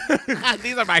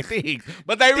 These are my things.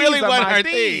 But they really weren't her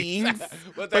things.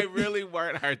 But they really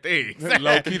weren't her things.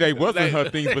 Low-key, they wasn't her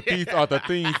things, but these are the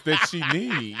things that she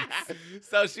needs.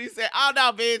 So she said, oh,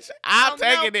 no, bitch. I'm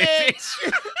taking this.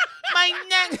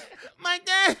 My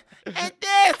dad, and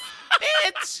this,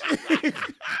 bitch.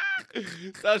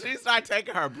 So she started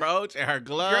taking her brooch and her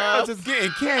gloves. Girl, just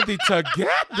getting Candy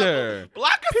together.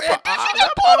 Blanca said, she done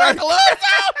pulled her gloves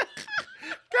out.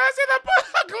 Girl, she done pulled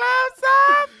her gloves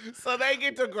off. So they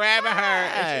get to grabbing her,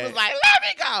 and she was like, let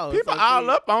me go. People all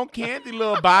up on Candy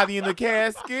little body in the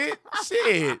casket.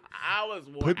 Shit. I was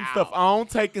worn putting out. stuff on,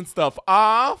 taking stuff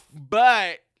off.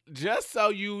 But just so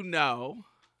you know,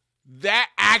 that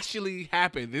actually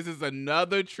happened. This is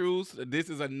another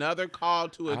call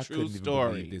to a true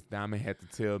story. This Diamond had to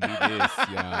tell me this,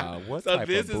 y'all. What so type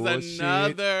this of is bullshit?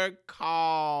 another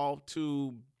call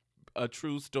to a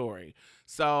true story.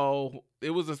 So it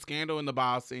was a scandal in the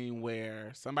ball scene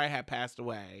where somebody had passed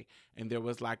away, and there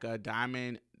was like a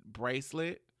diamond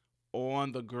bracelet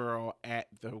on the girl at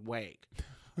the wake.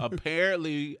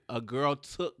 Apparently, a girl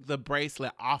took the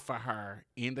bracelet off of her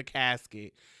in the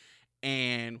casket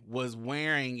and was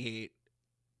wearing it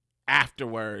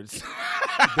afterwards.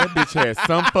 That bitch had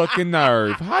some fucking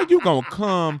nerve. How you gonna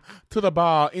come to the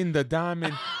bar in the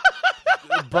diamond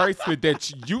bracelet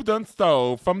that you done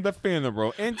stole from the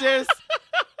funeral and just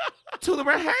to the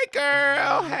hey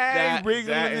girl, hey,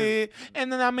 wriggling it,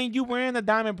 and then you wearing a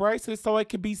diamond bracelet so it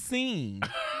can be seen.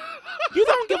 You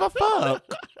don't give a fuck.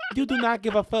 You do not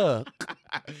give a fuck.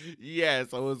 Yeah,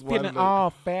 so it was feeling all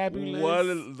fabulous. One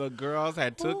of the girls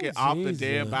had took it off the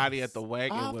dead body at the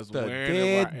wake and was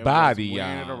wearing it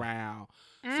around.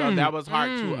 So that was hard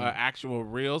to an actual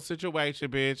real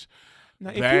situation, bitch.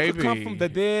 Now, if you could come from the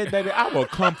dead, baby, I will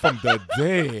come from the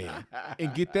dead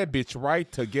and get that bitch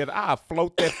right together. I'll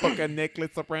float that fucking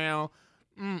necklace around.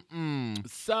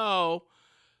 So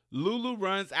Lulu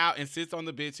runs out and sits on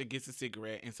the bench and gets a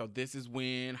cigarette. And so this is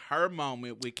when her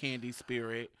moment with Candy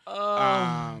Spirit.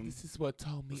 This is what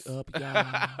told me up,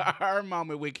 y'all. Her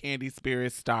moment with Candy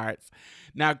Spirit starts.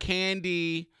 Now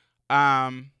Candy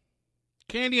and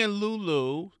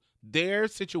Lulu, their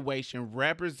situation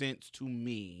represents to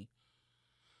me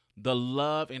the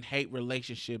love and hate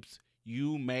relationships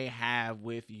you may have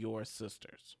with your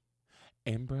sisters.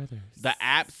 And brothers. The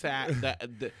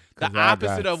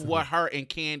opposite of what her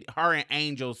and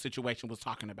Angel's situation was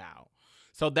talking about.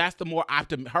 So that's the more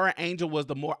her and Angel was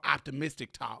the more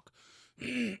optimistic talk.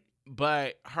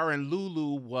 But her and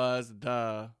Lulu was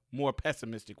the more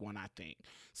pessimistic one, I think.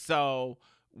 So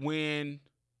when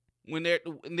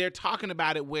they're talking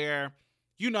about it where,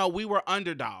 we were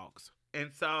underdogs.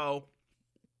 And so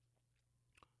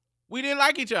we didn't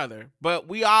like each other, but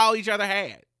we all each other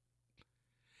had.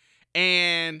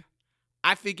 And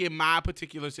I think in my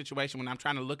particular situation, when I'm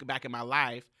trying to look back at my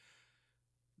life,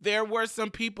 there were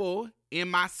some people in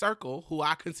my circle who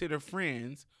I consider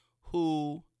friends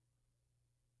who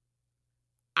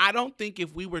I don't think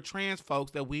if we were trans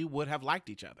folks that we would have liked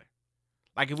each other.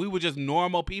 Like if we were just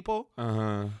normal people,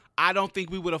 I don't think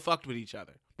we would have fucked with each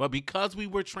other. But because we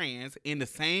were trans in the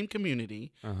same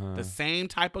community, the same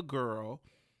type of girl,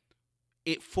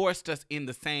 it forced us in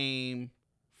the same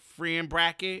friend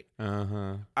bracket.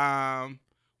 If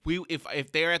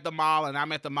they're at the mall and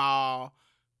I'm at the mall,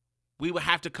 we would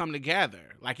have to come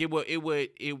together. Like we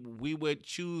would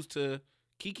choose to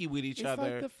kiki with each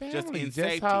other, like the family. just in just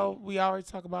safety. How we always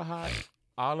talk about how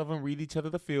all of them read each other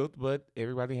the filth, but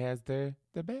everybody has their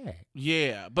bag.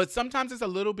 Yeah, but sometimes it's a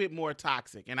little bit more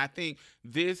toxic, and I think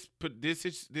this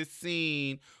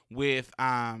scene with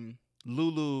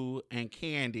Lulu and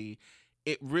Candy,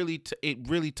 it really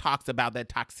talks about that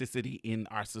toxicity in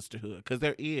our sisterhood, because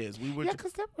there is.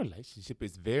 Because that relationship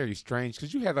is very strange.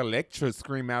 Because you had Elektra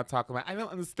scream out talking about, I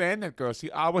don't understand that girl. She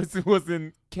always was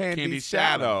in Candy's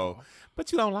shadow.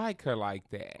 But you don't like her like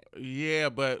that. Yeah,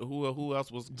 but who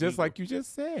else was just like you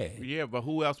just said? Yeah, but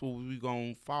who else were we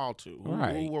going to fall to?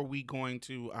 Who were we going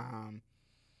to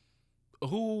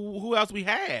who else we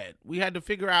had? We had to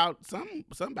figure out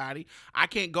somebody. I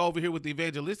can't go over here with the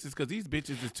evangelists because these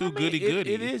bitches is too goody.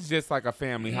 It is just like a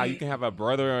family. How you can have a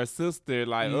brother or a sister,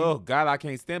 like, oh God, I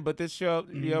can't stand, but this your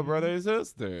brother and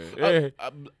sister.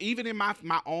 Even in my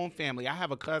own family, I have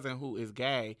a cousin who is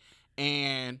gay,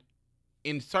 and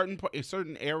in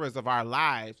certain eras of our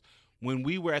lives, when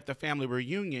we were at the family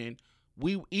reunion,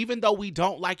 even though we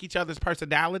don't like each other's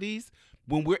personalities,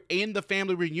 when we're in the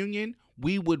family reunion,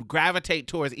 we would gravitate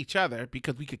towards each other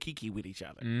because we could kiki with each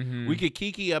other. We could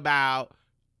kiki about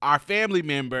our family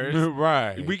members.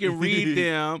 Right. We can read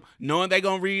them, knowing they're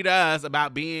going to read us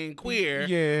about being queer.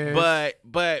 Yes.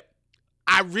 But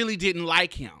I really didn't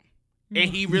like him. And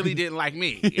he really didn't like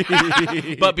me.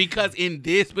 But because in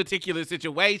this particular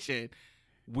situation,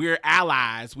 we're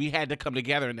allies, we had to come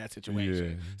together in that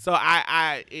situation. Yeah. So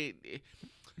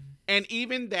and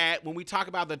even that, when we talk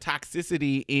about the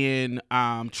toxicity in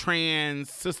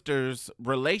trans sisters'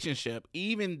 relationship,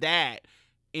 even that,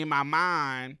 in my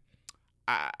mind,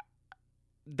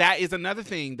 that is another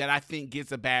thing that I think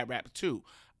gets a bad rap too.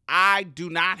 I do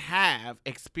not have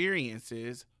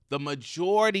experiences, the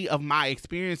majority of my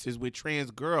experiences with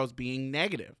trans girls being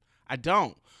negative. I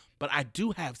don't. But I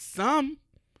do have some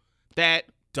that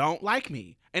don't like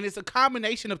me. And it's a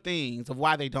combination of things of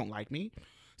why they don't like me.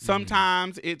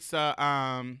 Sometimes it's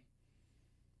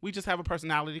we just have a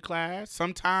personality clash.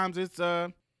 Sometimes it's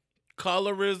a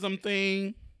colorism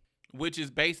thing, which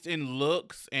is based in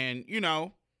looks. And,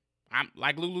 I'm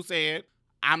like Lulu said,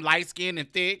 I'm light skinned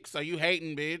and thick, so you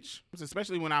hating, bitch.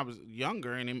 Especially when I was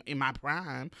younger and in my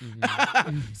prime.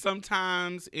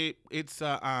 Sometimes it's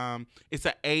a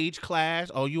age clash.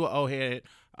 Oh, you an old head.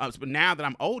 But now that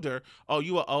I'm older, oh,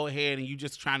 you an old head and you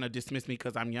just trying to dismiss me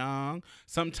because I'm young.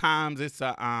 Sometimes it's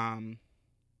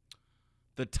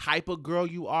the type of girl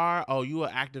you are. Oh, you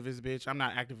an activist, bitch. I'm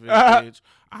not activist, bitch.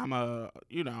 I'm a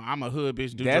hood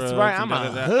bitch. That's drugs right. I'm a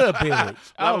hood bitch.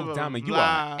 Oh, Dama, you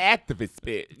are an activist,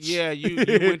 bitch. Yeah,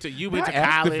 you went to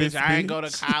college. I ain't go to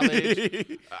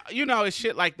college. It's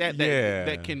shit like that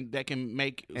that can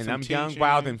make. And some I'm tension. young,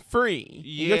 wild, and free.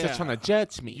 Yeah, you're just trying to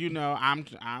judge me.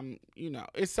 I'm.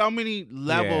 It's so many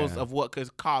levels of what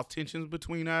could cause tensions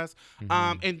between us.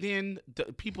 And then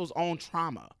people's own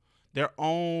trauma, their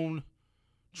own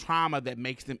trauma that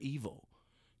makes them evil.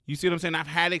 You see what I'm saying? I've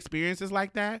had experiences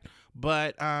like that,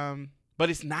 but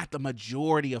it's not the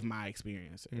majority of my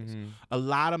experiences. A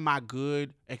lot of my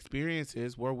good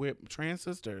experiences were with trans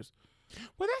sisters.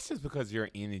 Well, that's just because your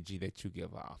energy that you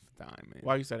give off, Diamond.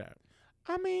 Why you say that?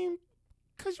 I mean,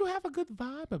 because you have a good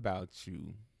vibe about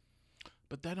you.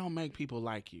 But that don't make people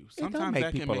like you. don't Sometimes make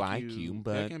that people can make like you, that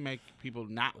but- can make people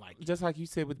not like you. Just like you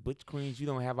said with Butch Queens, you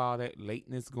don't have all that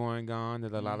lateness going on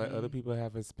that a lot of other people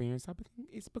have experienced. I think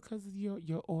it's because of your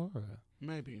aura.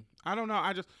 Maybe. I don't know.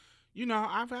 I just,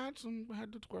 I've had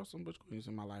to twirl some Butch Queens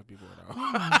in my life before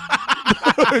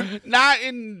though. Not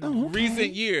in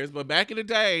recent years, but back in the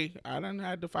day, I done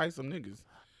had to fight some niggas.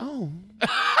 Oh.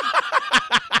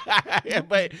 Yeah,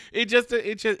 but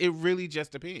it really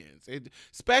just depends.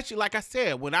 Especially like I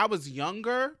said, when I was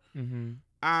younger,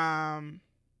 I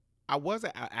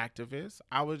wasn't an activist.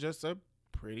 I was just a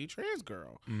pretty trans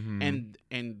girl, and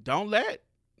don't let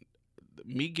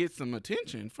me get some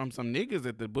attention from some niggas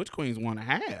that the Butch Queens want to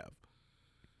have.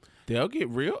 They'll get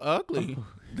real ugly.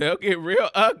 They'll get real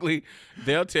ugly.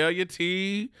 They'll tell you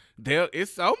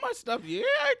it's so much stuff. Yeah,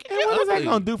 it can And what is ugly. that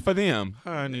gonna do for them?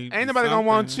 Honey, Ain't nobody gonna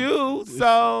want you,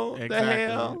 so Exactly. the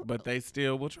hell. But they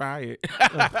still will try it.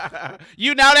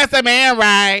 That's a man,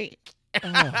 right?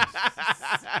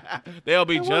 They'll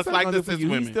be And just what's that like gonna the do for cis you?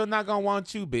 He's women. still not gonna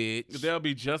want you, bitch. They'll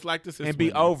be just like the cis And be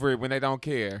women. over it when they don't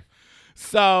care.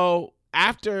 So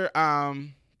after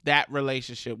that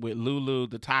relationship with Lulu,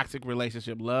 the toxic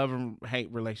relationship, love and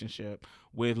hate relationship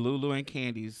with Lulu and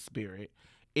Candy's spirit,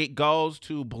 it goes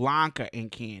to Blanca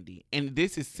and Candy. And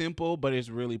this is simple, but it's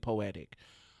really poetic.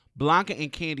 Blanca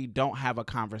and Candy don't have a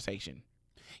conversation.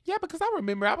 Yeah, because I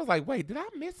remember I was like, wait, did I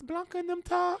miss Blanca and them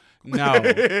talk? No,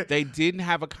 they didn't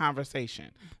have a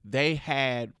conversation. They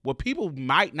had, what people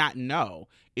might not know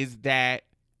is that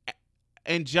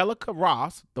Angelica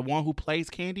Ross, the one who plays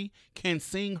Candy, can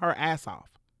sing her ass off.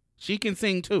 She can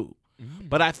sing too.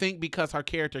 But I think because her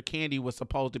character Candy was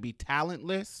supposed to be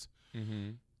talentless,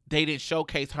 they didn't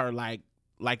showcase her like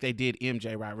they did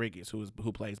MJ Rodriguez,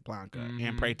 who plays Blanca,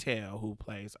 and Pray Tell, who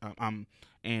plays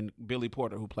and Billy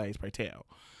Porter, who plays Pray Tell.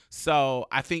 So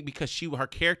I think because her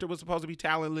character was supposed to be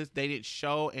talentless, they didn't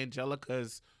show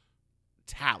Angelica's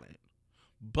talent.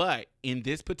 But in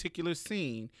this particular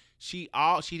scene, she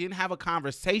didn't have a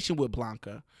conversation with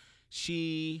Blanca.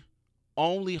 She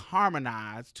only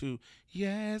harmonized to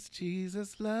 "Yes,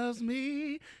 Jesus loves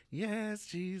me. Yes,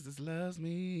 Jesus loves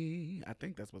me." I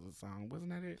think that's what the song,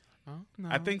 wasn't that it? Oh, no.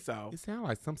 I think so. It sounds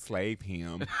like some slave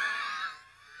hymn.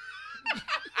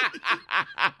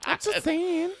 I'm just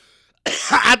saying.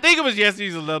 I think it was "Yes,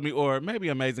 Jesus Loves Me" or maybe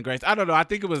 "Amazing Grace." I don't know. I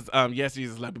think it was "Yes,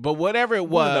 Jesus Loves Me." But whatever it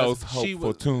One of was, those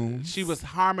hopeful tunes. she was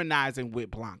harmonizing with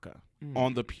Blanca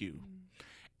on the pew.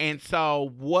 And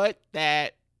so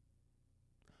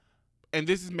and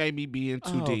this has made me be in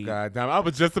too deep. God damn. I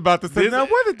was just about to say, now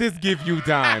what did this give you,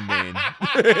 Diamond?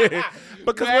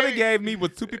 Because what it gave me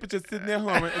was two people just sitting there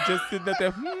humming, just sitting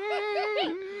there.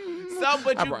 So,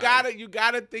 but Right. you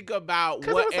gotta think about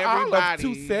 'Cause what it was all of everybody.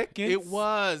 2 seconds. It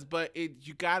was, but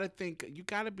you gotta think. You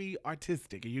gotta be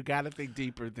artistic, and you gotta think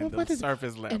deeper than the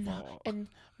surface level. And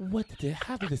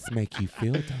how did this make you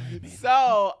feel, Diamond?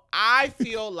 So I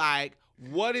feel like,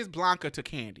 what is Blanca to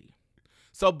Candy?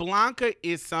 So Blanca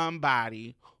is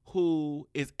somebody who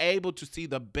is able to see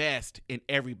the best in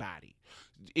everybody.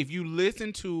 If you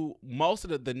listen to most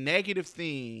of the negative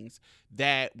things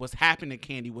that was happening to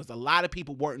Candy, was a lot of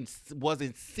people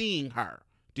wasn't seeing her.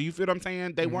 Do you feel what I'm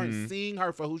saying? They weren't seeing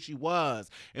her for who she was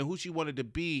and who she wanted to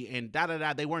be and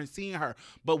da-da-da. They weren't seeing her.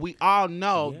 But we all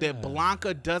know that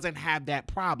Blanca doesn't have that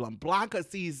problem. Blanca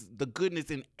sees the goodness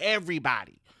in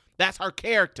everybody. That's her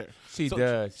character. She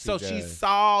does. She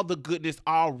saw the goodness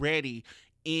already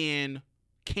in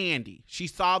Candy. She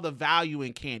saw the value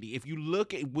in Candy. If you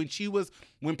look at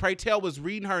when Pray Tell was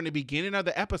reading her in the beginning of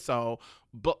the episode,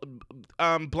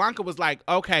 Blanca was like,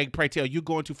 "Okay, Pray Tell, you're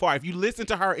going too far." If you listen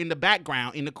to her in the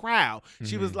background, in the crowd,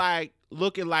 she was like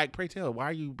looking like, "Pray Tell, why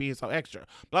are you being so extra?"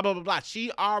 Blah, blah, blah, blah.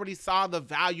 She already saw the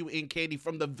value in Candy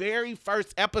from the very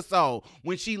first episode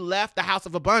when she left the House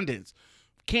of Abundance.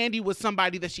 Candy was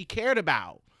somebody that she cared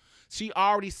about. She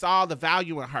already saw the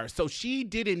value in her. So she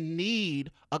didn't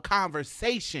need a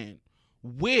conversation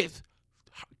with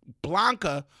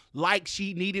Blanca like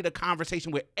she needed a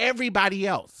conversation with everybody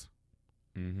else.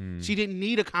 She didn't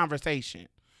need a conversation.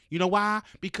 You know why?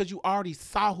 Because you already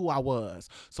saw who I was.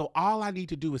 So all I need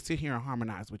to do is sit here and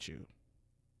harmonize with you.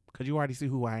 Because you already see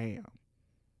who I am.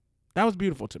 That was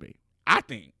beautiful to me, I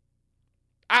think.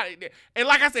 And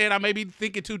like I said, I may be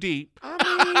thinking too deep,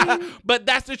 but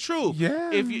that's the truth.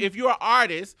 Yeah. If you're an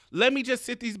artist, let me just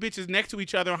sit these bitches next to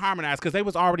each other and harmonize, because they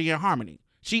was already in harmony.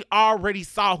 She already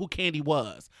saw who Candy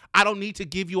was. I don't need to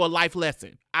give you a life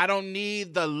lesson. I don't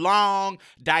need the long,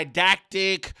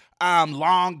 didactic,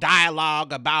 long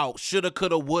dialogue about shoulda,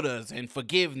 coulda, wouldas and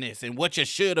forgiveness and what you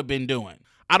should have been doing.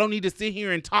 I don't need to sit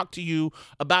here and talk to you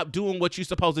about doing what you're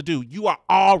supposed to do. You are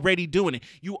already doing it.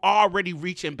 You already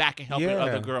reaching back and helping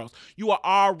other girls. You are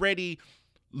already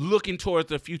looking towards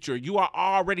the future. You are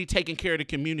already taking care of the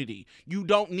community. You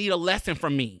don't need a lesson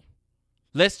from me.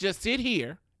 Let's just sit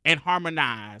here and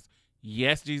harmonize.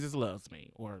 Yes, Jesus loves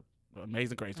me, or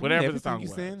Amazing Grace, whatever the song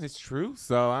was. Everything you saying is true.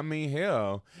 So I mean,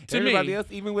 hell, To everybody me, else,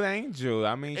 even with Angel,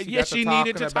 I mean, yes, she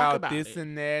needed to talk about this it.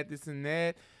 and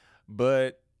that.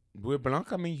 But with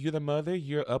Blanca, I mean, you're the mother.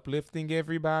 You're uplifting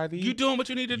everybody. You doing what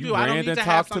you need to do. You I don't ran need to to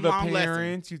talk have to some the long lesson.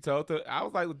 parents. You told the. I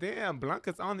was like, well, damn,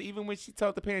 Blanca's on. Even when she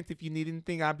told the parents, if you need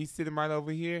anything, I'll be sitting right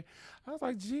over here. I was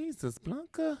like, Jesus,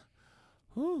 Blanca.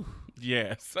 Whew.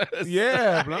 Yes.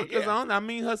 Yeah, Blanca's on. I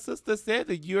mean, her sister said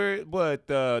that you're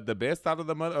the best out of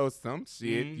the mother or some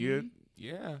shit. Mm-hmm.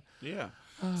 Yeah.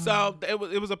 So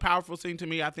it was a powerful scene to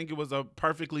me. I think it was a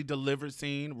perfectly delivered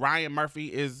scene. Ryan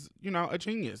Murphy is, a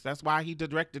genius. That's why he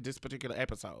directed this particular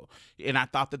episode. And I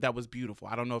thought that was beautiful.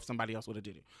 I don't know if somebody else would have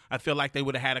did it. I feel like they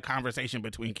would have had a conversation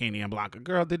between Kenny and Blanca.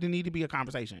 Girl, didn't need to be a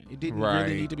conversation. It didn't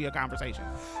really need to be a conversation.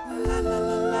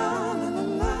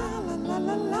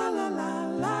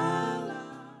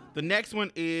 The next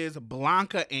one is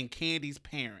Blanca and Candy's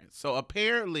parents. So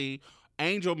apparently,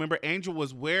 Angel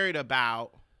was worried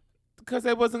about, because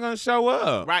they wasn't gonna show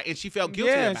up, right? And she felt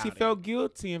guilty. Yeah, about she it. felt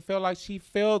guilty and felt like she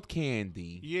failed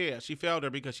Candy. Yeah, she failed her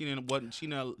because she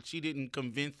didn't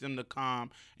convince them to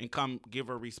come give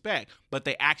her respect. But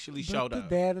they actually showed up.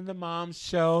 The dad and the mom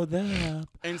showed up,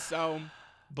 and so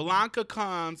Blanca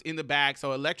comes in the back.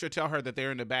 So Elektra tell her that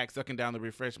they're in the back sucking down the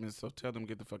refreshments. So tell them to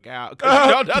get the fuck out.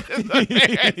 Oh,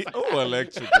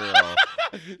 Elektra girl.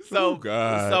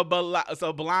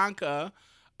 So Blanca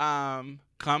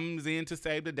comes in to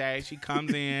save the day. She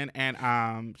comes in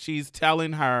and she's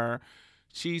telling her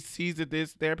she sees that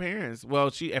their parents.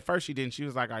 Well, at first she didn't. She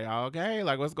was like, "Are y'all okay?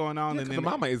 Like, what's going on?" Yeah, and then the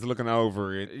mama is looking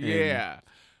over it. Yeah.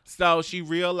 So she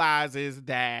realizes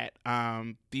that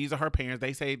these are her parents.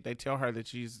 They tell her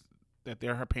that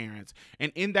they're her parents.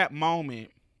 And in that moment,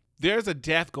 there's a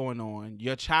death going on.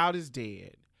 Your child is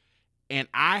dead, and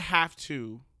I have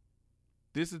to.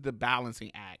 This is the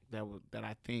balancing act that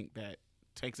I think that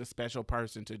takes a special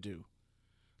person to do,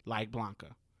 like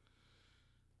Blanca.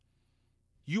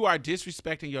 You are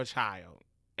disrespecting your child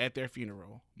at their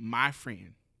funeral, my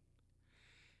friend.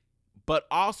 But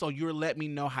also, you're letting me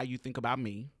know how you think about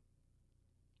me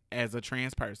as a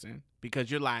trans person, because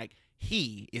you're like,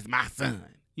 he is my son.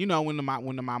 When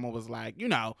the mama was like,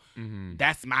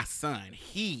 that's my son.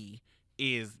 He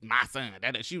is my son.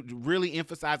 That she really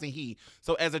emphasizing he.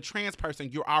 So as a trans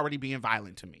person, you're already being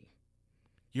violent to me.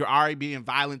 You're already being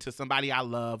violent to somebody I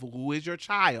love, who is your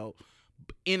child,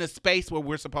 in a space where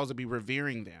we're supposed to be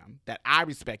revering them, that I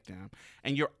respect them,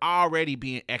 and you're already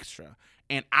being extra.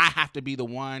 And I have to be the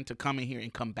one to come in here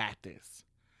and combat this.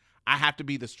 I have to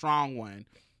be the strong one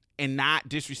and not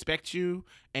disrespect you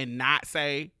and not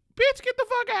say, bitch, get the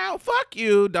fuck out. Fuck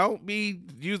you. Don't be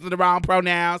using the wrong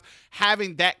pronouns.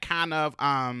 Having that kind of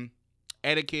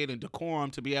etiquette and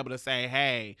decorum to be able to say,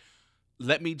 hey,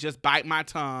 let me just bite my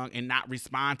tongue and not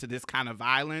respond to this kind of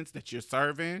violence that you're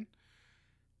serving,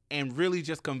 and really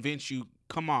just convince you,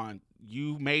 come on,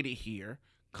 you made it here.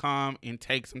 Come and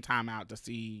take some time out to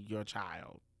see your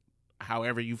child,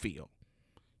 however you feel.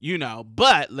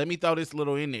 But let me throw this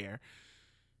little in there.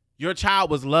 Your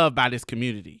child was loved by this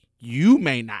community. You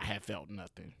may not have felt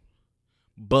nothing,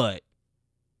 but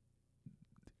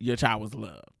your child was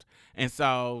loved. And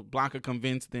so Blanca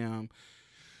convinced them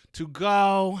to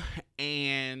go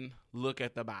and look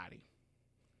at the body.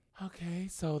 Okay,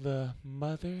 so the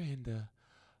mother and the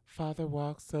father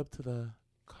walks up to the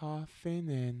coffin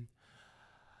and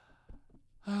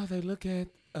they look at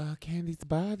Candy's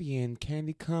body, and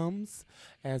Candy comes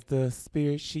as the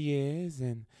spirit she is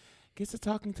and gets to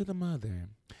talking to the mother.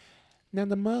 Now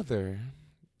the mother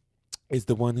is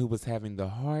the one who was having the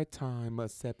hard time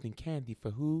accepting Candy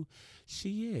for who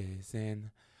she is,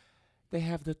 and they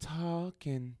have the talk,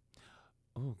 and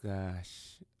oh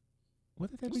gosh,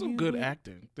 what did that? There's some good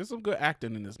acting. There's some good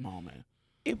acting in this moment.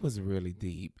 It was really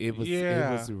deep. It was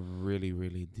really,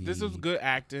 really deep. This was good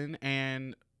acting,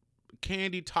 and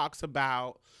Candy talks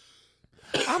about.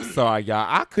 I'm sorry, y'all.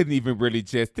 I couldn't even really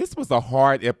this was a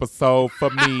hard episode for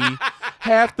me.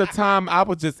 Half the time I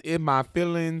was just in my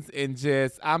feelings and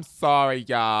I'm sorry,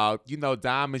 y'all.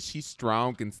 Diamond, she's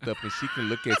strong and stuff, and she can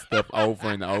look at stuff over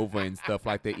and over and stuff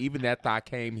like that. Even after I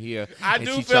came here, I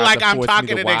do feel like I'm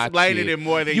talking and explaining it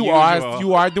more than usual.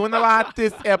 You are doing a lot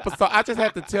this episode. I just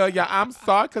have to tell y'all, I'm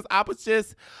sorry, because I was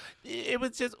it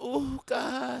was just, oh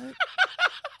God.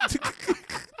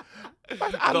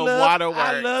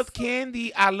 I love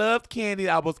Candy. I loved Candy.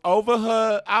 I was over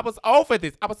her. I was over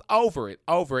this. I was over it.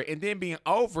 And then being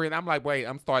over it, I'm like, wait,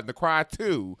 I'm starting to cry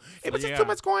too. It was just too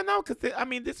much going on. Because, I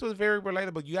mean, this was very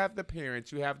relatable. You have the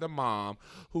parents. You have the mom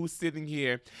who's sitting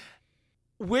here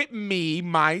with me,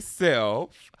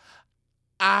 myself.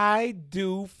 I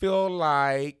do feel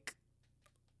like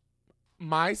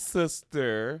my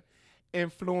sister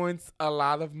influenced a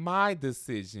lot of my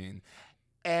decision.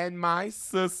 And my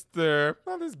sister,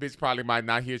 well, this bitch probably might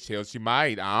not hear Chell. She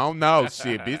might. I don't know.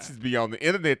 Shit, bitches be on the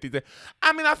internet these days.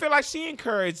 I mean, I feel like she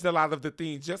encouraged a lot of the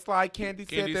things, just like Candy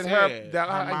said that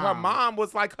her mom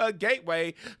was like her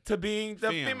gateway to being the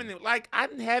feminine. Like, I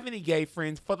didn't have any gay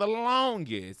friends for the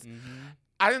longest. Mm-hmm.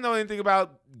 I didn't know anything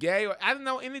about gay. I didn't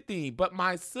know anything. But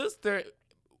my sister,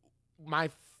 a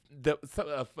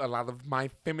lot of my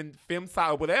fem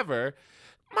side or whatever,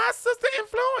 my sister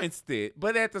influenced it.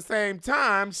 But at the same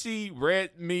time, she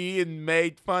read me and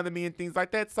made fun of me and things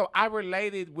like that. So I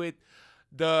related with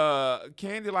the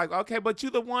Candy, like, okay, but you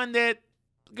the one that,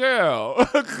 girl,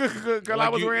 like I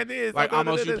was wearing this. Like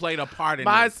almost you played a part in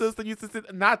my this. sister used to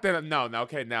sit, not that, no,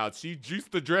 okay, now she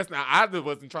used to dress. Now I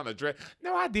wasn't trying to dress.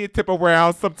 No, I did tip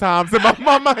around sometimes in my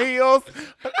mama heels.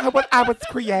 But I was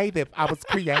creative. I was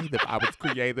creative,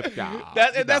 y'all.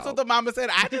 That's what the mama said.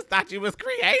 I just thought you was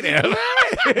creative.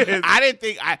 I didn't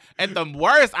think, at the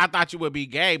worst, I thought you would be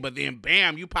gay, but then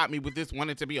bam, you popped me with this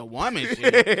wanting to be a woman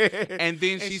shit. And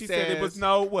then she said it was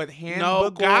no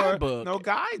handbook, no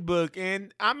guidebook.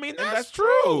 And I mean, that's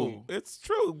true. It's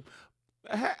true.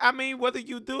 I mean, whether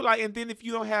you do, like, and then if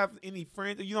you don't have any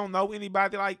friends or you don't know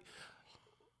anybody, like,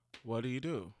 what do you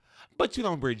do? But you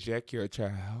don't reject your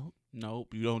child.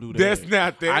 Nope, you don't do that. That's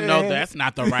not that. I know that's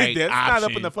not the right that's option. Not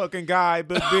up in the fucking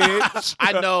guidebook, bitch.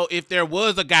 I know if there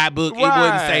was a guidebook, it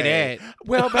wouldn't say that.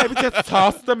 Well, baby, just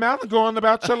toss them out and go on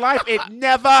about your life. It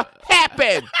never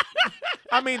happened.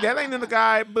 I mean, that ain't in the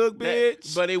guidebook,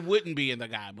 bitch. But it wouldn't be in the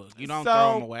guidebook. You don't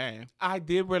throw them away. I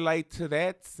did relate to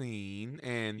that scene,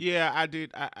 and yeah, I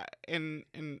did. And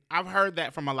I've heard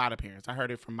that from a lot of parents. I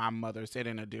heard it from my mother, said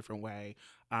in a different way.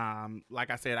 Like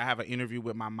I said, I have an interview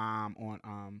with my mom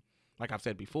on like I've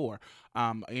said before,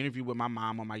 an interview with my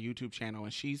mom on my YouTube channel,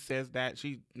 and she says that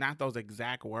not those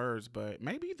exact words, but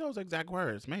maybe those exact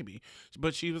words, maybe.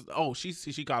 But she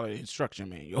called it instruction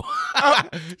manual.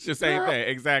 It's the same thing,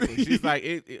 exactly. She's like,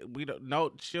 we don't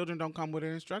know, children don't come with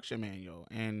an instruction manual,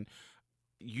 and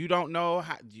you don't know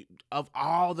how, of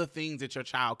all the things that your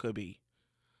child could be.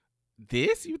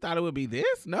 This? You thought it would be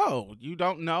this? No, you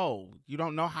don't know. You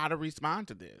don't know how to respond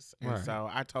to this, and so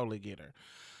I totally get her.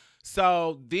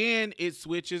 So then it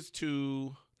switches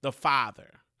to the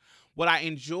father. What I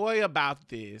enjoy about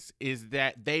this is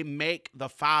that they make the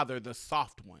father the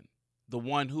soft one, the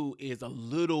one who is a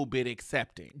little bit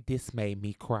accepting. This made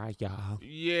me cry, y'all.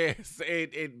 Yes,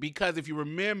 because if you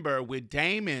remember with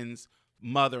Damon's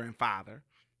mother and father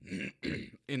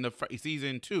in the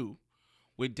season 2,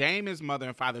 with Damon's mother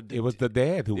and father, it was the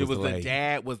dad who was late. The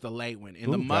dad was the late one,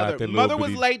 and the mother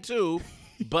was late too,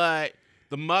 but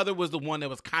the mother was the one that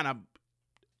was kind of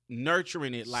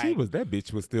nurturing it. Like that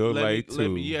bitch was still late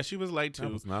too. Yeah, she was late too. I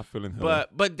was not feeling her.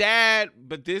 But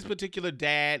this particular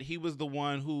dad, he was the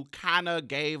one who kind of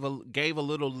gave a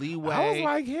little leeway. I was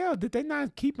like, hell, did they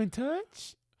not keep in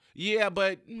touch? Yeah,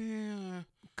 but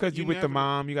because you with the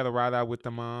mom, you got to ride out with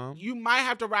the mom. You might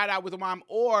have to ride out with the mom,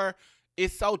 or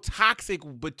it's so toxic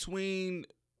between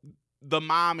the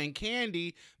mom and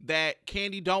Candy that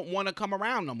Candy don't want to come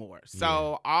around no more.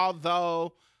 So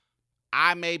although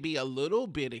I may be a little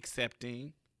bit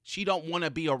accepting, she don't want to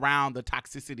be around the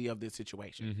toxicity of this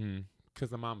situation. Mm-hmm. Because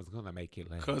the mom is going to make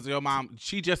it late. Because your mom,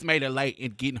 she just made it late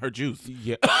in getting her juice.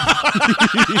 Yeah.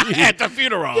 At the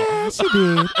funeral. Yeah, she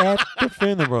did. At the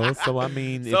funeral. So, I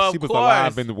mean, if she was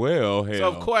alive and well, hell. So,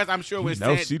 of course, I'm sure we're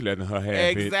saying. She letting her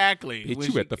have exactly. it.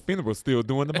 Bitch, you at the funeral still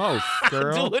doing the most,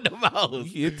 girl. Doing the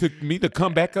most. It took me to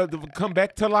come back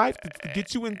to life to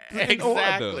get you in order.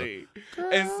 Exactly.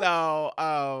 And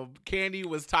so, Candy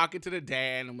was talking to the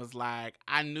dad and was like,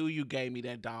 I knew you gave me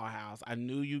that dollhouse. I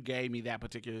knew you gave me that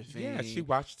particular thing. Yeah, she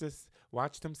watched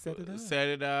him set it up. Set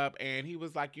it up, and he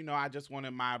was like, I just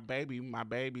wanted my baby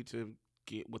to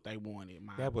get what they wanted.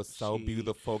 That was so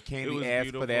beautiful. Candy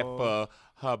asked for that for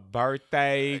her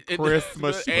birthday,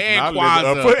 Christmas, and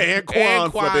Kwanzaa. And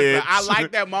Kwanzaa. I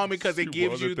like that moment because it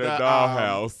gives you the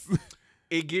dollhouse.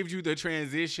 It gives you the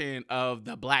transition of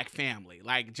the black family,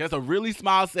 like just a really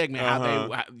small segment.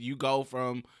 How you go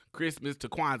from Christmas to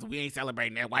Kwanzaa. We ain't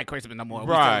celebrating that white Christmas no more.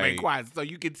 We Right. celebrate Kwanzaa. So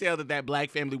you can tell that black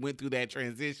family went through that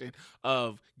transition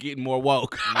of getting more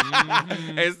woke.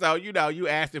 And so, you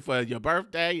asked it for your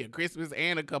birthday, your Christmas,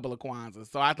 and a couple of Kwanzaa.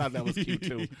 So I thought that was cute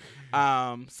too.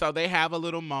 So they have a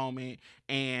little moment,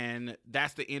 and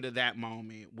that's the end of that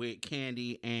moment with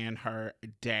Candy and her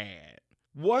dad.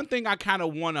 One thing I kind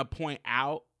of want to point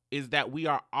out is that we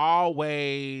are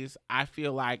always, I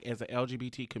feel like as an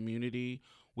LGBT community,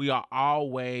 we are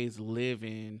always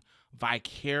living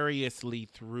vicariously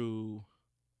through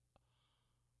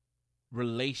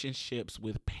relationships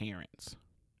with parents.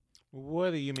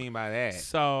 What do you mean by that?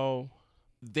 So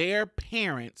their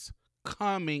parents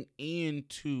coming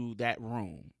into that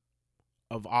room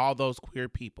of all those queer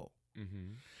people.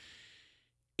 Mm-hmm.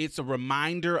 It's a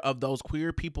reminder of those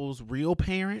queer people's real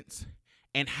parents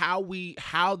and how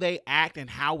they act and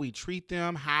how we treat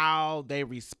them, how they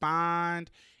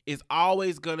respond is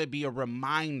always going to be a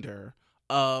reminder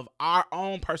of our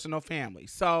own personal family.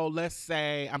 So let's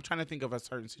say, I'm trying to think of a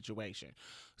certain situation.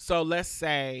 So let's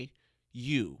say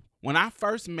when I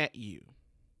first met you,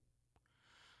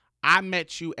 I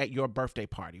met you at your birthday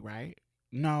party, right?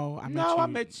 No, I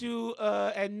met you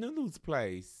at Nunu's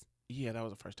place. Yeah, that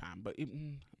was the first time. But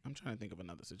I'm trying to think of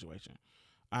another situation.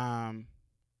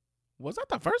 Was that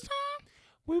the first time?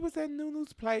 We was at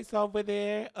Nunu's place over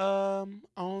there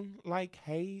on like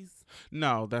Hayes.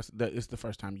 No, it's the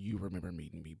first time you remember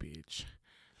meeting me, bitch.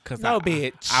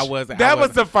 Bitch. That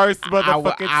was the first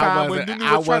motherfucking time when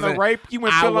Nunu was trying to rape you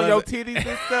and fill on your titties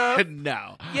and stuff.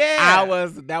 No. Yeah.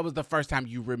 That was the first time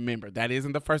you remember. That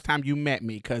isn't the first time you met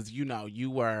me because, you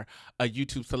were a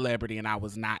YouTube celebrity and I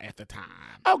was not at the time.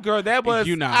 Oh, girl, that was,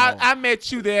 I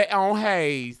met you there on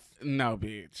Hayes. No,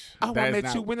 bitch. Oh, I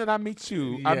met you. When did I meet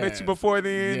you? Yes. I met you before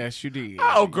then? Yes, you did.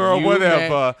 Oh, girl,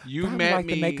 whatever. You met like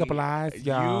me. The makeup lies,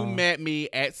 y'all. You met me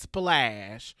at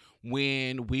Splash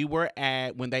when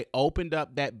they opened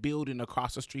up that building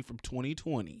across the street from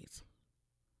 2020s.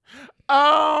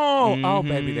 Oh,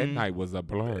 baby, that night was a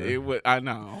blur. I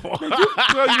know.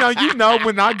 You know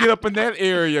when I get up in that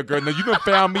area, girl. Now you done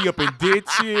found me up in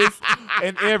ditches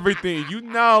and everything. You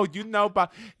know,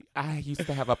 but I used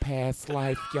to have a past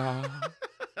life, y'all.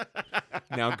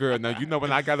 Now, girl,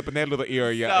 when I got up in that little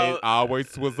area, it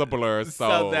always was a blur.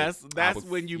 So that's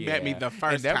when you met me the first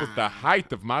time. And that was the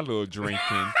height of my little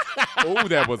drinking. Oh,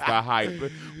 that was the height.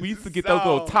 We used to get those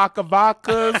little Taka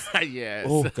vodkas. Yes.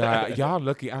 Oh, God. Y'all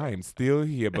lucky I am still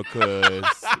here because,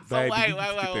 baby.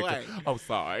 Wait. Oh,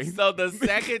 sorry. So the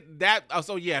second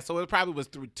so it probably was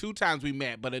through 2 times we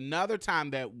met, but another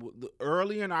time that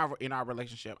early in our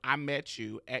relationship, I met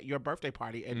you at your birthday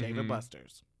party at David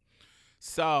Buster's.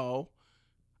 So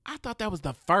I thought that was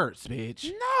the first,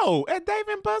 bitch. No, at Dave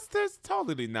 & Buster's,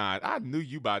 totally not. I knew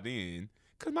you by then,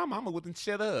 cause my mama wouldn't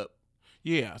shut up.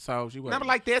 Yeah, so she was. I'm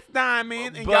like, that's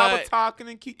Diamond, and y'all were talking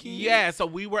and kicking. Yeah, so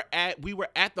we were at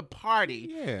the party,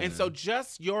 yeah. And so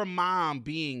just your mom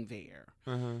being there,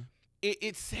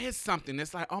 it says something.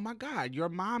 It's like, oh my God, your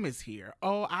mom is here.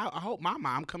 Oh, I hope my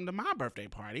mom come to my birthday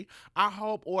party.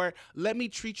 Or let me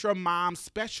treat your mom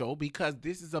special because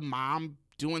this is a mom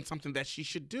doing something that she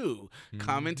should do.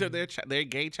 Come into their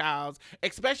gay child's,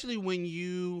 especially when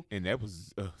you and that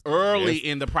was early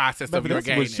in the process of your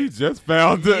gayness. She just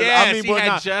found it. Yeah, she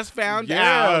had just found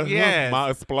out. Yeah,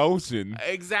 my explosion.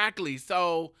 Exactly.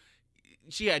 So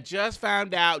she had just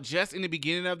found out just in the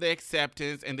beginning of the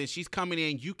acceptance, and then she's coming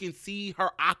in. You can see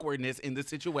her awkwardness in the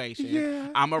situation. Yeah.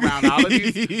 I'm around all of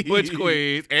these butch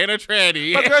queens and a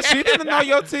tranny. But girl, she didn't know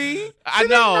your tea. I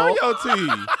know. Didn't know your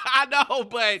tea. I know,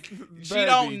 but she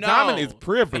don't know. Diamond is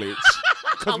privileged.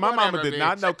 Because my mama did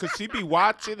not know. Because she be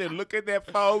watching and looking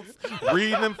at folks,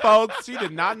 reading folks. She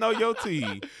did not know your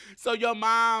tea. So your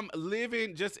mom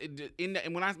living just and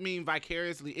when I mean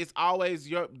vicariously, it's always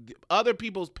your other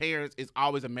people's parents is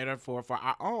always a metaphor for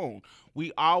our own.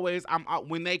 We always,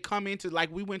 when they come into,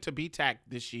 like we went to BTAC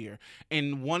this year,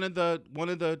 and one of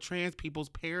the trans people's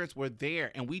parents were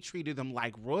there, and we treated them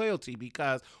like royalty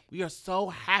because we are so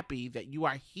happy that you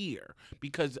are here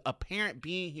because a parent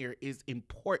being here is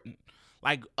important.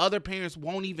 Like other parents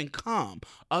won't even come.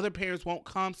 Other parents won't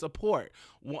come support.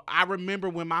 I remember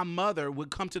when my mother would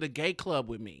come to the gay club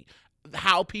with me,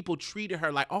 how people treated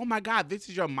her like, oh my God, this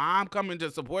is your mom coming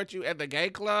to support you at the gay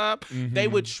club. Mm-hmm. They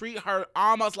would treat her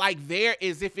almost like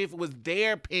as if it was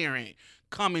their parent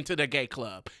coming to the gay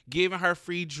club, giving her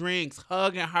free drinks,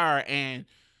 hugging her, and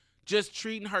just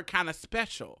treating her kind of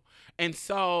special. And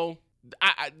so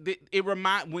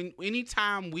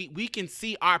anytime we can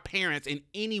see our parents in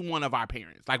any one of our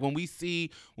parents, like when we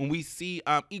see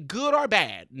good or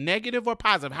bad, negative or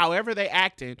positive, however they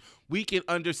acting, we can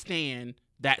understand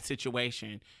that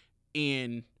situation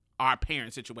in our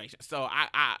parent situation. So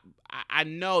I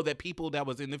know that people that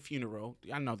was in the funeral,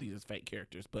 I know these are fake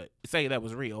characters, but say that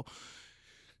was real.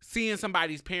 Seeing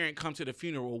somebody's parent come to the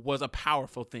funeral was a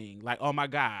powerful thing. Like, oh my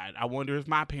God, I wonder if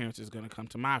my parents is going to come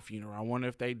to my funeral. I wonder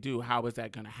if they do. How is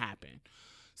that going to happen?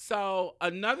 So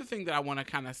another thing that I want to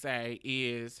kind of say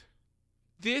is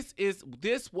this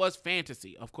was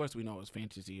fantasy. Of course we know it was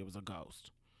fantasy. It was a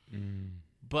ghost.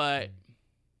 But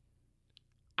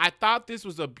I thought this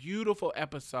was a beautiful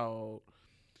episode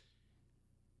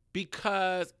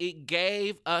because it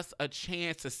gave us a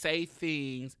chance to say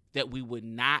things that we would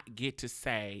not get to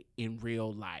say in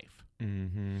real life.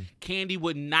 Kandi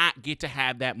would not get to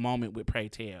have that moment with Pray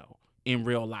Tell in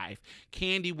real life.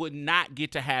 Kandi would not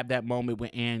get to have that moment with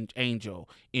Angel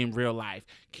in real life.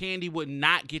 Kandi would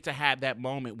not get to have that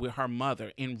moment with her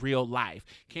mother in real life.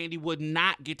 Kandi would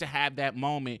not get to have that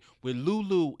moment with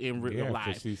Lulu in real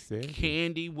life.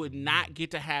 Kandi would not get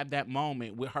to have that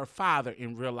moment with her father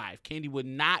in real life. Kandi would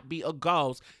not be a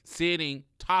ghost sitting,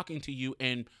 talking to you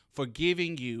and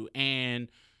forgiving you and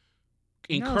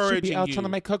encouraging she'd be out you. trying to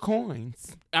make her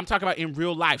coins. I'm talking about in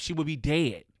real life. She would be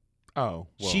dead. Oh,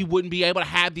 well. She wouldn't be able to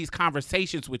have these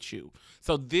conversations with you.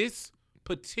 So this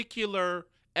particular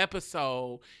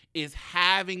episode is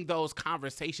having those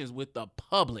conversations with the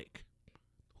public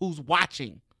who's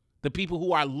watching, the people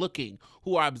who are looking,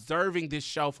 who are observing this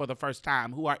show for the first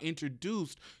time, who are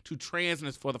introduced to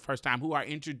transness for the first time, who are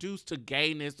introduced to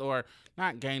gayness or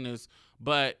not gayness,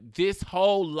 but this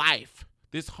whole life,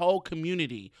 this whole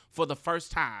community for the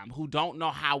first time, who don't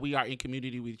know how we are in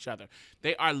community with each other.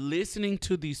 They are listening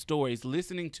to these stories,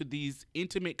 listening to these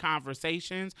intimate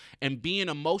conversations and being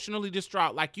emotionally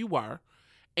distraught like you were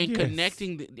and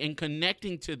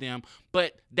connecting to them.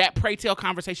 But that Pray Tell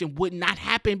conversation would not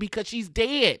happen because she's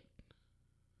dead.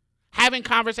 Having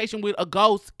conversation with a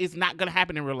ghost is not going to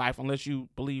happen in real life unless you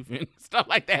believe in stuff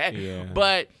like that. Yeah.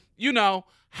 But,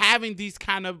 having these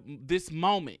kind of this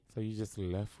moment. So you just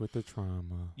left with the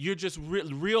trauma. You're just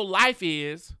real life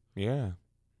is. Yeah.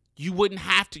 You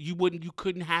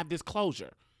couldn't have this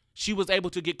closure. She was able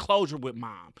to get closure with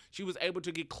mom. She was able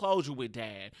to get closure with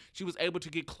dad. She was able to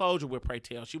get closure with Pray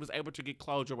Tell. She was able to get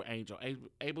closure with Angel.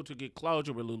 Able to get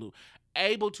closure with Lulu.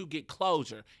 Able to get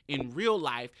closure in real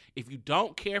life. If you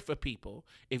don't care for people,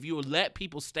 if you let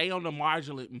people stay on the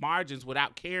margins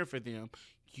without caring for them,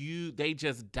 they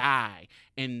just die,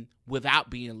 and without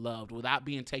being loved, without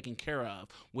being taken care of,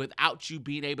 without you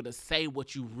being able to say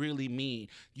what you really mean.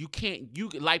 You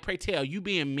like Pray Tell, you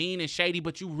being mean and shady,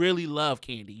 but you really love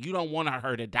Kandi. You don't want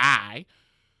her to die.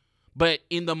 But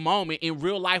in the moment, in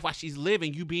real life, while she's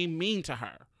living, you being mean to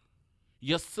her.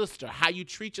 Your sister, how you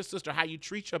treat your sister, how you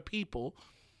treat your people.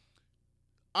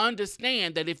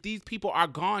 Understand that if these people are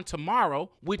gone tomorrow,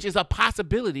 which is a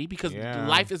possibility because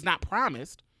life is not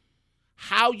promised,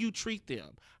 how you treat them,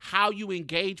 how you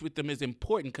engage with them is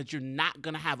important because you're not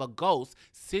going to have a ghost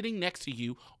sitting next to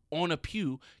you on a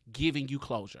pew giving you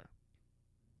closure.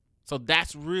 So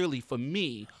that's really, for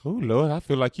me. Oh, Lord, I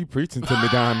feel like you preaching to me,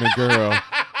 Diamond Girl.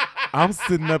 I'm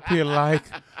sitting up here like,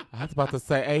 I was about to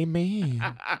say amen.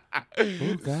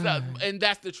 Oh, God. So, and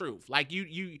that's the truth. Like,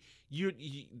 you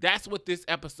that's what this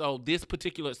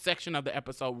particular section of the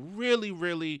episode really,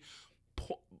 really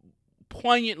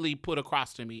poignantly put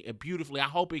across to me, and beautifully. I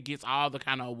hope it gets all the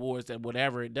kind of awards that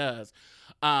whatever it does,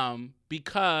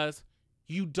 because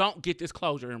you don't get this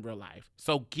closure in real life.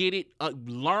 So get it,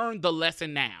 learn the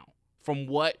lesson now from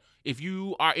if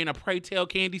you are in a Pray Tell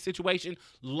Kandi situation,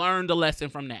 learn the lesson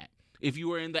from that. If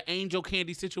you are in the Angel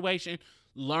Kandi situation,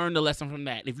 learn the lesson from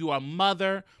that. If you are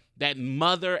that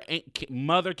mother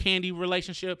Kandi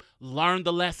relationship, learn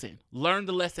the lesson. Learn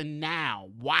the lesson now.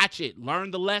 Watch it.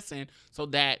 Learn the lesson so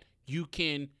that you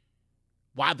can,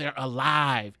 while they're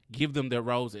alive, give them their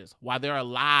roses. While they're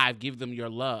alive, give them your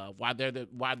love. While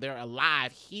they're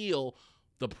alive, heal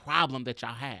the problem that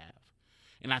y'all have.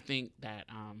 And I think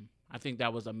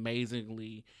that was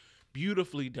amazingly,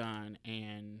 beautifully done.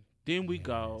 And then we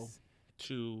go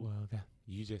to. Well,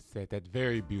 you just said that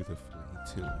very beautifully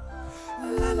too.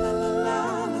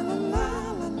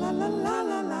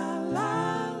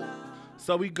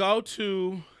 So we go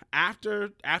to.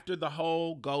 After the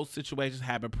whole ghost situation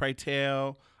happened, Pray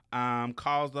Tell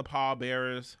calls the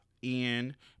pallbearers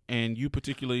in, and you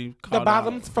particularly called the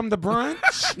bottoms from the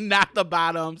brunch. Not the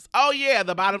bottoms. Oh yeah,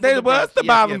 the bottoms. There was the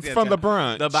bottoms from the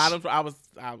brunch. The bottoms. I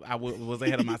was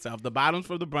ahead of myself. The bottoms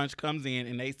from the brunch comes in,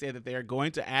 and they said that they're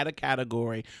going to add a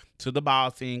category to the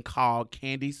ball scene called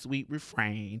Kandi Sweet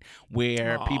Refrain,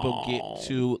 where people get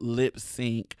to lip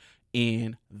sync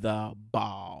in the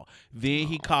ball. Then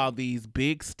he called these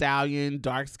big stallion,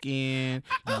 dark skin,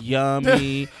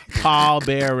 yummy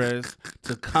pallbearers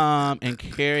to come and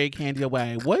carry Kandi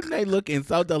away. Wasn't they looking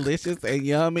so delicious and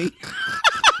yummy?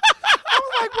 I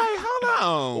was like, wait, hold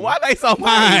on. Why they so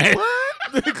fine? What?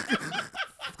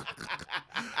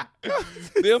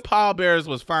 Them pallbearers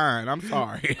was fine. I'm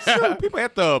sorry. Shoot, people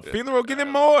at the funeral getting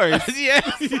more.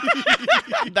 Yes.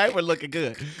 They were looking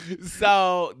good.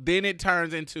 So then it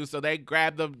turns into, so they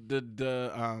grab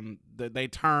they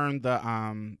turn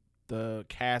the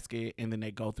casket, and then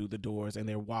they go through the doors, and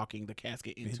they're walking the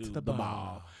casket into the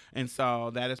ball. And so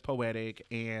that is poetic.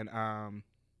 And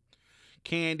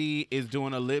Kandi is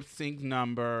doing a lip sync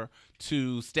number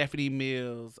to Stephanie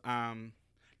Mills.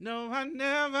 No, I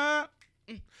never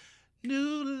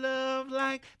knew love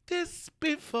like this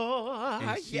before.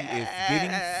 And she is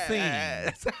getting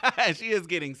seen. She is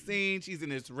getting seen. She's in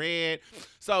this red.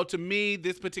 So to me,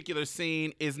 this particular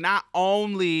scene is not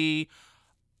only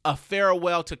a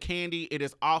farewell to Kandi, it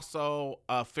is also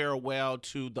a farewell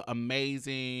to the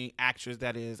amazing actress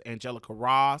that is Angelica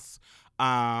Ross.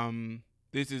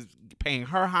 This is paying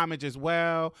her homage as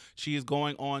well. She is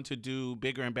going on to do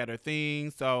bigger and better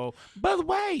things. So, but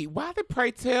wait, why did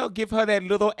Pray Tell give her that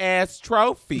little ass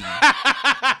trophy?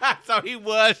 So he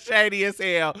was shady as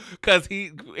hell because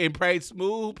he in Pray Tell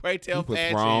He was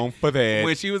fashion. wrong for that.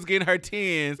 When she was getting her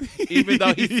tins, even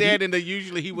though he said in the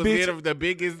usually he was getting the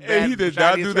biggest. And he did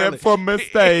not do that for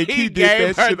mistake. He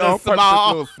did that shit on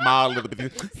purpose. Small little bitty.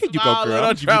 Here you go, girl.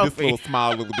 I'll give you this little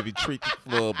small little bitty treat,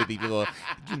 little bitty little,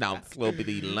 this little bitty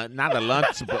not a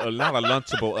lunchable, a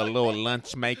little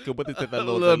lunch maker. What is it? The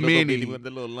little mini,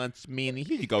 the little lunch mini.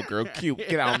 Here you go, girl. Cute.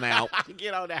 Get on out.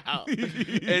 Get on out.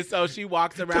 And so she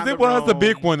walks around. Because it was a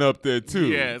big one up there too.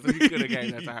 Yeah, so he could have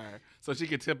gave that to her, so she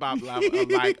could tip off like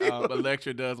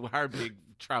Elektra does with her big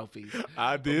trophies.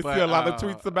 I did see a lot of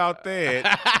tweets about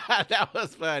that. That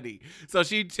was funny. So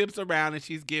she tips around and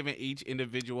she's giving each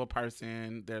individual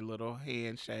person their little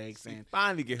handshakes, and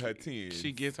finally get her 10s.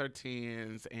 She gets her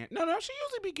 10s, and no, she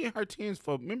usually be getting her 10s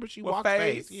for. Remember, she Well, walked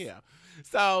face. Yeah.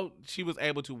 So she was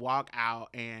able to walk out,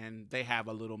 and they have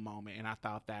a little moment, and I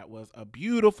thought that was a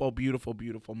beautiful, beautiful,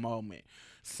 beautiful moment.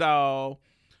 So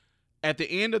at the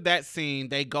end of that scene,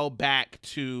 they go back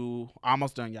to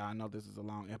almost done, y'all. I know this is a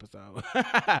long episode.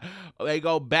 They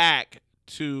go back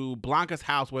to Blanca's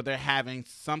house where they're having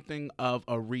something of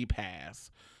a repast.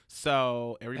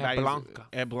 So everybody's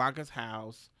at Blanca's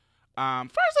house.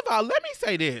 First of all, let me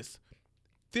say this.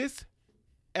 This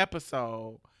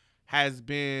episode has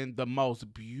been the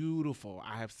most beautiful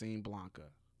I have seen Blanca.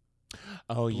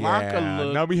 Oh, Blanca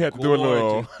yeah. Now we had to do a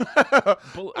little.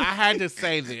 I had to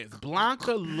say this.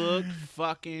 Blanca looked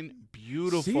fucking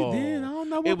beautiful. She did. I don't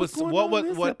know what was going on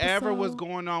this whatever episode. was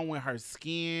going on with her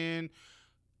skin.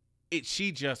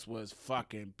 She just was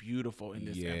fucking beautiful in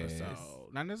this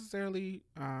episode. Not necessarily.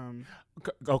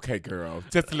 Okay, girl.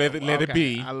 Just let it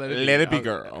be. Let it be,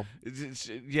 girl.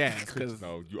 Yes, because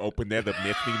you open that up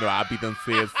next thing you know, I'll be done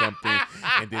said something,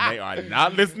 and then they are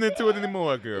not listening to it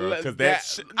anymore, girl.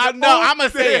 Because I'm gonna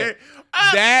say it.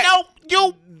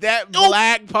 That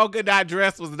black polka dot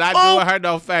dress was not doing her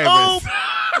no favors.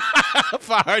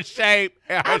 For her shape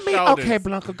and her shoulders. Okay,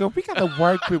 Blanca, girl, we got to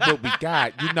work with what we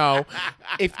got. You know,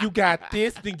 if you got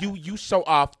this, then you show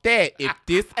off that. If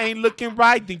this ain't looking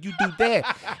right, then you do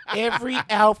that. Every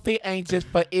outfit ain't just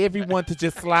for everyone to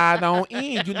just slide on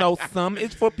in. You know, some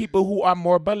is for people who are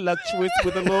more voluptuous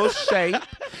with a little shape,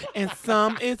 and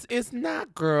some it's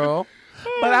not, girl.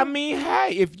 But I mean,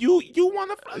 hey, if you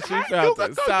want to, she felt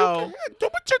it. So do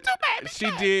what you do, baby.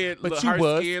 She did. But her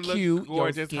was skin cute. looked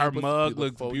gorgeous. Her mug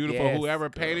looks beautiful. Yes, whoever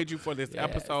girl. painted you for this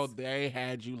episode, they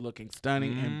had you looking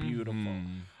stunning and beautiful.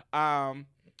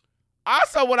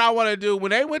 Also, what I want to do when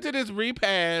they went to this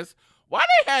repast, why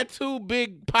they had 2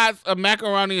 big pots of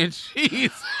macaroni and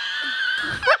cheese?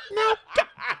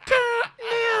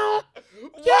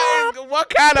 What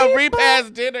kind of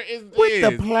repast dinner is this? With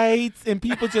the plates and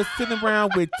people just sitting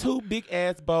around with 2 big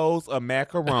ass bowls of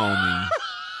macaroni.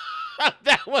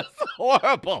 That was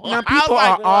horrible. Now people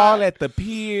are all at the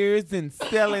piers and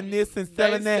selling this and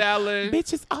selling that.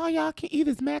 Bitches, all y'all can eat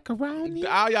is macaroni.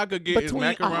 All y'all could get is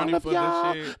macaroni for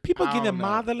y'all. this shit. People getting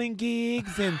modeling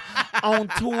gigs and on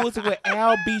tours with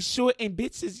Al B. Short, and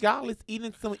bitches, y'all is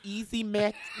eating some easy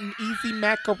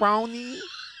macaroni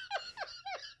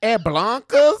at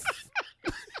Blanca's.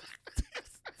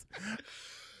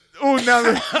 Oh, none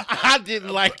of I didn't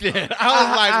like that. I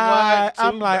was like, what?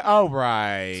 I'm like, all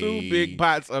right. 2 big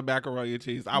pots of macaroni and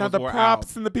cheese. I Now was the wore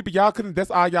props out. and the people, y'all couldn't.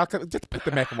 That's all y'all could. Just put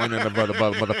the macaroni on the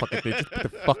motherfucking thing. Just put the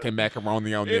fucking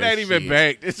macaroni on there. It ain't even shit.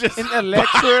 baked. It's just And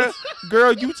Electra,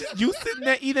 girl, you sitting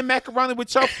there eating macaroni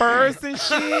with your furs and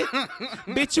shit.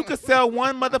 Bitch, you could sell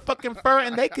one motherfucking fur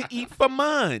and they could eat for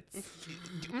months.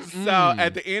 So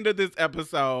at the end of this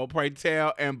episode,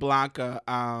 Praytel and Blanca,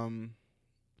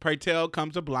 Praytel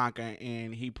comes to Blanca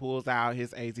and he pulls out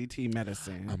his AZT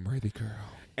medicine. I'm ready, girl.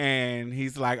 And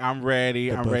he's like, I'm ready.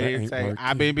 The I'm butter ready to ain't take. working.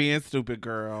 I've been being stupid,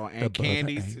 girl. And The butter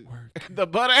Candy's ain't working. the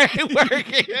butter ain't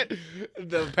working.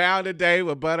 The pound a day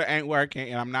with butter ain't working,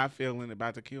 and I'm not feeling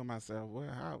about to kill myself. Well,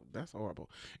 how? That's horrible.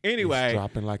 It's Anyway,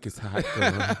 dropping like it's hot,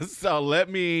 girl. so let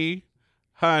me,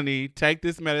 honey, take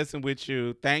this medicine with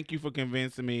you. Thank you for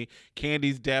convincing me.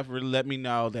 Candy's death really let me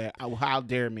know that. How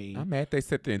dare me? I'm mad they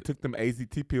sat there and took them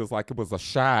AZT pills like it was a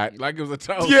shot. Like it was a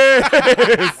toast.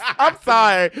 Yes, I'm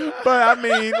sorry, but I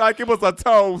mean, like it was a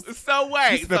toast. So You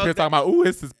wait. sitting up So here talking about, ooh,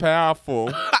 this is powerful.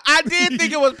 I did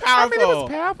think it was I powerful. mean, it was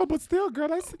powerful, but still, girl,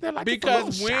 they sit there like Because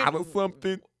it's a when- little shot or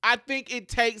something. I think it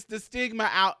takes the stigma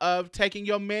out of taking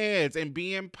your meds and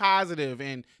being positive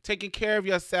and taking care of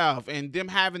yourself and them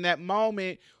having that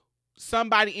moment.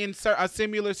 Somebody in a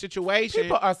similar situation.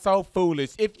 People are so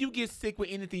foolish. If you get sick with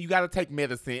anything, you got to take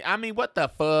medicine. I mean, what the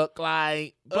fuck?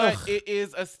 Like, but ugh. it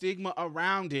is a stigma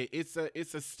around it. It's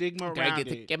a stigma Gotta around get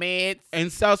it. your meds.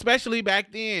 And so, especially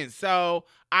back then. So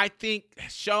I think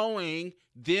showing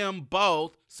them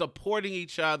both supporting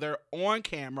each other on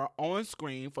camera, on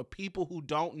screen, for people who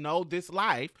don't know this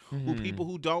life, who people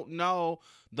who don't know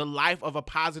the life of a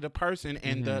positive person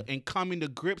and and coming to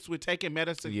grips with taking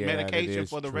medication is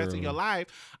for the rest of true. your life.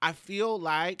 I feel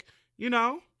like,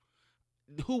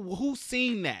 who's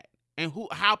seen that and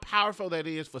how powerful that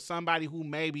is for somebody who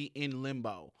may be in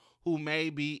limbo, who may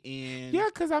be in Yeah,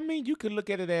 because I mean, you could look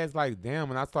at it as like, damn,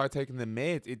 when I start taking the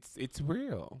meds, it's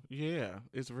real. Yeah,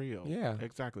 it's real. Yeah.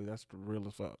 Exactly. That's real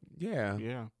as fuck. Yeah.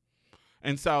 Yeah.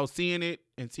 And so seeing it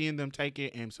and seeing them take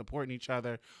it and supporting each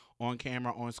other on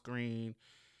camera, on screen,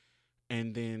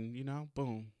 and then,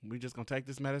 boom, we're just going to take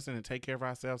this medicine and take care of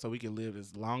ourselves so we can live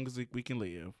as long as we can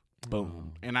live.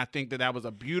 Boom. And I think that was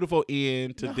a beautiful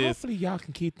end to Now, this. hopefully y'all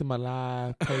can keep them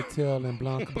alive, Praytel and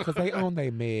Blanca, because they own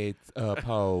their meds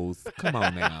pose. Come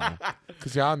on now.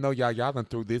 Because y'all know y'all done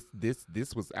through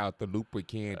this was out the loop with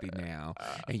Candy now.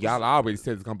 And y'all already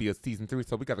said it's going to be a season 3,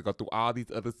 so we got to go through all these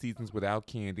other seasons without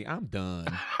Candy. I'm done.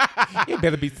 It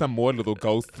better be some more little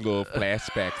ghost little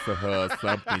flashbacks of her or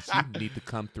something. She need to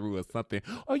come through or something.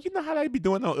 Or you know how they be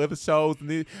doing on other shows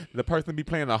and the person be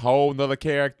playing a whole nother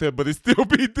character, but it still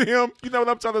be them. You know what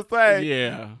I'm trying to say?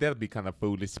 Yeah. That'll be kind of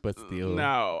foolish, but still.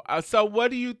 No. So what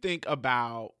do you think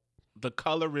about the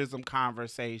colorism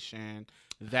conversation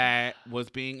that was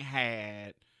being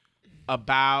had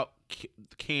about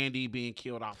Candy being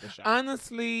killed off the show?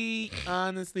 Honestly,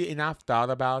 and I've thought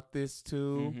about this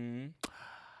too. Mm-hmm.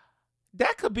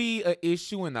 That could be an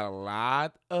issue in a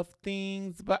lot of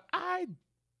things, but I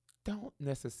don't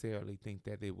necessarily think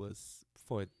that it was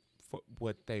for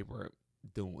what they were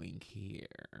doing here.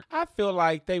 I feel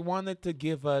like they wanted to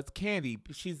give us Candy.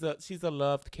 She's a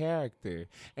loved character,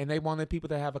 and they wanted people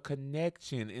to have a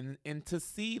connection and to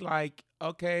see like,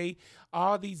 okay,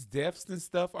 all these deaths and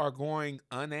stuff are going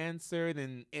unanswered,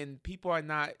 and people are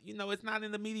not, it's not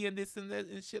in the media and this and that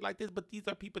and shit like this, but these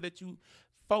are people that you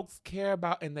folks care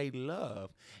about and they love.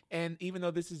 And even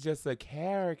though this is just a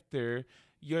character,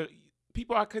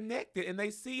 people are connected and they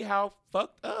see how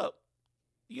fucked up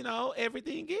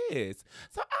everything is.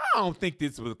 So I don't think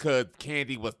this was because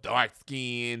Candy was dark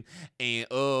skinned and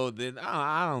then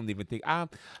I don't even think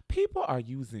people are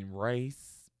using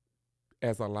race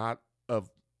as a lot of.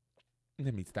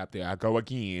 Let me stop there. I go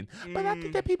again. But I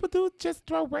think that people do just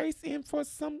throw race in for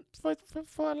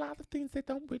a lot of things that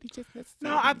don't really just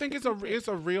necessarily. No, I think it's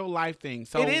a real life thing.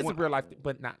 So it is a real life thing,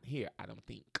 but not here, I don't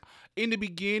think. In the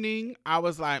beginning, I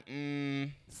was like,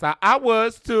 So I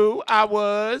was too. I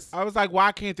was like,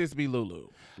 why can't this be Lulu?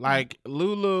 Like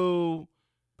Lulu.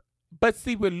 But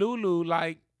see, with Lulu,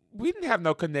 like, we didn't have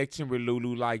no connection with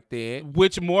Lulu like that.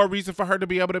 Which more reason for her to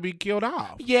be able to be killed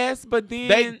off? Yes, but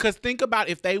then Because think about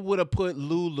if they would have put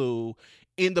Lulu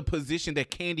in the position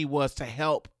that Candy was to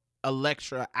help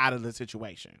Electra out of the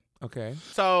situation. okay.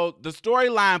 So the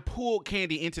storyline pulled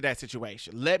Candy into that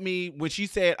situation. When she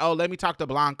said, "Oh, let me talk to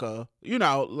Blanca,"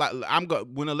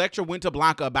 when Electra went to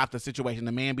Blanca about the situation,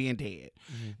 the man being dead,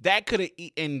 that could have,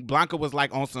 and Blanca was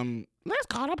like on some, let's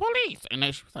call the police, and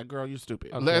then she was like, "Girl, you're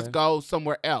stupid. Okay. Let's go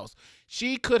somewhere else."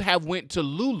 She could have went to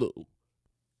Lulu.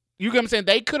 You get what I'm saying?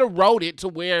 They could have wrote it to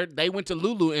where they went to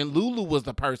Lulu, and Lulu was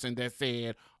the person that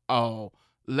said, "Oh,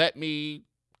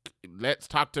 let's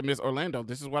talk to Miss Orlando.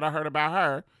 This is what I heard about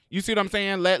her." You see what I'm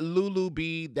saying? Let Lulu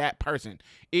be that person.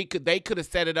 They could have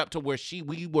set it up to where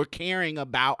we were caring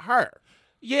about her.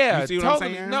 Yeah, You see what totally.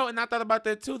 I'm saying? No, and I thought about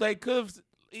that too. They could have,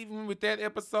 even with that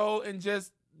episode, and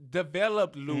just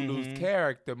developed Lulu's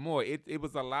character more. It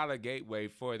was a lot of gateway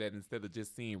for that instead of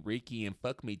just seeing Ricky and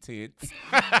fuck me tits.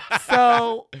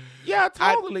 So yeah,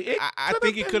 totally. I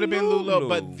think it could have been Lulu,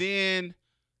 but then,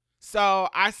 so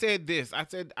I said this. I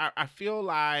said I feel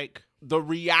like the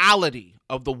reality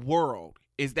of the world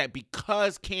is that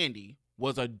because Kandi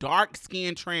was a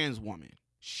dark-skinned trans woman,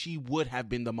 she would have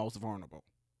been the most vulnerable.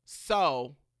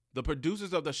 So the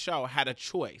producers of the show had a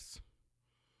choice.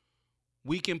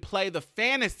 We can play the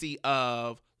fantasy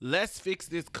of let's fix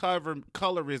this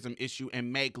colorism issue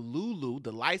and make Lulu,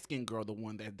 the light-skinned girl, the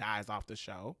one that dies off the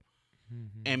show,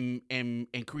 and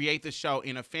create the show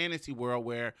in a fantasy world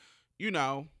where,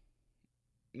 not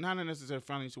a necessarily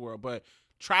fantasy world, but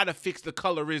try to fix the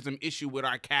colorism issue with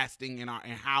our casting and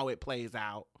how it plays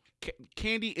out.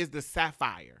 Kandi is the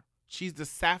Sapphire. She's the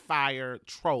Sapphire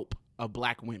trope of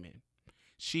black women.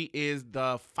 She is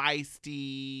the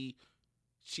feisty.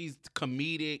 She's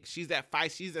comedic. She's that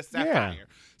feist. She's a Sapphire. Yeah.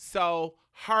 So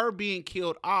her being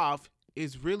killed off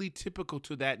is really typical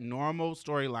to that normal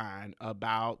storyline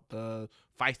about the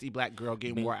feisty black girl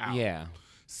getting wore out. Yeah.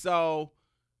 So,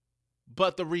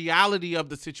 but the reality of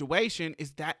the situation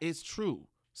is that it's true.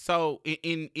 So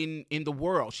in the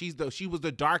world, she was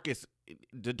the darkest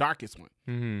one.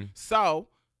 Mm-hmm. So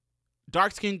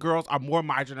dark-skinned girls are more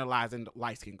marginalized than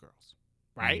light-skinned girls,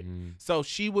 right? Mm-hmm. So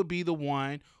she would be the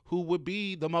one who would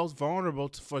be the most vulnerable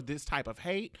for this type of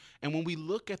hate. And when we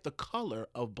look at the color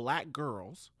of black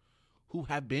girls who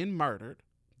have been murdered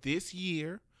this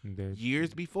year,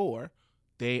 years before,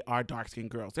 they are dark-skinned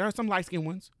girls. There are some light-skinned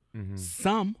ones,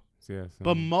 some,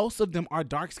 but most of them are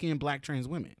dark-skinned black trans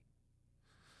women.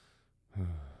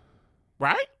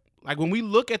 Right? Like when we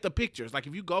look at the pictures, like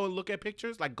if you go and look at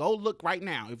pictures, like go look right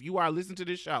now. If you are listening to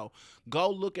this show, go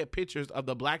look at pictures of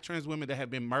the black trans women that have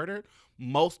been murdered.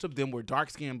 Most of them were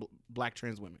dark-skinned black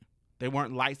trans women. They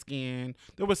weren't light-skinned.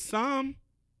 There was some,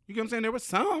 you get what I'm saying? There was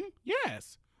some,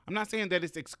 yes. I'm not saying that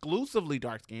it's exclusively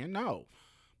dark-skinned, no.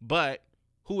 But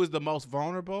who is the most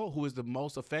vulnerable, who is the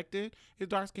most affected, is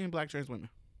dark-skinned black trans women.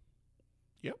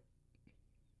 Yep.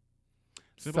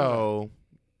 So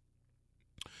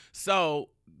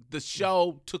the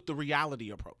show took the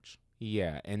reality approach.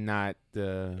 Yeah, and not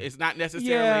the... It's not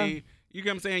necessarily... You get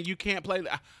what I'm saying? You can't play...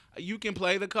 You can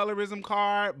play the colorism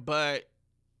card, but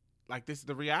like this is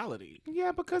the reality.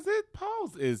 Yeah, because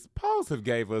Pose have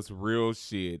gave us real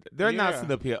shit. They're not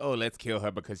sitting up here, let's kill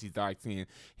her because she's dark-skinned.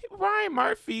 Ryan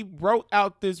Murphy wrote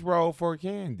out this role for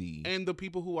Kandi. And the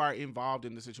people who are involved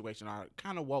in the situation are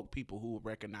kind of woke people who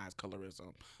recognize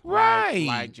colorism. Right.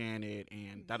 Like Janet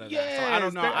and da-da-da. Yes, so I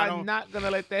don't know. I'm not going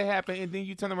to let that happen. And then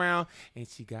you turn around and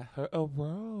she got her a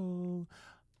role.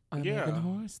 American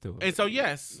Horror Story. And so,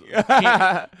 yes,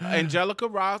 Angelica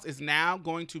Ross is now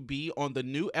going to be on the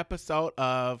new episode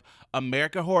of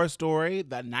American Horror Story,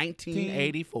 the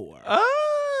 1984.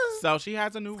 So she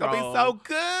has a new role. It's going to be so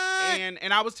good.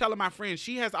 And I was telling my friend,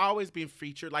 she has always been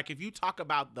featured. Like, if you talk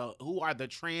about who are the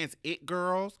trans it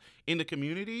girls in the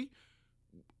community,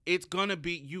 it's going to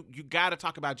be, you got to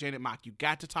talk about Janet Mock. You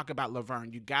got to talk about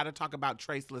Laverne. You got to talk about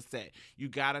Trace Lysette. You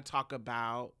got to talk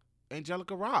about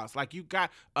Angelica Ross. Like you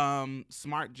got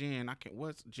Smart Jen.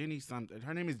 What's Jenny something?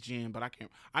 Her name is Jen, but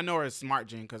I know her as Smart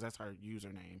Jen because that's her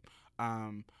username.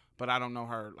 But I don't know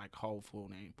her like whole full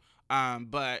name.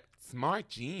 But Smart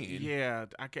Jen. Yeah,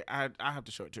 I have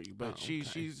to show it to you. But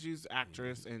she's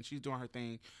actress and she's doing her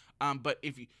thing. But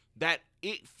if you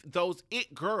those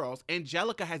it girls,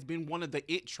 Angelica has been one of the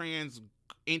it trans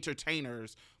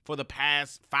entertainers for the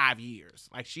past 5 years.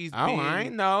 Like she's been, I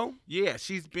know. Yeah,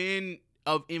 she's been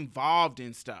involved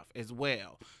in stuff as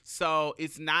well. So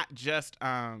it's not just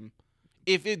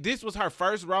if this was her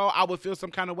first role, I would feel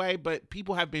some kind of way, but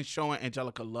people have been showing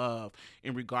Angelica love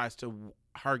in regards to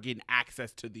her getting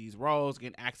access to these roles,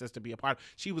 getting access to be a part.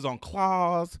 She was on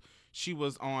Claws. She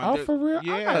was on for real?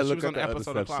 Yeah, she was on an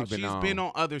episode of Claws. She's been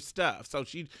on other stuff. So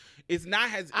it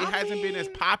hasn't been as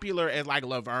popular as like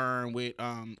Laverne with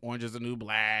Orange Is the New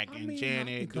Black and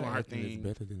Janet doing her thing. It's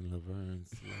better than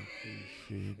Laverne's.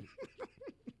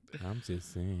 I'm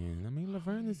just saying. I mean,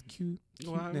 Laverne is cute.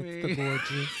 Next to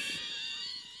gorgeous.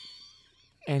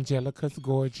 Angelica's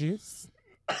gorgeous.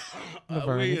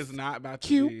 Laverne is not about to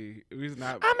cute. be. We's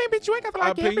not. I mean, but you ain't got to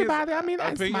like everybody. I mean,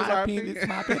 it's my opinion. Opinions.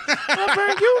 My opinion.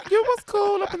 Laverne, you was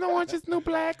cool up in the Orange Is New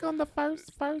Black on the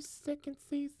first, second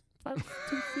season, first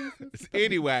 2 seasons.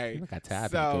 Anyway, I got tired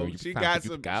of so it, she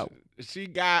girl. got she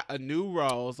got a new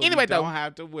role, so Anyway, we don't though.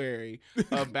 have to worry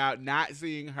about not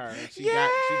seeing her.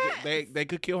 Yes. They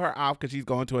could kill her off because she's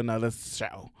going to another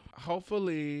show.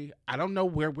 Hopefully, I don't know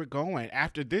where we're going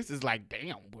after this. Is like,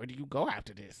 damn, where do you go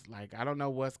after this? Like, I don't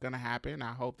know what's gonna happen.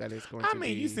 I hope that it's going to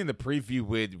be. you seen the preview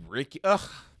with Ricky? Ugh.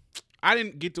 I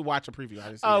didn't get to watch a preview. I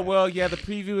didn't see Oh that. well, yeah. The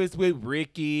preview is with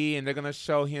Ricky, and they're gonna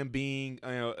show him being,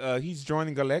 he's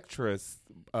joining Electra's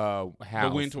house the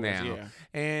Winters, now. yeah.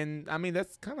 And I mean,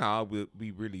 that's kind of all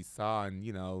we really saw, and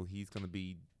he's gonna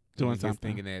be Doing his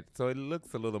something. thing in that. So it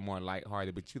looks a little more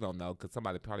lighthearted, but you don't know because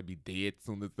somebody probably be dead as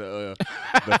soon as the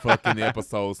fucking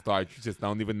episode starts. You just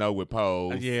don't even know with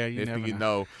Pose. Yeah, you Next never thing you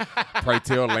know. know, Pray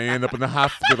Tell laying up in the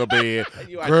hospital bed.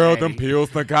 You are Girl, shady. them pills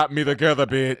done got me together,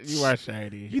 bitch. You are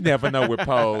shady. You never know with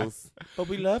Pose. But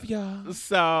we love y'all.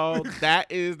 So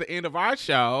that is the end of our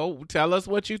show. Tell us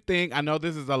what you think. I know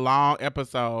this is a long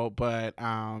episode, but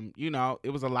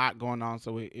it was a lot going on,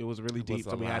 so it was really It deep. was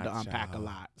So a we had to lot, unpack a y'all.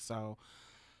 lot. So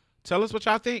tell us what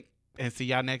y'all think, and see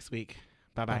y'all next week.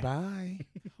 Bye bye. Bye.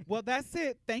 Well, that's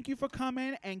it. Thank you for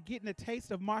coming and getting a taste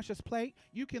of Marsha's Plate.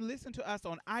 You can listen to us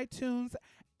on iTunes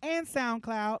and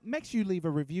SoundCloud. Make sure you leave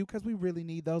a review because we really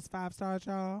need those 5 stars,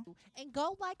 y'all. And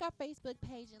go like our Facebook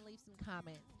page and leave some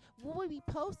comments. We will be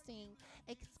posting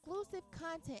exclusive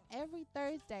content every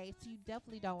Thursday, so you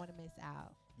definitely don't want to miss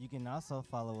out. You can also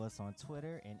follow us on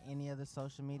Twitter and any other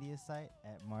social media site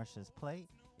at Marsha's Plate.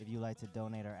 If you'd like to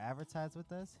donate or advertise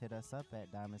with us, hit us up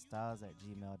at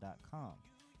diamondstyles@gmail.com.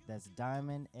 That's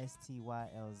diamond,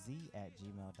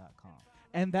 STYLZ@gmail.com.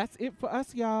 And that's it for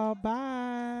us, y'all.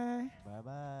 Bye.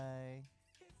 Bye-bye.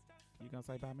 You gonna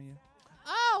say bye, Mia?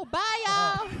 Oh, bye,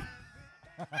 y'all.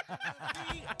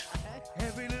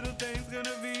 Every little thing's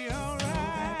gonna be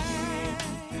alright.